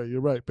 I'm sorry. You're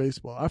right.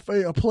 Baseball. A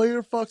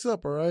player fucks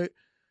up, all right?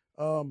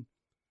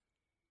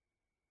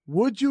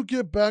 Would you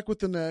get back with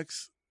the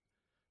Knicks?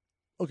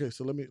 Okay,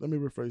 so let me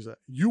rephrase that.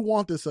 You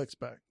want this X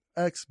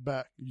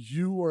back.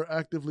 You are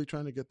actively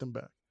trying to get them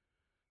back.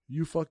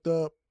 You fucked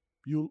up.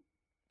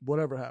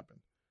 Whatever happened.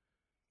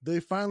 They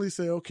finally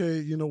say, okay,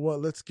 you know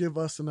what? Let's give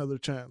us another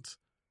chance.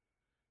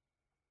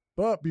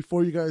 But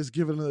before you guys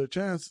give it another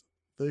chance,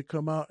 they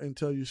come out and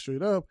tell you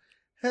straight up,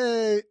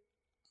 hey,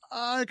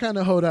 I kind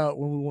of hoed out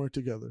when we weren't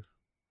together.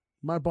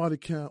 My body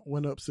count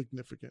went up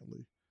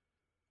significantly.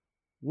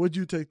 Would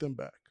you take them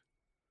back?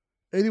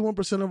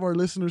 81% of our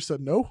listeners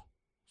said no.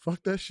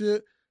 Fuck that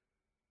shit.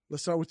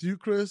 Let's start with you,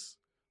 Chris.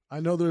 I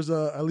know there's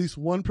at least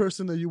one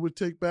person that you would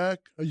take back,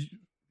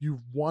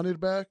 you wanted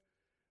back.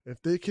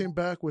 If they came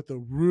back with a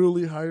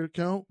really higher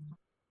count,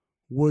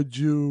 would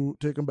you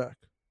take them back?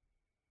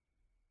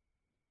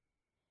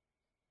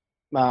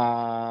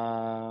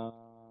 No.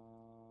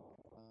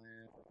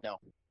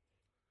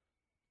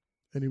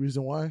 Any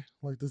reason why?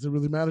 Like, does it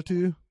really matter to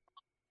you?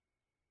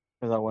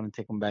 Because I wouldn't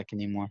take them back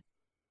anymore.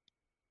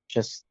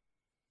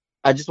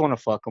 I just want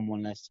to fuck them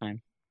one last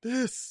time.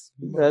 That's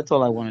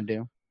all I want to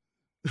do.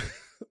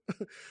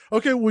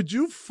 Okay, would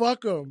you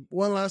fuck them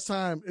one last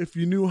time if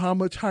you knew how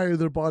much higher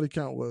their body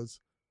count was?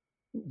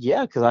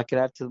 Yeah, because I could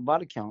add to the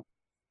body count.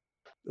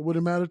 It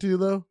wouldn't matter to you,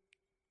 though?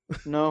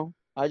 No,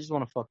 I just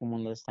want to fuck them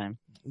one last time.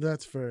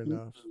 That's fair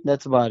enough.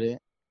 That's about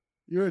it.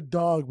 You're a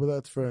dog, but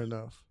that's fair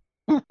enough.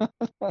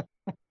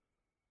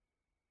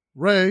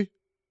 Ray,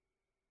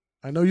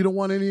 I know you don't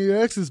want any of your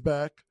exes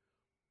back,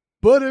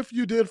 but if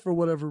you did for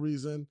whatever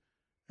reason,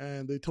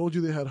 and they told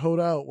you they had hoed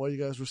out while you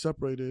guys were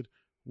separated,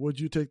 would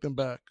you take them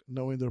back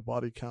knowing their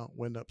body count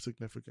went up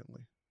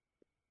significantly?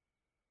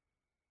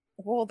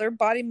 Well,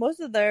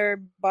 most of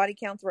their body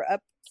counts were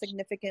up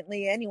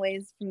significantly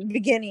anyways from the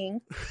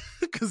beginning.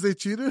 Because they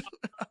cheated?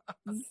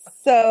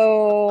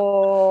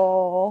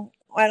 So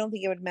I don't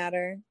think it would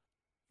matter.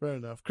 Fair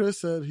enough. Chris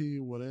said he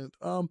wouldn't.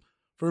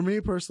 For me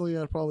personally,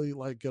 I'd probably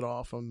get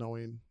off on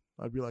knowing.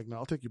 I'd be like, no,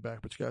 I'll take you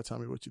back, but you gotta tell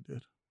me what you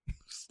did.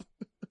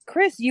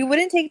 Chris, you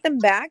wouldn't take them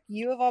back?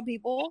 You of all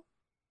people?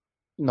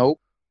 Nope.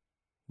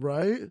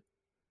 Right?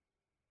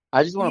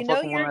 I just want to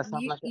fuck them one last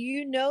time.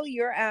 You know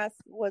your ass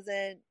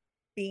wasn't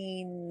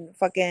being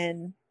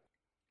fucking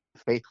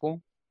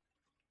faithful.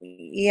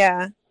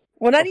 Yeah.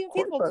 Well, not even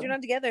faithful because you're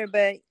not together,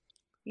 but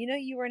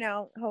you were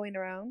out hoeing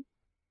around.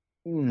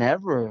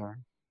 Never.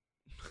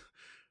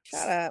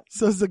 Shut up.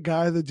 Says the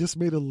guy that just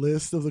made a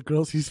list of the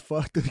girls he's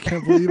fucked and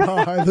can't believe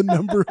how high the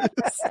number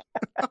is.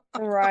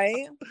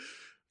 Right.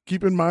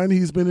 Keep in mind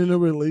he's been in a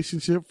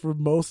relationship for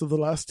most of the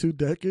last 2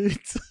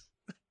 decades.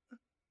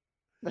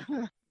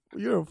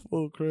 You're a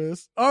fool,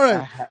 Chris. All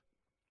right.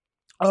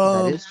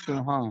 That is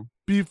true, huh?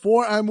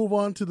 Before I move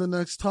on to the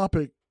next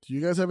topic, do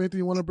you guys have anything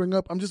you want to bring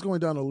up? I'm just going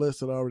down a list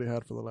that I already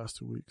had for the last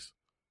 2 weeks.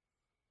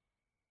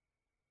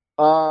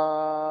 Well,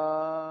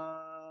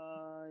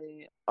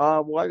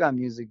 I got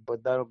music,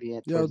 but that'll be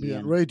it. Yeah, that'll be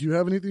it. Ray, do you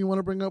have anything you want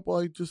to bring up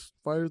while I just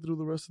fire through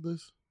the rest of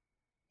this?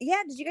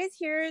 Yeah, did you guys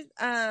hear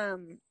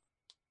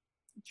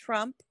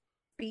Trump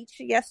speech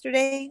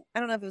yesterday? I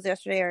don't know if it was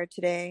yesterday or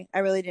today. I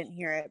really didn't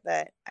hear it,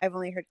 but I've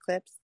only heard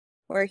clips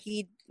where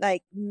he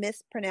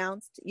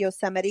mispronounced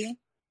Yosemite.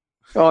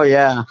 Oh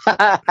yeah.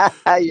 Yeah,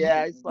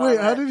 I saw Wait,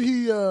 that. how did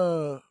he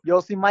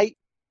Yosemite?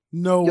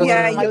 No.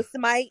 Yeah,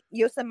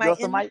 Yosemite.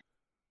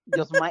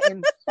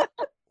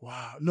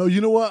 Wow. No,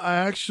 you know what? I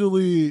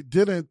actually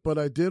didn't, but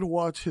I did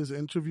watch his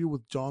interview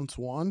with John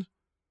Swan.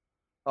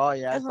 Oh,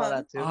 yeah, I saw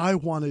that too. I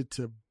wanted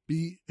to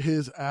beat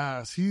his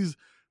ass. He's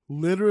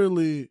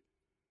literally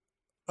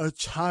a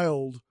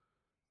child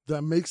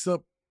that makes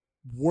up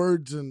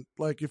words. And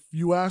if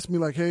you ask me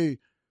hey,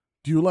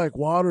 do you like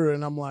water?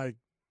 And I'm like,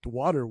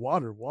 water,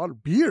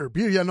 beer.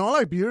 Yeah, no, I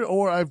like beer.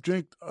 Or I've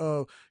drank,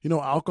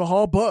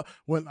 alcohol. But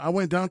when I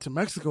went down to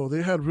Mexico,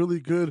 they had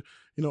really good,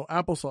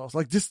 applesauce.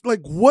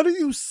 What are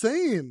you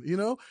saying?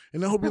 And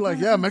then he'll be like,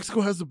 yeah,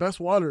 Mexico has the best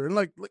water.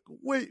 And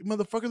wait,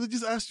 motherfucker, they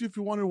just asked you if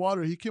you wanted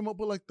water. He came up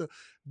with the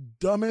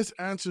dumbest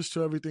answers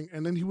to everything.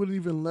 And then he wouldn't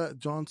even let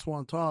John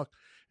Swan talk.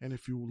 And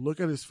if you look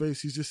at his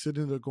face, he's just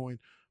sitting there going,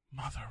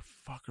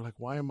 motherfucker,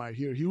 why am I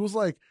here? He was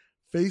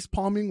face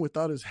palming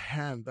without his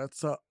hand.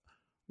 That's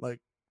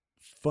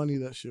funny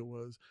that shit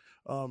was.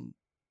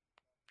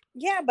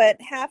 Yeah, but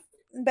half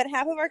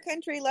of our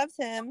country loves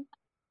him.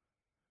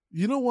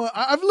 You know what?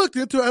 I've looked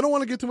into it. I don't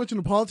want to get too much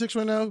into politics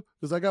right now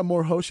because I got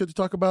more ho shit to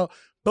talk about.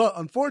 But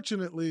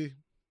unfortunately,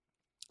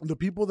 the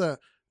people that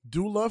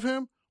do love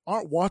him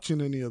aren't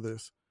watching any of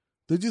this.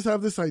 They just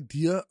have this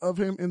idea of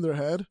him in their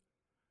head,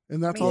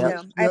 and that's Me all.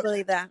 too. I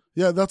believe that.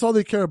 Yeah, that's all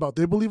they care about.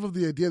 They believe of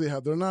the idea they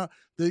have. They're not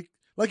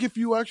like if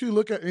you actually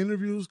look at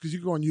interviews, because you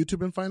go on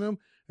YouTube and find them,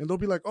 and they'll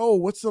be like, "Oh,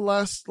 what's the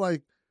last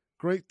like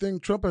great thing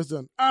Trump has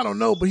done? I don't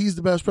know, but he's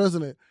the best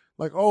president."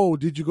 Like, "Oh,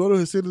 did you go to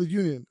his State of the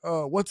Union?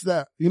 What's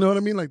that?" You know what I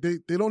mean? Like they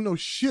don't know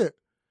shit,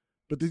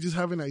 but they just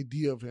have an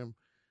idea of him,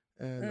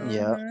 and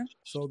Yeah.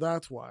 so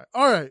that's why.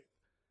 All right,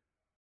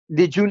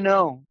 Did you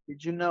know?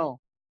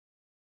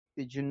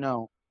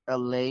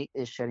 LA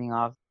is shutting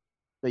off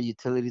the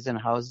utilities and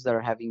houses that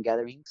are having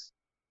gatherings.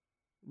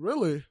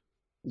 really?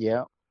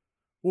 Yeah.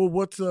 Well,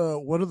 what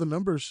are the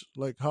numbers?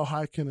 Like, how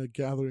high can a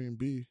gathering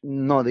be?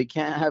 No, they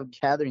can't have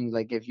gatherings.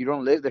 Like if you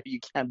don't live there, you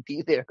can't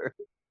be there.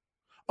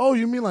 Oh,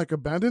 you mean like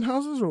abandoned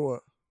houses or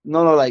what?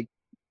 No, like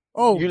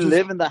Oh, you just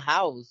live in the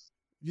house.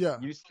 yeah.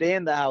 You stay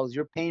in the house.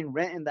 You're paying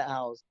rent in the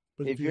house.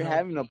 But If you you're have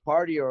having a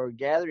party or a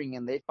gathering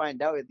and they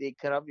find out, they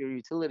cut off your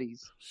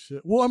utilities.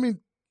 shit. Well, I mean,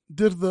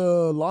 did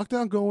the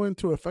lockdown go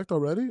into effect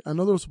already? I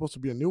know there was supposed to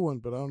be a new one,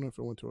 but I don't know if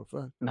it went into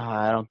effect. No,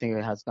 I don't think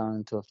it has gone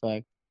into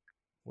effect.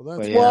 Well,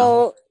 that's But yeah.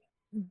 Well,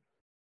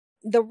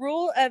 the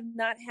rule of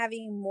not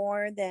having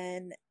more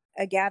than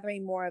a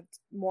gathering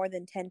more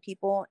than 10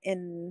 people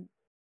in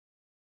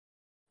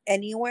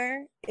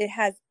anywhere, it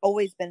has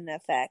always been in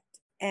effect.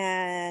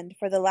 And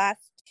for the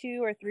last 2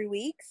 or 3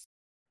 weeks,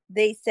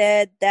 they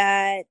said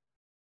that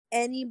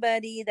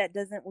anybody that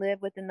doesn't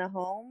live within the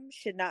home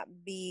should not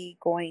be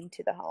going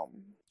to the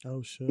home.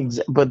 oh shit.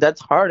 But that's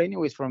hard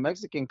anyways for a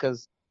Mexican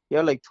because you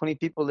have like 20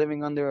 people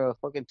living under a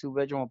fucking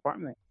 2-bedroom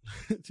apartment.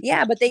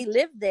 Yeah, but they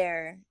live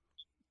there.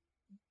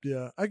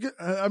 Yeah,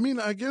 I mean,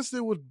 I guess they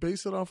would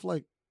base it off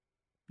like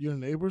your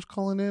neighbors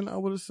calling in. I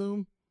would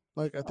assume.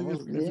 Like, I think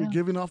if Yeah. you're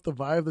giving off the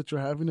vibe that you're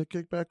having a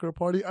kickback or a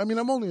party, I mean,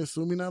 I'm only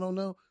assuming. I don't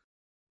know.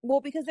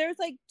 Well, because there's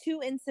like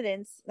 2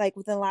 incidents like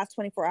within the last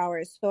 24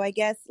 hours. So I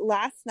guess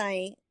last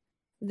night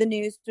the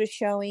news was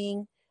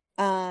showing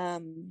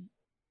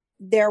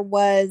there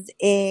was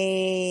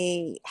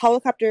a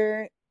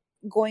helicopter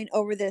going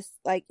over this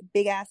like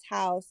big ass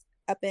house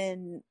up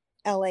in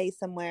LA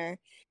somewhere,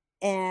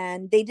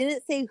 and they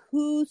didn't say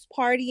whose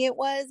party it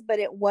was, but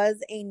it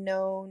was a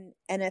known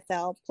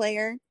NFL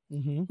player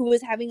Mm-hmm. who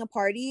was having a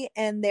party,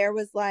 and there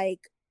was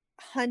like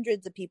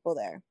hundreds of people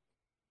there.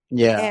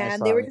 Yeah.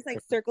 And they were just like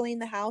circling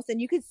the house,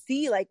 and you could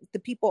see like the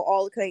people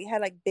all like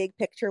had like big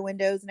picture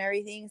windows and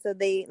everything. So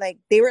they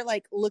were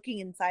like looking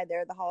inside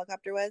there. The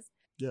helicopter was.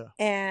 Yeah.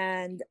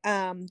 And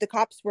the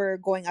cops were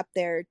going up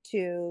there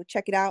to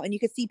check it out, and you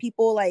could see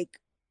people like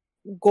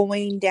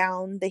going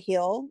down the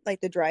hill, like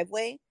the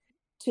driveway,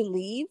 to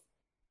leave.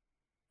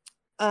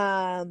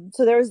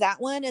 So there was that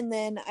one, and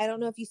then I don't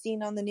know if you've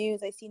seen on the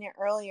news. I seen it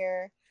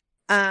earlier.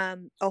 A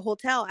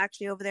hotel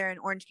actually over there in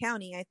Orange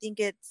County. I think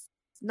it's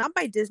not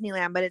by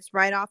Disneyland, but it's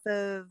right off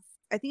of,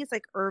 I think it's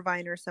like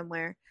Irvine or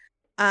somewhere.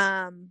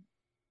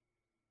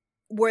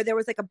 Where there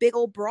was like a big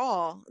old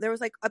brawl. There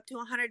was like up to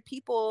 100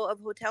 people of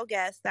hotel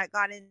guests that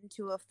got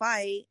into a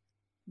fight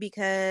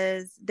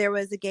because there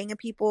was a gang of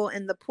people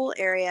in the pool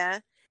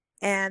area,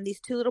 and these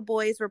 2 little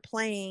boys were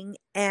playing,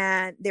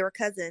 and they were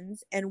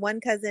cousins, and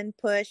one cousin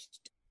pushed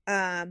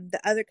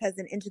the other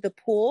cousin into the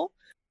pool,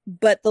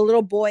 but the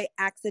little boy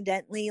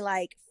accidentally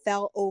like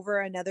fell over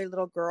another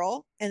little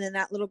girl, and then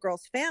that little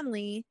girl's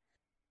family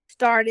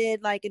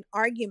started like an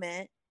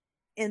argument,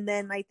 and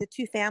then like the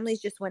 2 families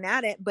just went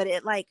at it, but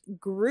it like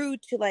grew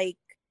to like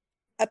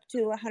up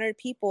to 100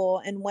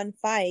 people in one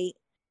fight,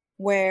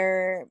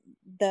 where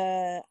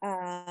the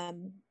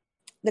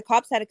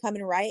cops had to come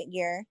in riot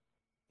gear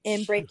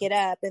and break it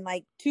up, and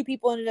like 2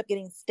 people ended up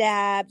getting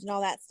stabbed and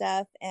all that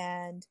stuff,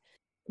 and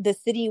the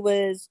city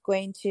was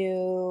going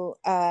to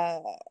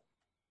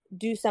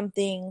do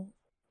something,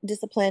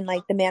 discipline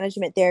like the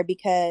management there,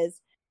 because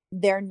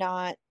they're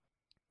not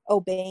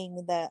obeying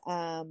the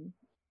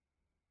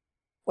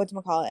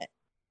whatchamacallit,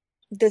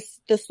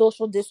 the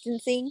social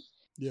distancing.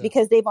 Yeah.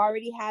 Because they've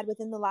already had,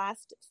 within the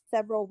last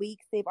several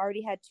weeks, they've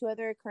already had 2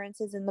 other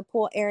occurrences in the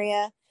pool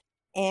area,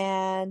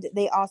 and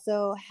they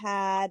also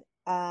had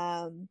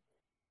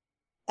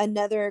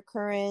another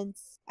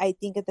occurrence, I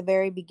think at the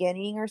very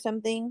beginning or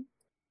something,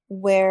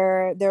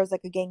 where there was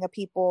like a gang of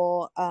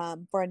people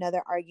for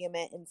another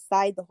argument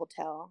inside the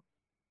hotel.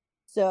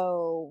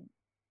 So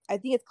I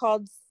think it's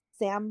called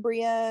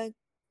Cambria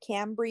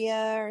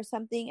or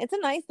something. It's a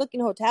nice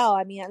looking hotel.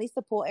 I mean, at least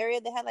the pool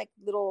area, they had like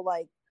little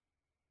like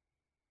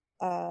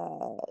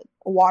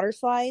water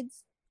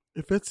slides.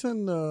 If it's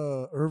in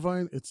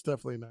Irvine, it's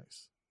definitely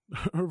nice.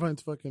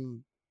 Irvine's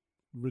fucking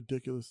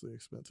ridiculously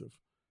expensive.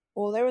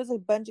 Well, there was a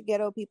bunch of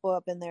ghetto people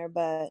up in there,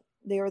 but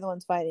they were the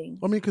ones fighting.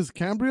 I mean, because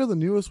Cambria, the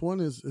newest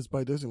one, is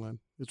by Disneyland.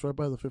 It's right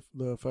by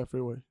the 5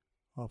 freeway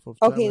off of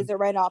Okay, Chapman. is it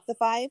right off the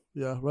 5?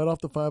 Yeah, right off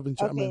the 5 in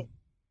Chapman. Okay,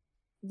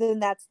 then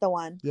that's the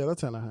one. Yeah,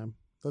 that's Anaheim.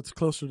 That's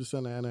closer to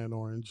Santa Ana and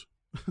Orange.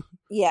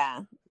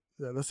 Yeah.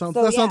 Yeah, that sounds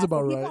So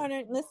about people right.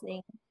 aren't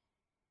listening.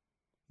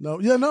 No,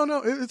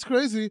 it's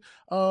crazy.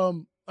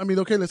 I mean,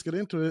 okay, let's get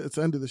into it. It's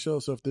the end of the show,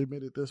 so if they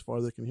made it this far,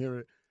 they can hear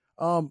it.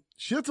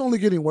 Shit's only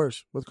getting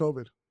worse with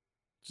COVID.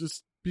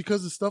 Just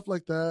because of stuff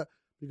like that,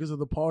 because of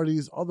the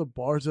parties, all the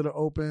bars that are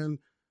open,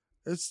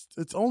 it's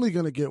only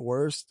going to get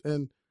worse.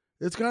 And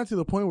it's gotten to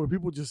the point where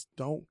people just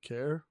don't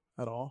care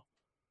at all.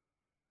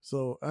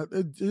 So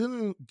it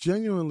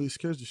genuinely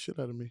scares the shit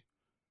out of me.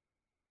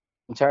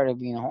 I'm tired of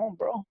being home,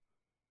 bro.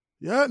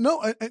 Yeah,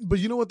 no, but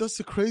you know what? That's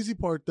the crazy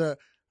part, that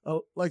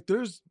like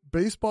there's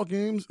baseball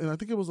games, and I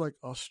think it was like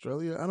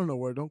Australia. I don't know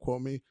where. Don't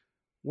quote me.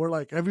 Where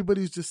like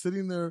everybody's just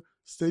sitting there,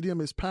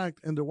 stadium is packed,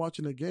 and they're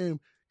watching a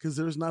game because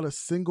there's not a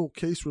single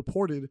case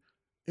reported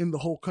in the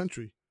whole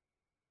country,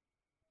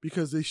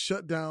 because they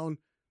shut down.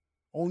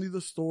 Only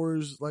the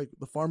stores, like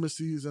the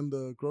pharmacies and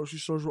the grocery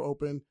stores, were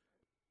open.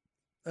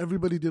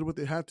 Everybody did what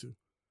they had to.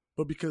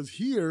 But because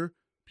here,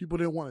 people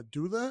didn't want to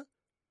do that,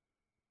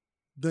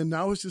 then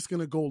now it's just going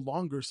to go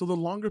longer. So the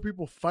longer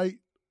people fight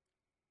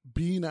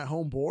being at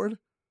home bored,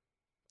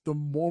 the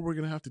more we're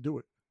going to have to do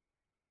it.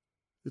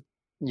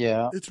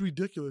 Yeah. It's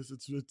ridiculous.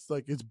 It's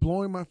like, it's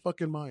blowing my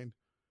fucking mind.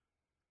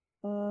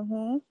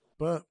 Mm-hmm.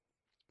 But,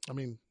 I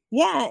mean.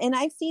 Yeah, and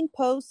I've seen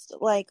posts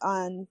like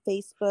on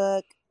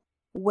Facebook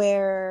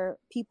where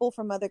people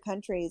from other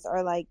countries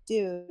are like,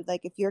 dude,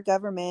 like if your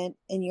government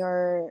and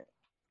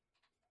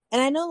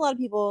I know a lot of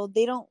people,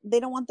 they don't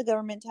want the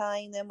government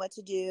telling them what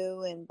to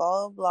do and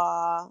blah,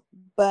 blah,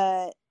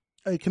 but.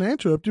 Hey, can I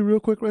interrupt you real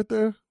quick right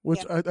there?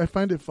 Which yeah. I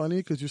find it funny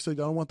because you said,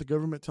 I don't want the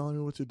government telling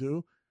me what to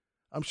do.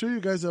 I'm sure you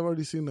guys have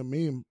already seen the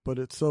meme, but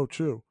it's so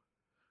true.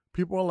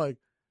 People are like,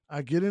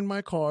 I get in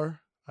my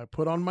car, I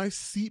put on my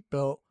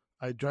seatbelt,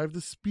 I drive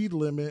the speed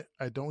limit,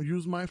 I don't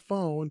use my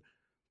phone.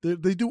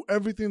 They do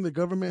everything the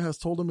government has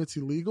told them it's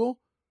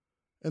illegal.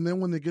 And then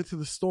when they get to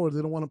the store,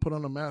 they don't want to put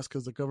on a mask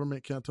because the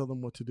government can't tell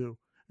them what to do.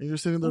 And you're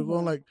sitting there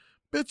going like,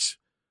 bitch,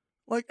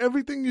 like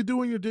everything you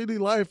do in your daily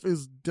life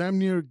is damn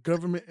near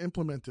government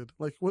implemented.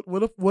 Like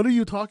what are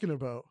you talking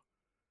about?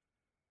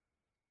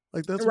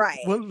 Like that's right.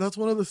 That's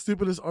one of the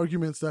stupidest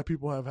arguments that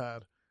people have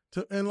had.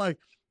 And like,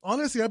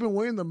 honestly, I've been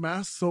wearing the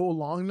mask so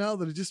long now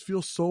that it just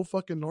feels so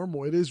fucking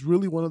normal. It is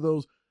really one of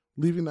those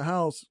leaving the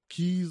house,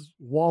 keys,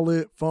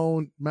 wallet,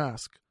 phone,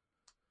 mask.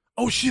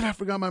 Oh shit, I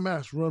forgot my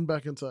mask. Run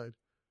back inside.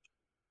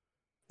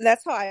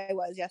 That's how I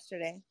was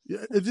yesterday.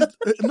 Yeah, it just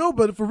no,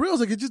 but for real, it's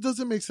like it just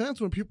doesn't make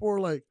sense when people are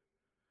like,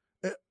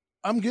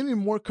 I'm getting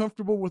more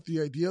comfortable with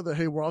the idea that,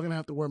 hey, we're all gonna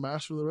have to wear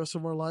masks for the rest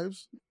of our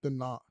lives than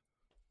not.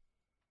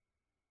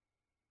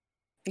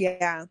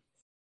 Yeah.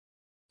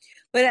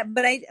 But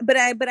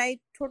I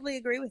totally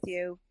agree with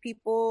you.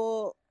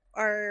 People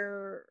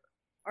are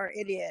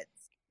idiots.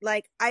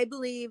 Like, I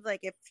believe, like,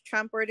 if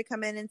Trump were to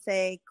come in and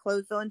say,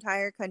 close the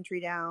entire country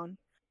down,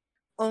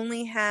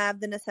 only have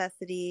the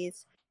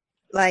necessities,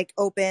 like,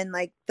 open,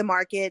 like, the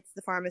markets,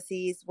 the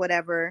pharmacies,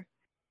 whatever,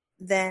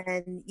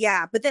 then,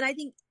 yeah. But then I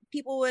think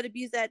people would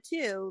abuse that,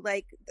 too.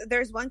 Like,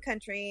 there's one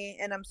country,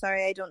 and I'm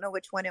sorry, I don't know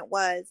which one it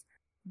was,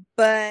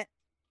 but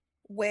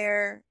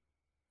where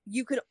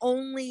you could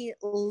only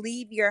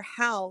leave your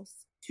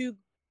house to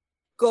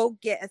go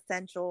get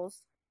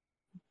essentials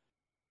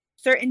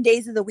certain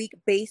days of the week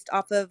based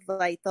off of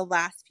like the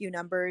last few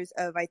numbers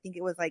of, I think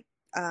it was like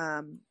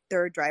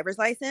their driver's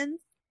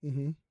license.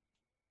 Mm-hmm.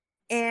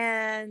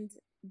 And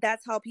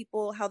that's how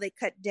they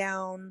cut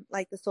down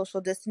like the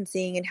social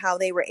distancing and how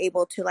they were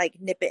able to like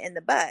nip it in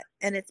the butt.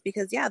 And it's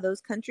because, yeah,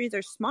 those countries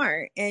are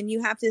smart. And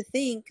you have to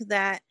think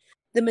that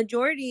the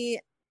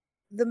majority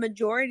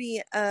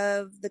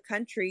of the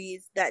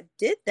countries that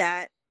did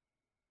that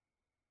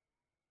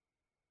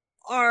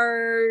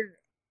are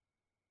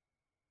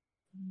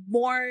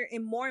more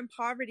in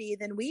poverty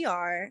than we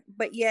are,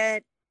 but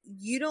yet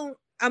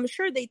I'm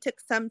sure they took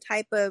some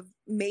type of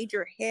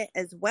major hit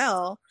as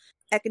well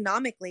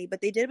economically,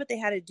 but they did what they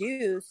had to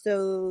do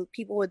so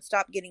people would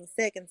stop getting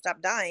sick and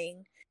stop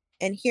dying.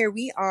 And here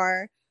we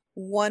are,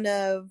 one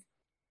of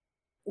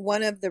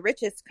the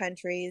richest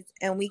countries,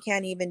 and we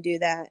can't even do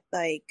that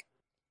like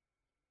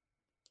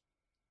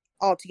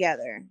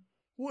altogether.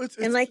 Well,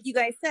 and like you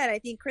guys said, I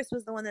think Chris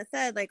was the one that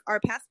said, like, our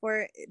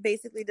passport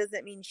basically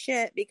doesn't mean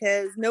shit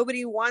because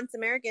nobody wants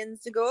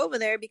Americans to go over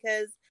there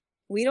because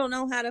we don't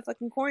know how to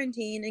fucking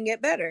quarantine and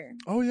get better.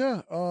 Oh,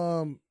 yeah.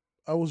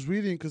 I was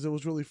reading because it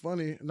was really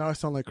funny. Now I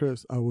sound like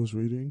Chris. I was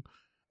reading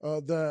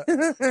that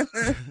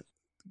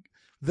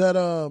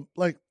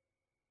like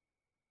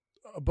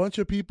a bunch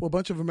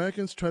of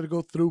Americans tried to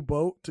go through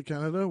boat to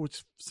Canada,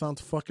 which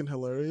sounds fucking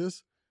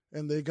hilarious.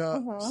 And they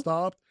got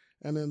stopped,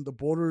 and then the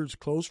borders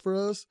closed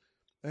for us.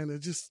 And it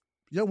just,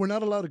 we're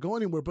not allowed to go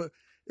anywhere. But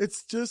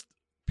it's just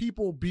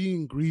people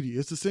being greedy.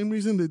 It's the same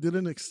reason they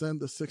didn't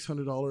extend the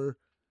 $600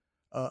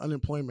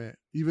 unemployment,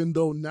 even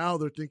though now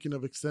they're thinking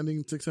of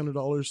extending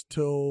 $600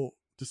 till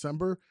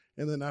December.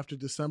 And then after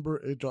December,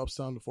 it drops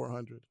down to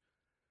 $400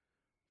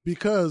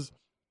 because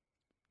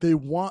they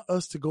want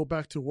us to go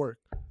back to work.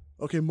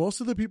 Okay,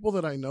 most of the people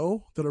that I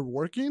know that are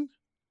working,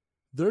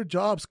 their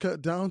jobs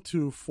cut down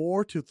to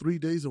 4 to 3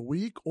 days a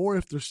week, or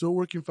if they're still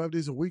working 5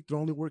 days a week, they're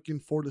only working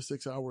 4 to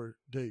 6 hour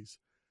days.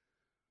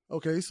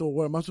 Okay, so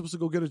what am I supposed to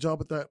go get a job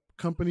at that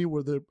company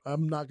where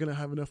I'm not going to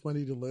have enough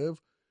money to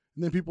live?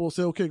 And then people will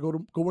say, okay,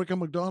 go work at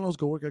McDonald's,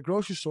 go work at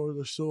grocery store.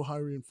 They're still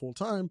hiring full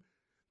time.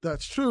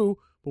 That's true.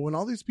 But when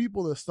all these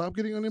people that stop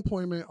getting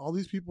unemployment, all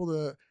these people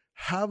that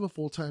have a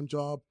full-time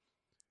job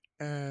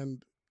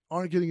and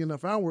aren't getting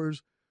enough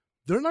hours,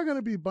 they're not going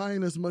to be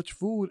buying as much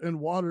food and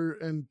water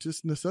and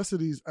just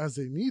necessities as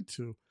they need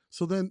to.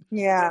 So then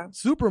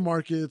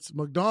supermarkets,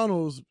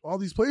 McDonald's, all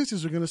these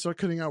places are going to start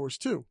cutting hours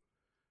too.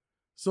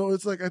 So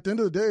it's like at the end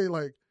of the day,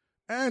 like,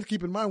 and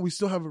keep in mind, we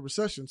still have a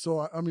recession.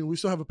 So, I mean, we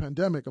still have a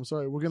pandemic. I'm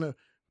sorry. We're going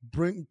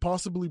to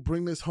possibly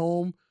bring this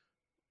home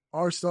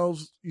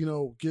ourselves,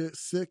 get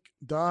sick,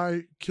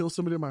 die, kill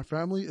somebody in my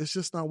family. It's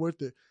just not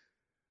worth it.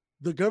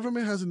 The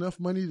government has enough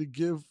money to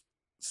give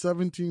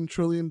 $17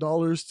 trillion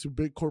to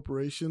big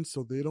corporations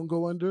so they don't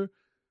go under,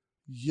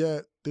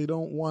 yet they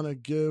don't want to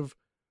give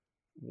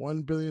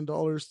 $1 billion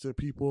to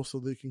people so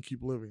they can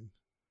keep living.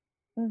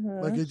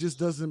 Mm-hmm. Like, it just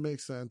doesn't make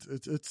sense.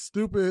 It's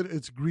stupid.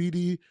 It's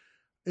greedy.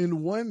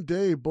 In one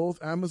day,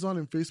 both Amazon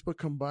and Facebook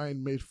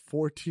combined made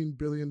 $14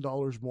 billion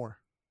more.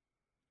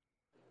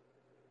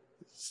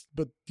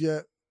 But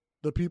yet,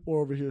 the people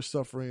over here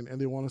suffering, and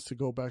they want us to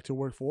go back to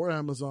work for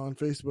Amazon,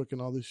 Facebook,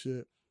 and all this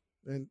shit,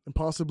 and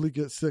possibly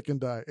get sick and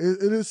die.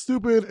 It is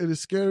stupid. It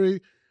is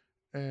scary.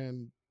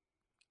 And,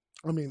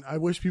 I mean, I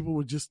wish people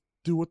would just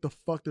do what the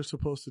fuck they're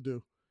supposed to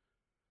do.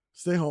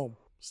 Stay home.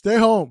 Stay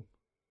home.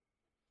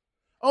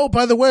 Oh,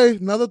 by the way,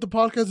 now that the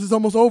podcast is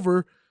almost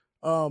over,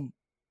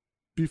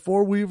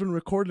 before we even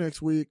record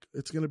next week,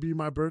 it's going to be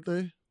my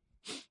birthday.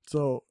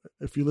 So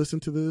if you listen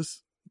to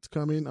this, it's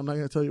coming. I'm not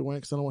going to tell you when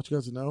because I don't want you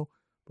guys to know.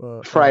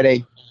 But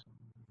Friday.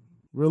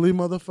 Really,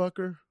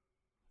 motherfucker?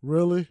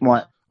 Really?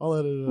 What? I'll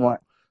edit it what?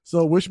 out.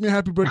 So wish me a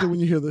happy birthday when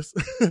you hear this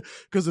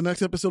because the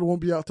next episode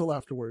won't be out till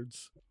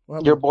afterwards.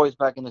 Your boy's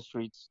back in the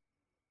streets.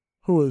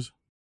 Who is?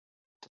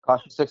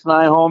 Tekashi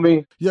 6ix9ine,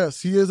 homie. Yes,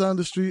 he is on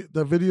the street.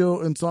 The video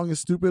and song is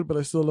stupid, but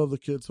I still love the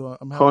kid, so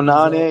I'm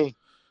happy.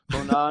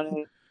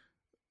 Konane.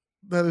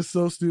 That is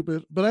so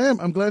stupid. But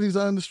I'm glad he's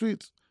out in the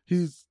streets.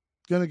 He's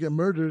going to get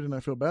murdered, and I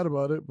feel bad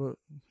about it, but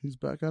he's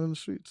back out in the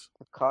streets.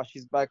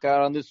 Tekashi's back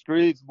out on the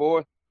streets,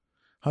 boy.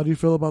 How do you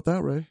feel about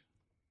that, Ray?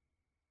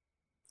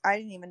 I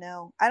didn't even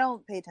know. I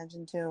don't pay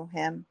attention to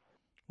him.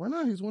 Why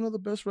not? He's one of the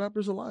best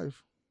rappers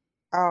alive.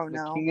 Oh,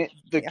 no.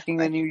 The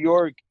king of New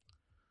York.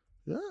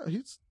 Yeah,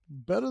 he's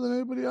better than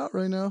anybody out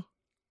right now.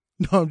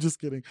 No, I'm just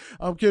kidding.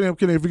 I'm kidding.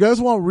 If you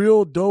guys want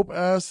real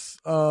dope-ass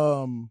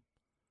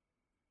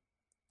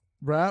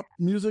rap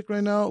music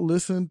right now,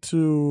 listen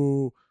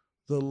to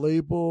the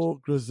label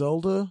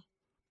Griselda,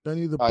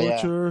 Benny the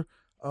Butcher.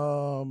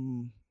 Yeah.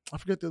 I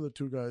forget the other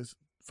two guys.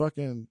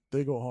 Fucking,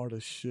 they go hard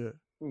as shit.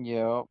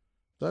 Yeah.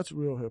 That's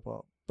real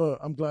hip-hop. But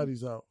I'm glad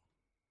he's out.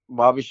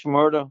 Bobby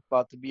Shmurda,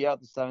 about to be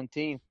out the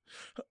 17th.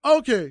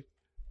 Okay.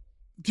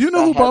 Do you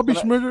know who Bobby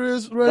Shmurda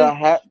is,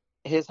 Ray?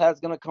 His hat's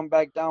gonna come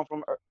back down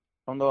from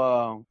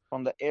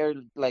the air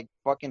like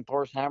fucking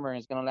Thor's hammer, and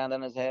it's gonna land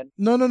on his head.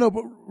 No.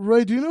 But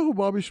Ray, do you know who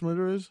Bobby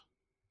Shmurda is?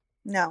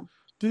 No.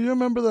 Do you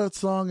remember that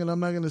song? And I'm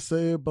not gonna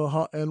say it, but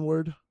Hot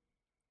N-word.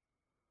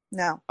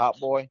 No. Hot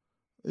boy.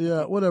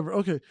 Yeah, whatever.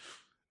 Okay.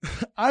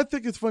 I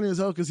think it's funny as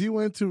hell because he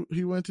went to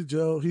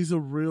jail. He's a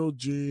real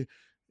G.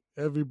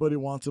 Everybody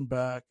wants him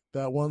back.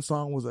 That one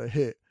song was a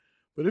hit.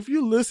 But if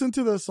you listen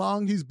to the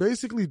song, he's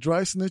basically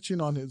dry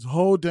snitching on his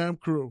whole damn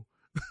crew.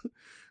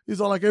 He's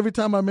all like, every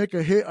time I make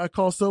a hit, I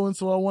call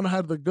so-and-so. I want to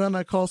have the gun.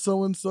 I call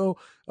so-and-so.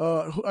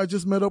 I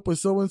just met up with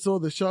so-and-so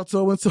that shot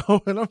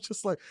so-and-so. And I'm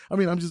just like,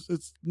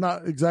 it's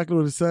not exactly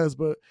what it says.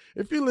 But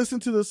if you listen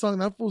to the song,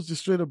 that fool's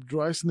just straight up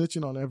dry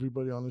snitching on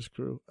everybody on his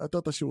crew. I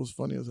thought that shit was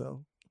funny as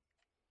hell.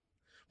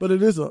 But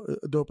it is a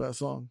dope-ass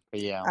song.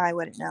 Yeah. I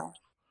wouldn't know.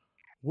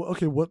 Well,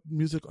 okay, what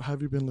music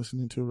have you been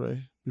listening to,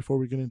 Ray, before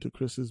we get into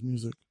Chris's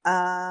music?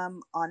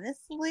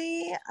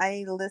 Honestly,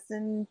 I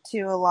listen to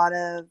a lot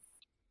of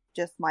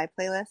just my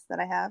playlist that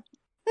I have.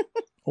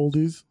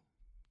 Oldies?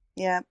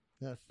 Yeah.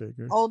 Yeah, I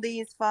figured.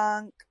 Oldies,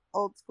 funk,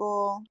 old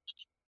school,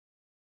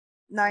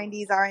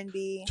 90s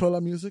R&B.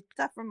 Chola music?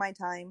 Stuff from my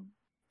time.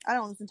 I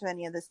don't listen to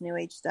any of this new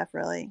age stuff,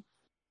 really.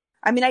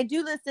 I mean, I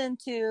do listen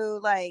to,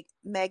 like,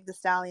 Meg Thee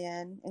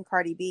Stallion and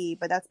Cardi B,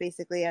 but that's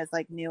basically as,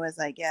 like, new as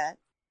I get.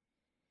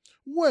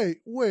 Wait,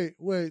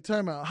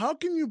 time out. How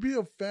can you be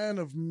a fan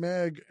of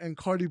Meg and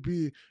Cardi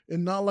B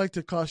and not like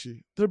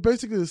Tekashi? They're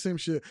basically the same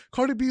shit.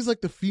 Cardi B is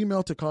like the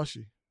female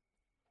Tekashi.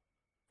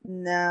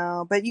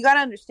 No, but you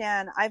gotta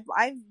understand, I've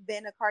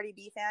been a Cardi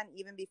B fan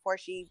even before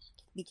she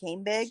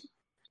became big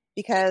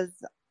because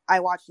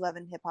I watched Love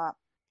and Hip Hop.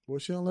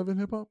 Was she on Love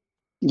and Hip Hop?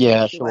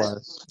 Yeah, she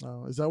was.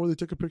 Oh, is that where they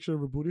took a picture of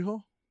her booty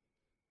hole?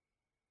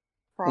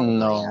 Probably.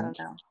 No. I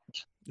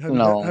don't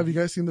know. Have you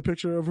guys seen the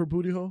picture of her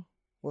booty hole?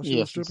 While she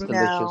was stripping? It's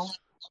delicious.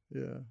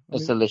 Yeah.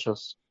 It's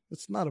delicious.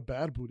 It's not a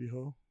bad booty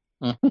hole.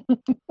 I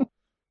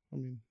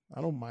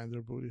don't mind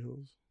their booty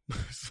holes.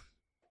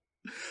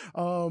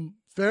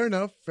 Fair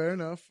enough.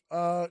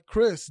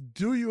 Chris,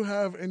 do you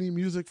have any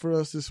music for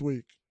us this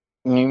week?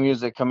 New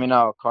music coming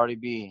out, Cardi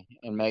B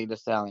and Meg Thee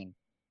Stallion.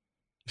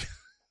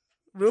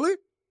 Really?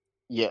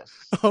 Yes.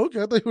 Okay,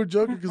 I thought you were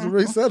joking because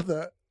Ray said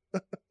that.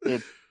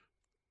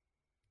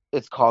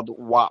 It's called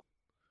WAP.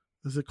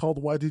 Is it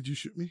called Why Did You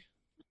Shoot Me?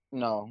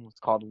 No, it's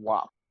called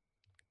WAP.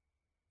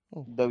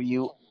 Oh.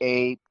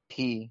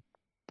 WAP.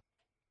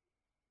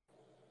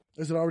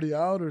 Is it already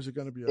out or is it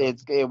going to be out?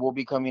 It will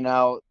be coming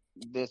out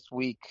this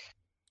week.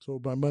 So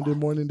by Monday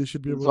morning, they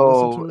should be able to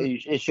listen So to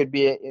it? it should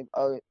be.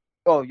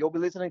 You'll be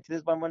listening to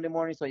this by Monday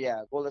morning. So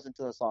yeah, go listen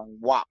to the song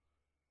WAP.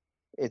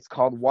 It's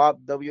called WAP.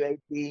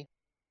 WAP.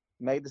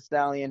 Meg Thee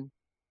Stallion,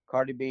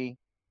 Cardi B,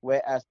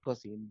 Wet Ass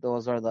Pussy.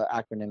 Those are the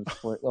acronyms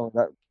for.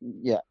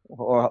 Yeah.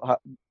 Or how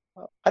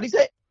do you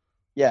say it?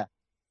 Yeah.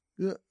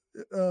 Yeah.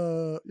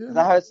 Is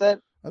that how it said?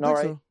 I No, think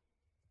right? so.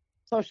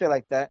 Some shit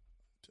like that.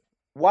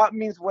 WAP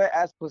means wet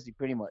ass pussy,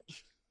 pretty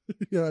much.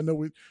 Yeah, I know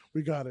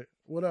we got it.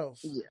 What else?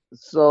 Yeah.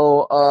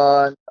 So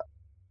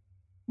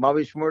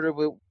Bobby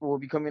Shmurda will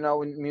be coming out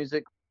with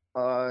music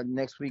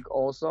next week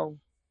also.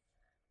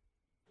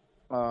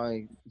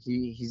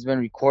 He's been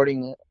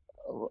recording,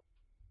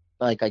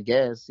 like I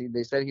guess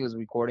they said he was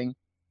recording.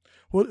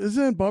 Well,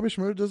 isn't Bobby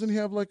Shmurda, doesn't he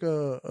have like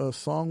a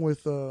song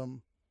with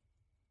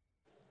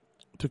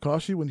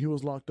Tekashi when he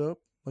was locked up?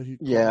 Like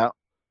Yeah.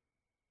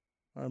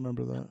 I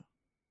remember that.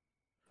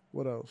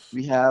 What else?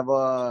 We have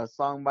a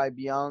song by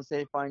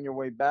Beyonce, Find Your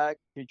Way Back,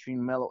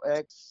 featuring Mellow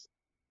X.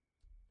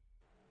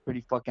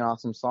 Pretty fucking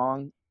awesome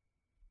song.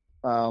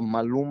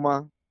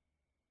 Maluma,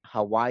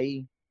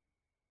 Hawaii.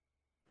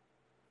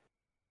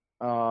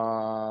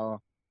 What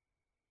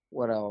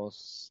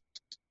else?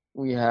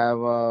 We have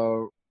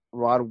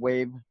Rod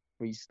Wave,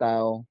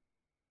 Freestyle.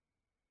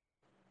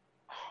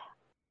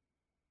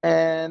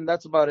 And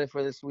that's about it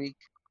for this week.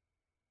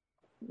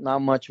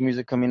 Not much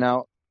music coming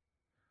out.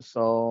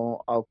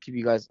 So I'll keep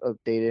you guys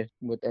updated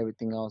with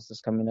everything else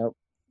that's coming up.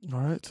 All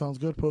right, sounds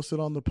good. Post it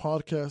on the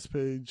podcast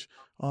page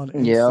on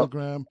Yep.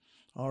 Instagram.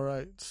 All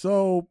right,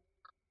 so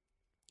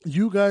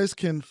you guys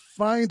can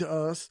find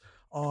us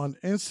on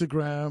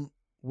Instagram.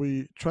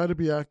 We try to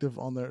be active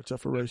on there,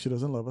 except for Ray. She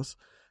doesn't love us.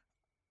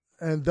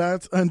 And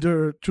that's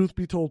under Truth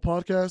Be Told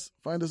Podcast.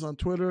 Find us on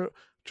Twitter,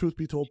 Truth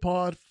Be Told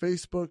Pod,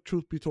 Facebook,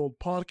 Truth Be Told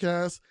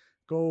Podcast.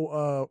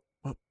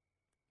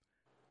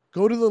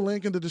 Go to the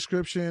link in the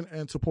description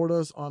and support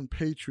us on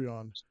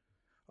Patreon.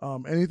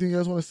 Anything you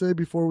guys want to say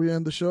before we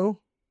end the show?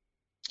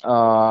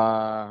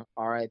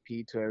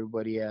 R.I.P. to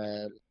everybody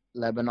at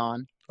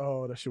Lebanon.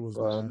 Oh, that shit was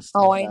nasty.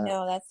 Oh, I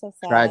know. That's so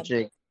sad.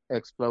 Tragic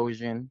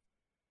explosion.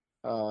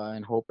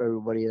 And hope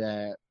everybody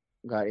that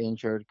got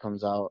injured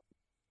comes out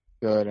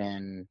good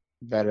and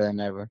better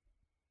than ever.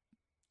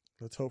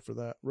 Let's hope for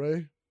that.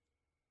 Ray?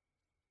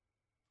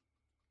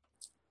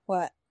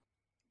 What?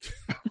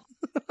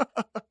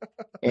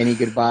 Any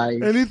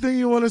goodbyes? Anything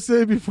you want to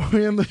say before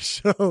we end the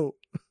show?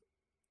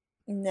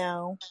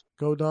 No.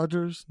 Go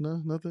Dodgers?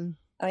 No, nothing?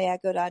 Oh, yeah.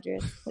 Go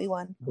Dodgers. We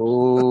won.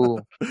 Ooh.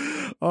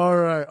 All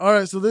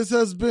right. So this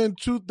has been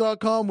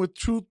Truth.com with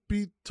Truth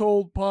Be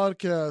Told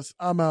Podcast.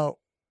 I'm out.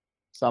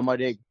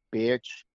 Somebody, bitch.